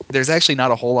 There's actually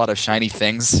not a whole lot of shiny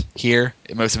things here.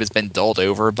 Most of it's been dulled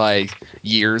over by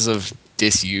years of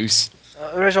disuse.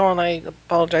 Rajon, I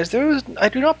apologize. I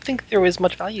do not think there is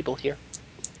much valuable here.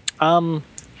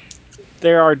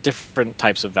 there are different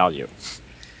types of value.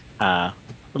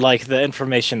 Like the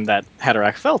information that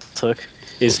Haderach Fell took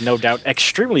is no doubt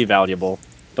extremely valuable,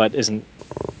 but isn't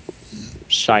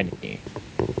shiny.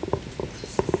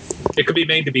 It could be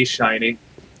made to be shiny.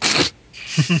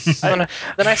 Then I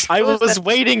I suppose was that,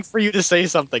 waiting for you to say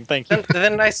something. Thank you.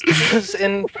 then I suppose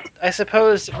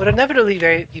it would inevitably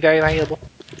be very valuable.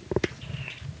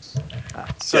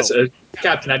 So Yes,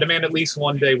 Captain, I demand at least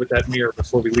one day with that mirror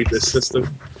before we leave this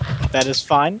system. that is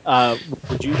fine.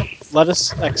 Would you let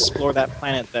us explore that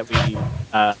planet that we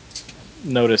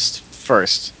noticed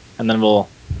first, and then we'll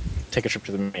take a trip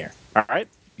to the mirror. All right?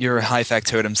 Your high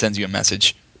factotum sends you a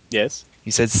message. Yes.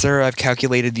 He said, "Sir, I've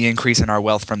calculated the increase in our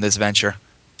wealth from this venture."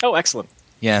 Oh, excellent.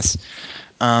 Yes.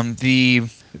 The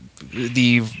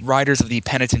riders of the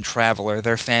Penitent Traveler,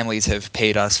 their families have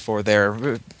paid us for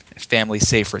their family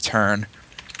safe return.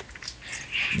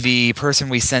 The person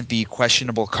we sent the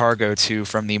questionable cargo to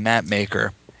from the map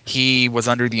maker, he was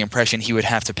under the impression he would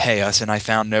have to pay us, and I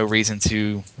found no reason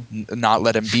to not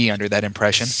let him be under that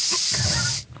impression.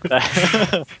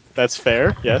 That's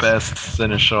fair. Yes. Best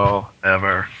seneschal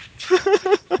ever.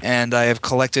 And I have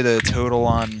collected a total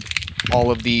on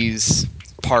all of these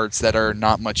parts that are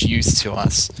not much use to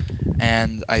us.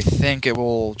 And I think it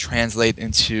will translate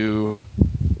into...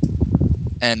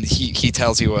 And he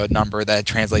tells you a number that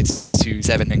translates to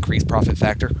 7 increased profit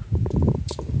factor.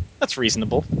 That's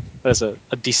reasonable. That's a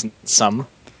decent sum.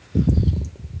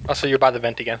 Also, you're by the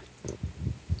vent again.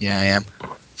 Yeah, I am.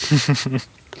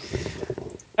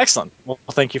 Excellent. Well,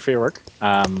 thank you for your work.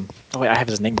 Oh wait, I have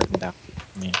his name written down.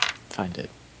 Let me find it.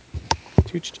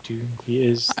 He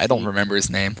is. I don't remember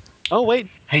his name. Oh wait,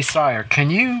 Hey, Sire,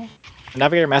 can you...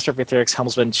 Navigator, Master of Etherics,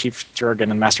 Helmsman, Chief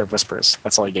Jurgen, and Master of Whispers.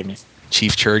 That's all he gave me.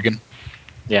 Chief Churgan.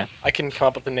 Yeah. I can come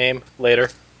up with the name later.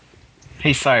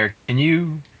 Hey, Sire, can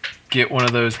you get one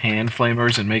of those hand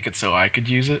flamers and make it so I could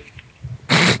use it?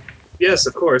 Yes,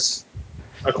 of course.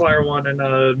 Acquire one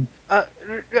and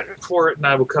for it, and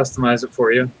I will customize it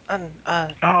for you. Oh,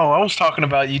 I was talking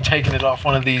about you taking it off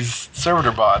one of these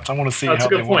servitor bots. I want to see That's how a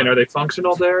good they point. work. Are they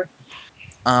functional there?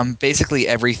 Basically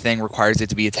everything requires it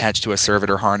to be attached to a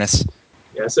servitor harness.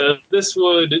 Yeah, so this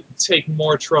would take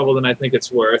more trouble than I think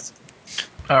it's worth.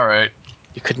 All right.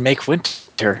 You could make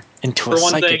Winter into For a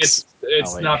one psychic. thing,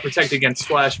 it's not protected against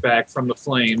flashback from the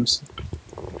flames.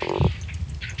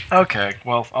 Okay.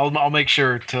 Well, I'll make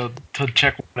sure to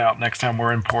check one out next time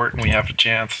we're in port and we have a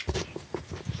chance.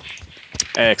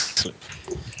 Excellent.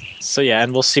 So yeah,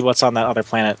 and we'll see what's on that other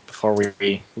planet before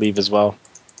we leave as well.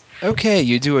 Okay,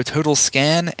 you do a total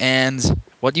scan, and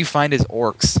what you find is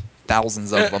orcs.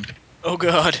 Thousands of them. Oh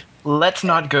god. Let's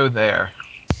not go there.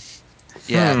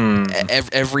 Yeah,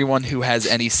 everyone who has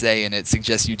any say in it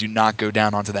suggests you do not go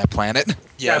down onto that planet.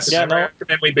 Yes. Captain, Yeah, I no.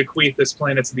 recommend we bequeath this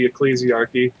planet to the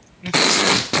ecclesiarchy.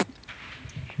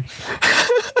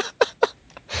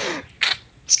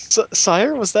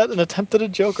 Sire, was that an attempt at a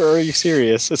joke, or are you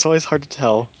serious? It's always hard to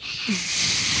tell.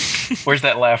 Where's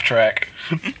that laugh track?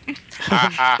 Ha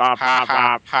ha Bop, ha bop,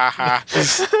 bop. ha ha.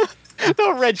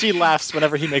 No, Reggie laughs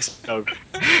whenever he makes a joke.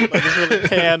 Like it's really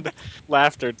canned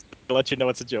laughter to let you know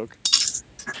it's a joke.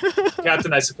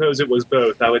 Captain, I suppose it was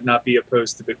both. I would not be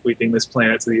opposed to bequeathing this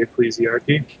planet to the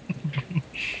ecclesiarchy.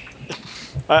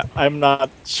 I'm not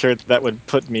sure that would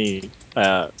put me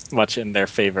much in their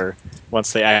favor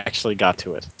once they actually got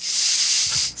to it.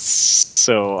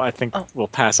 So I think we'll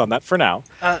pass on that for now.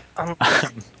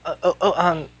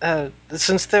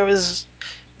 Since there is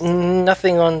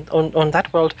nothing on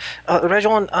that world,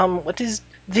 Rajon, what is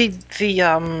the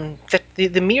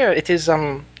mirror? It is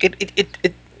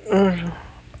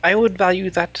I would value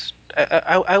that.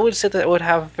 I would say that it would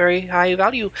have very high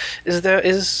value. Is there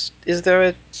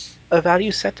a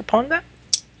value set upon that?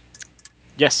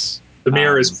 Yes. The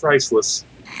mirror is priceless.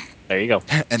 There you go.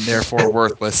 And therefore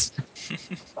worthless.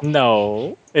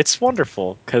 No, it's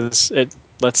wonderful because it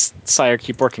lets Sire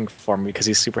keep working for me because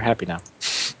he's super happy now.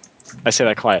 I say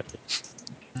that quietly.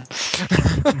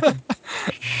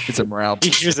 It's a morale He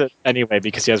boost. hears it anyway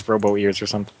because he has robo ears or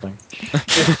something.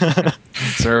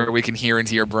 Sir, we can hear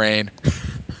into your brain.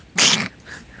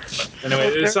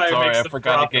 Anyway, this sire Sorry, makes I them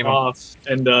forgot drop to give him him- off,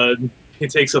 and he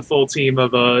takes a full team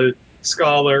of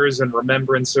scholars and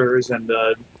remembrancers and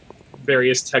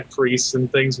various tech priests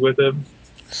and things with him.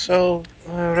 So,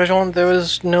 Rajon, there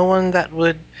is no one that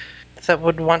would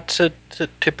want to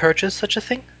purchase such a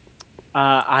thing.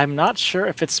 I'm not sure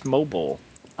if it's mobile.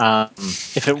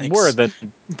 If it Thanks. were,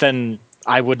 then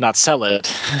I would not sell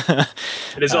it.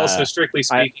 It is also, strictly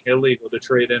speaking, illegal to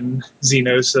trade in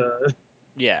Xenos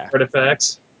Yeah.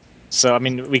 artifacts. So I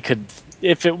mean, we could,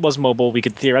 if it was mobile, we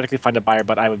could theoretically find a buyer,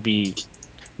 but I would be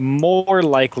more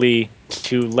likely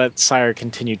to let Sire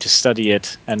continue to study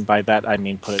it, and by that I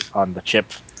mean put it on the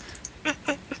ship.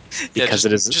 Because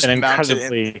it is just an mount it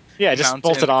incredibly... Yeah, just mount it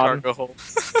bolt in it the on. cargo hold.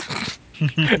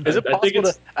 Is it I think possible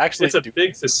to actually it's a do?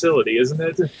 big facility, isn't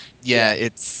it? Yeah,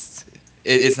 it's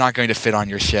not going to fit on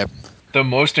your ship. The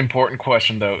most important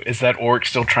question, though, is that orc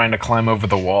still trying to climb over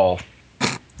the wall?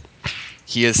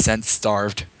 He is sense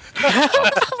starved.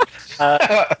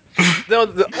 No,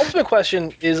 the ultimate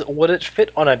question is: would it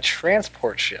fit on a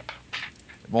transport ship?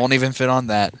 It won't even fit on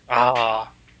that.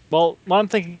 Ah, Well, what I'm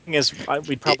thinking is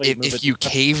we'd probably move If it... you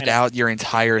caved out your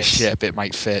entire Yes. ship, it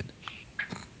might fit.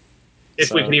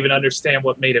 If we So- can even understand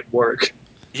what made it work.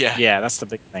 Yeah. Yeah, that's the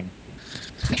big thing.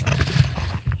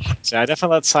 So I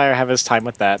definitely let Sire have his time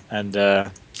with that, and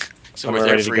So when we're we're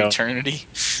there ready for to go. eternity.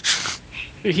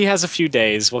 He has a few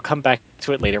days. We'll come back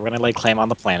to it later. We're going to lay claim on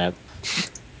the planet.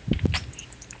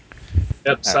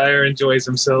 Yep, Sire enjoys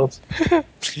himself.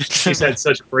 He's had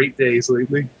such great days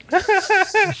lately.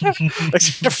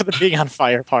 Except for the being on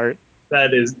fire part.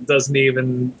 That doesn't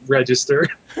even register.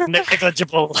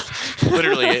 Negligible.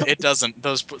 Literally, it doesn't.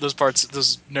 Those parts,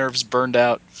 those nerves burned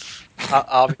out.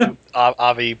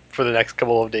 Avi for the next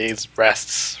couple of days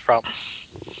rests from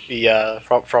the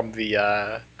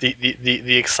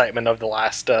excitement of the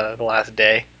last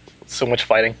day. So much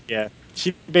fighting. Yeah.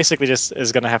 She basically just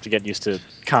is going to have to get used to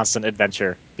constant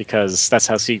adventure because that's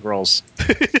how Sieg rolls.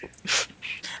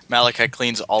 Malachi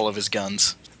cleans all of his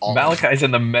guns. All of them. Malachi's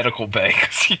in the medical bay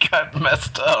because he got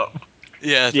messed up.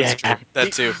 Yeah, that's Yeah. true.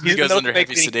 That too. He He's goes the under heavy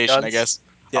cleaning sedation, I guns. guess.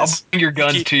 I'll Yes. bring your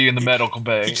guns He- to you in the medical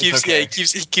bay. He keeps, it's okay.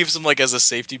 he keeps them like as a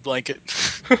safety blanket.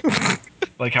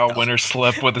 Like how Winter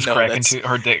slept with his No, Kraken that's- to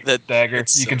her that- dagger.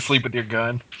 that's You so can sleep with your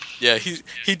gun. Yeah,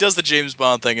 he does the James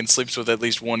Bond thing and sleeps with at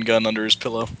least one gun under his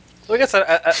pillow. So I guess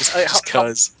Just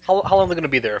cause. how long are they going to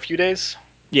be there? A few days.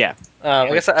 Yeah. I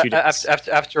guess 2 days.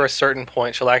 after a certain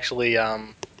point, she'll actually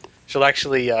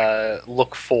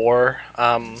look for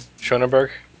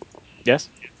Schoenberg. Yes?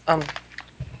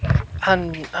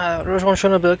 Rojan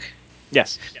Schoenberg.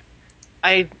 Yes.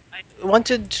 I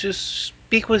wanted to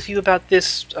speak with you about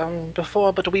this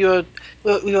before, but we were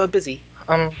busy.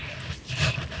 I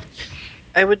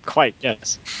would Quite,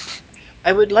 yes.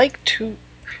 like to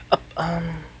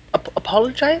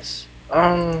apologize.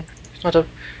 It's not a.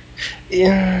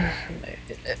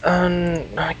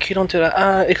 I don't do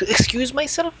that. Excuse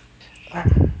myself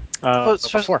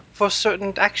Before. for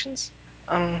certain actions.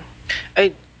 I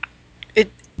it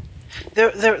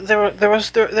there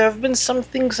have been some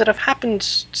things that have happened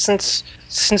since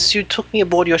you took me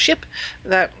aboard your ship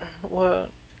that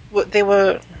they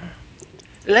were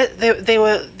they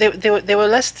were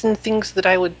less than things that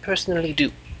I would personally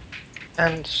do,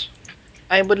 and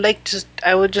I would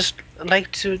just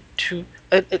like to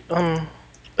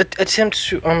attempt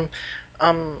to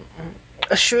um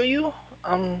assure you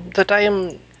that I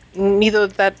am neither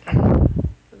that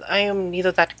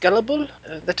gullible,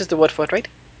 that is the word for it, right?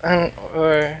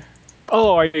 Or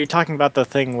Oh, are you talking about the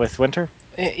thing with Winter?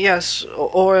 yes,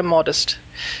 or immodest.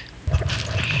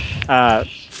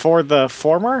 For the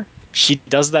former, she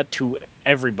does that to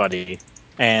everybody,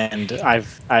 and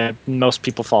most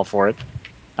people fall for it,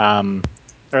 or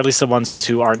at least the ones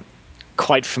who aren't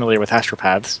quite familiar with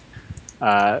astropaths.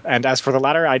 And as for the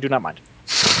latter, I do not mind.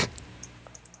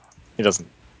 He doesn't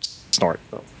snort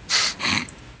though.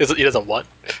 He doesn't what?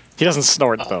 He doesn't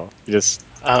snort though. He just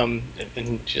And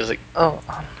she's like, oh,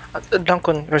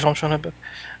 Duncan, Rajon Schoenberg.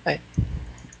 I,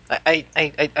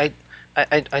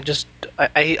 I just,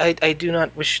 I do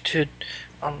not wish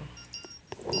um,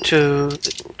 to,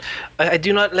 I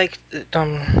do not like,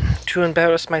 to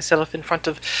embarrass myself in front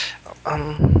of,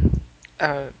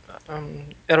 uh,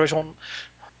 Rajon.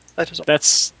 That is all.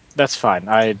 that's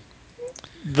fine.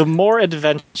 The more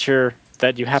adventure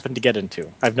that you happen to get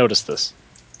into, I've noticed this.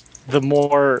 The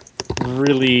more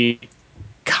really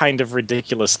kind of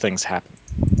ridiculous things happen.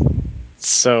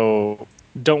 So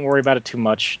don't worry about it too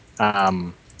much.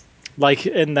 Like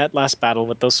in that last battle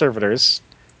with those servitors,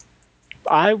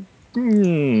 I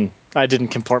didn't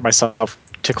comport myself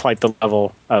to quite the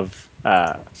level of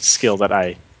skill that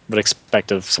I would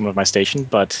expect of someone of my station,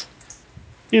 but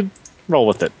you roll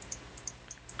with it.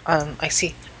 I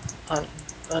see. Um,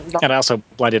 And I also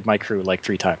blinded my crew like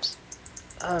 3 times.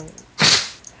 um,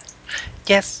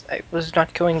 yes, I was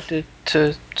not going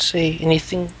to say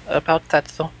anything about that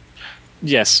though.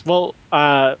 Yes, well,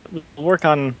 we'll work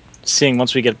on seeing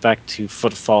once we get back to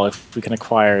Footfall if we can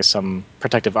acquire some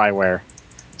protective eyewear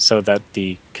so that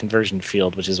the conversion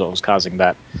field, which is what was causing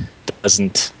that,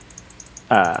 doesn't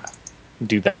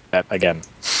do that again.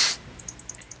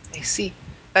 I see.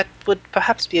 That would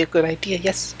perhaps be a good idea,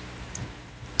 yes.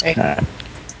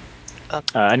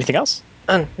 Anything else?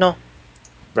 No,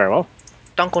 Very well.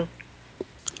 Duncan.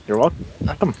 You're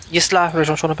welcome. Yisla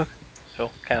Schoenberg. So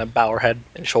kind of bow her head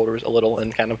and shoulders a little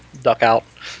and kind of duck out.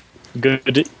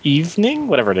 Good evening,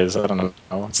 whatever it is. I don't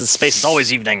know. It's space is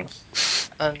always evening.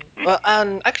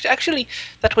 Actually,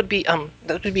 that would be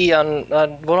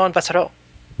Volant Vassaro.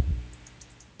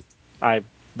 I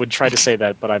would try to say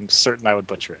that, but I'm certain I would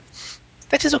butcher it.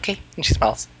 That is okay. And she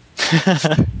smiles.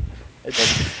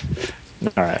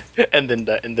 And All right.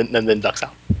 then ducks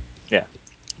out. Yeah.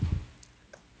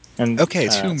 And Okay,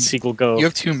 Sieg will go. you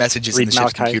have two messages in read the ship's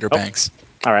Malachi. computer banks.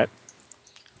 All right.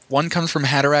 One comes from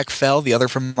Hatterack Fell, the other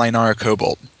from Linara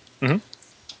Cobalt. Mhm.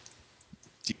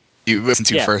 You listen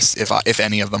to Yeah. first, if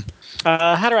any of them.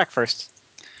 Hatterack first.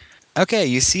 Okay,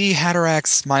 you see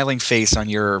Hatterack's smiling face on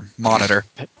your monitor.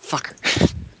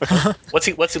 Fucker. What's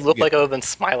he look Yeah. like other than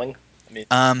smiling? I mean,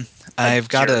 I've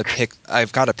got jerk.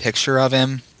 I've got a picture of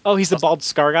him. Oh, he's the bald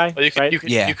scar guy, well, right?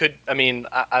 Yeah. you could. I mean,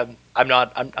 I'm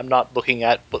not looking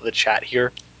at the chat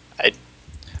here.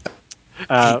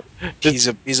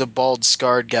 He's a bald,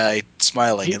 scarred guy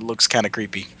smiling. He- It looks kind of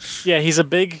creepy. Yeah, he's a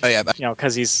big, Oh, yeah.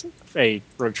 because he's a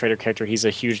Rogue Trader character. He's a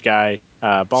huge guy,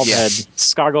 bald Yeah. head,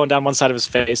 scar going down one side of his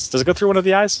face. Does it go through one of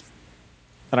the eyes?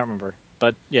 I don't remember,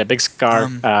 but yeah, big scar.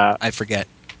 I forget.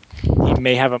 He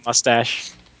may have a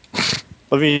mustache.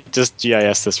 Let me just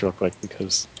GIS this real quick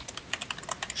because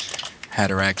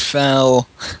Hatterack Fell.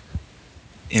 I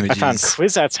Images. found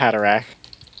Kwisatz Haderach,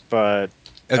 but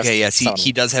Okay, yes, someone-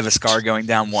 he does have a scar going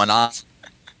down one eye.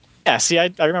 yeah. See, I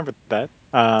remember that.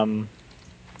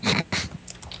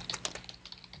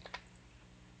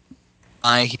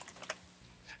 I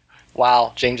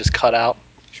Wow, James just cut out.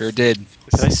 sure did.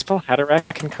 Did I spell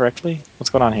Haderach incorrectly? What's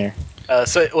going on here?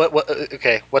 So what?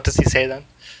 Okay, what does he say then?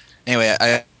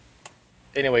 Anyway,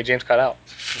 Anyway, James cut out.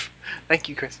 Thank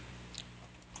you, Chris.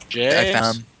 I James.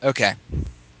 found okay.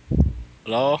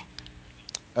 Hello.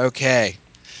 Okay.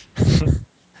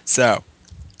 So,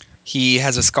 he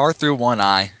has a scar through one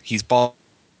eye. He's bald.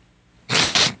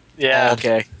 Yeah,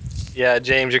 Okay. yeah,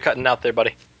 James, you're cutting out there,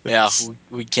 buddy. Yeah,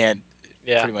 we can't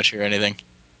Yeah, pretty much hear anything.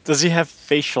 Does he have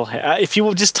facial hair? If you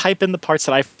will just type in the parts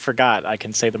that I forgot, I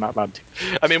can say them out loud too.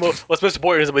 I mean, what's most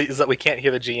important is that we can't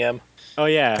hear the GM. Oh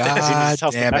yeah, because he God just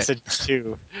tells the damn it. message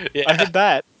too. Yeah. I heard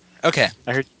that. Okay.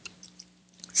 I heard.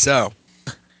 So,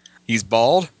 he's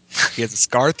bald. He has a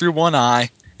scar through one eye,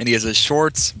 and he has a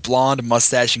short blonde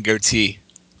mustache and goatee.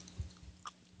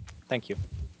 Thank you.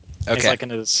 Okay. He's like in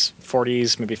his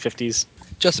 40s, maybe 50s.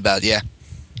 Just about, yeah.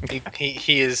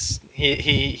 He is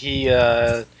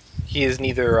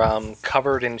neither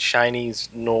covered in shinies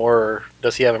nor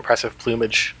does he have impressive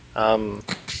plumage.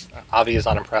 Avi is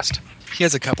not impressed. He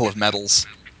has a couple of medals.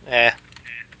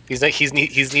 He is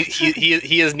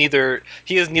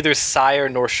neither Sire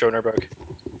nor Schoenberg.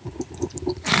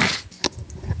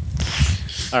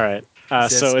 All right.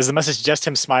 Says- So is the message just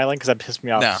him smiling? Because that pissed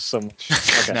me off No. so much.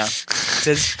 Okay. No. It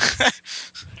says,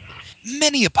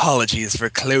 many apologies for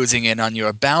closing in on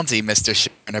your bounty, Mr.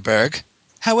 Schoenberg.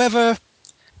 However,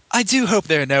 I do hope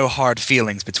there are no hard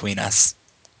feelings between us.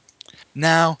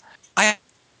 Now, I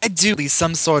do need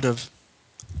some sort of...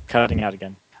 Cutting out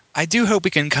again. I do hope we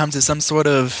can come to some sort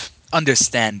of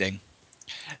understanding.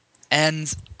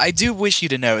 And I do wish you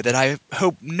to know that I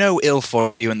hope no ill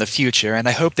for you in the future, and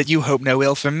I hope that you hope no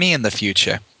ill for me in the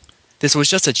future. This was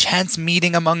just a chance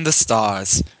meeting among the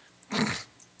stars.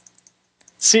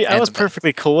 See, I And was the-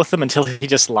 perfectly cool with him until he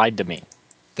just lied to me.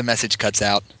 The message cuts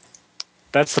out.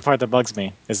 That's the part that bugs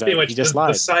me. Is that Pretty much he just the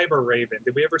lied? Cyber Raven.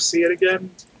 Did we ever see it again?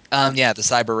 Yeah, the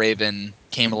Cyber Raven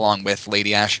came along with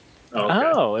Lady Ash. Oh,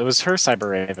 okay. Oh, it was her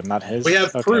Cyber Raven, not his. We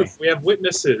have Okay. proof. We have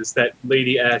witnesses that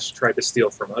Lady Ash tried to steal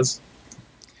from us.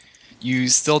 You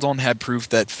still don't have proof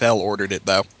that Fell ordered it,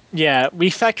 though. Yeah, we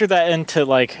factor that into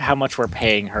like how much we're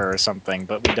paying her or something,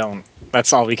 but we don't.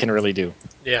 That's all we can really do.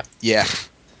 Yeah. Yeah.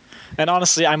 And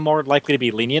honestly, I'm more likely to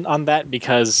be lenient on that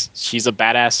because she's a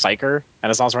badass psyker, and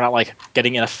as long as we're not like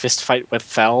getting in a fist fight with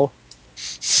Fell,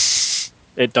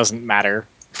 it doesn't matter.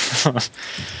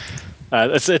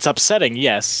 It's upsetting,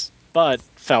 yes, but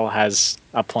Fell has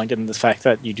a point in the fact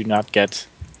that you do not get.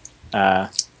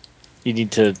 You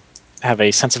need to have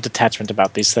a sense of detachment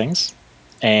about these things,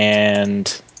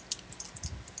 and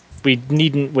we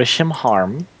needn't wish him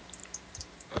harm.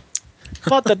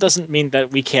 But that doesn't mean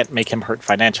that we can't make him hurt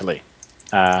financially,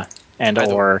 and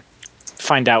or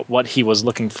find out what he was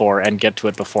looking for and get to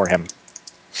it before him.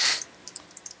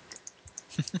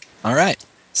 All right.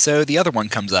 So the other one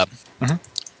comes up. Mhm.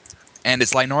 And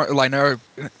it's Linara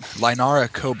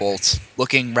Cobalt,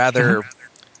 looking rather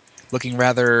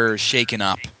shaken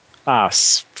up.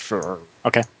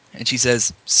 Okay. And she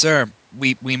says, Sir,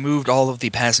 we moved all of the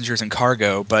passengers and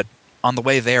cargo, but on the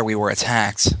way there we were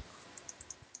attacked.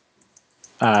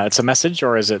 It's a message,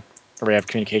 or is it? Or we have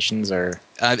communications, or?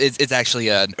 It's actually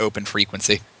an open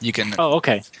frequency. You can. Oh,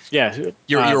 okay. Yeah.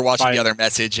 You were watching the by- other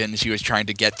message, and she was trying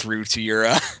to get through to your.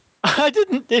 I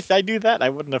didn't. If I knew that, I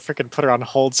wouldn't have freaking put her on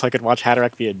hold so I could watch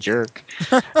Haderach be a jerk.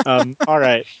 All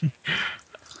right.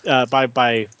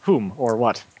 By whom or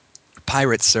what?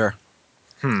 Pirates, sir.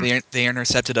 Hmm. They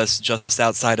intercepted us just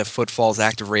outside of Footfall's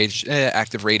active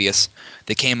radius.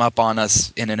 They came up on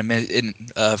us in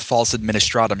a false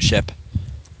administratum ship.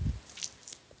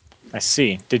 I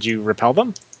see. Did you repel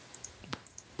them?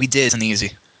 We did. It's an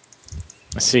easy.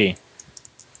 I see.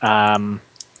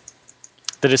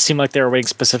 Did it seem like they were waiting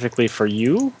specifically for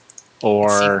you,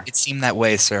 or It seemed that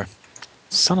way, sir.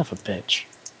 son of a bitch?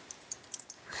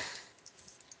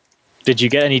 Did you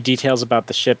get any details about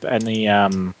the ship and the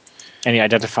any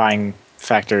identifying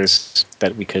factors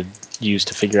that we could use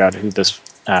to figure out who this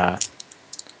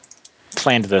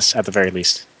planned this at the very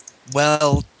least?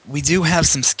 Well, we do have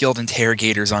some skilled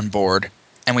interrogators on board,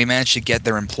 and we managed to get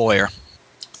their employer.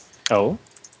 Oh,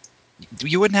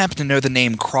 You wouldn't happen to know the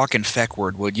name Croc and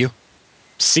Feckward, would you?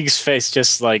 Sieg's face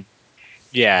just like,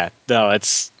 yeah, no,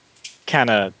 it's kind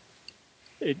of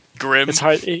Grim. it's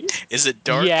hard. Is it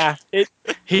dark? Yeah,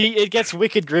 it gets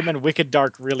wicked grim and wicked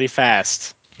dark really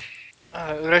fast.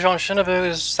 Rajon Shinobu,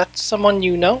 is that someone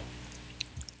you know?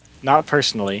 Not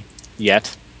personally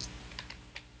yet.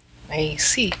 I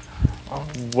see.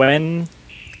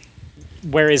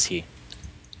 Where is he?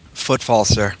 Footfall,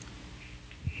 sir.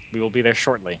 We will be there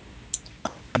shortly.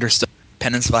 Understood.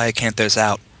 Penance via Canthos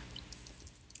out.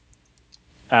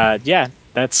 Yeah,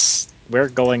 we're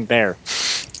going there.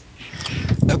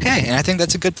 Okay, and I think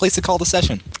that's a good place to call the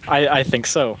session. I think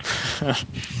so.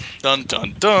 Dun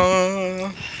dun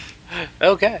dun.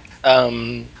 Okay.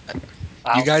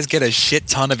 You guys get a shit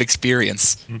ton of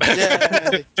experience.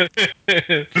 Yay.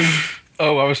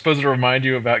 Oh, I was supposed to remind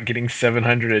you about getting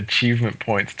 700 achievement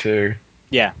points too.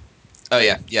 Yeah, Oh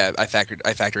yeah. I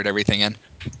factored everything in.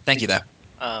 Thank you, though.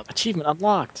 achievement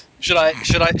unlocked. Should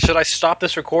I stop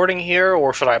this recording here,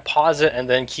 or should I pause it and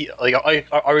then keep? Like,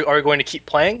 are we going to keep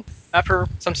playing after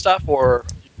some stuff, or?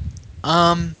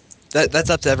 That's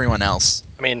up to everyone else.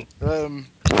 I mean, Um.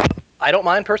 I don't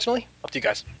mind personally. Up to you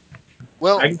guys.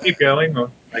 Well, I can keep going, or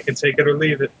I can take it or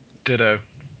leave it. Ditto.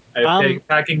 I have Um,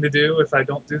 packing to do if I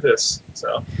don't do this.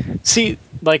 So See,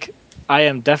 like, I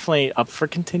am definitely up for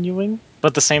continuing, but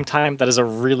at the same time, that is a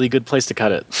really good place to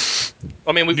cut it.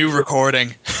 I mean, New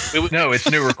recording. No, it's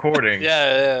new recording.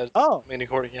 Yeah. Oh. I mean,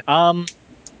 recording. Yeah.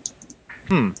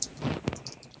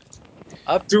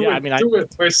 do Yeah, it. I mean, Do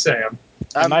it. Where's Sam?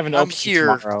 I'm not even I'm OP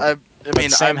here. tomorrow. I but mean,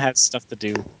 Sam I'm. has stuff to do.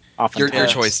 Your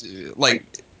Oftentimes. choice.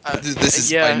 This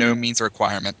is by no means a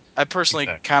requirement. I personally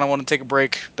Exactly. kind of want to take a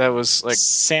break. That was like.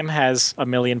 Sam has a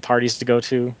million parties to go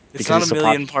to. It's because not he's a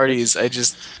million popular. parties. I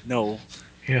just no.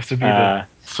 He has to be the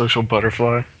social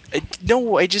butterfly.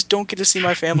 No, I just don't get to see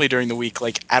my family during the week,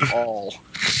 like at all.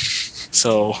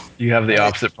 So You have the Hey.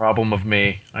 opposite problem of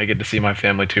me. I get to see my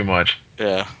family too much.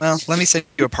 yeah. Well, let me say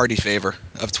you a party favor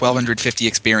of 1,250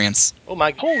 experience. Oh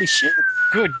my. Holy shit!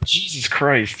 Good Jesus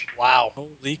Christ. Wow.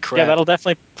 Holy crap! Yeah, that'll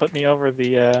definitely put me over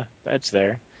the edge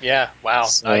there. Yeah. Wow.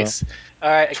 So, Nice. All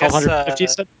right. I guess. 1250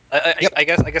 said? I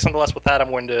guess nonetheless with that,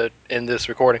 I'm going to end this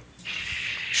recording.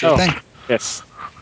 Sure thing. Yes.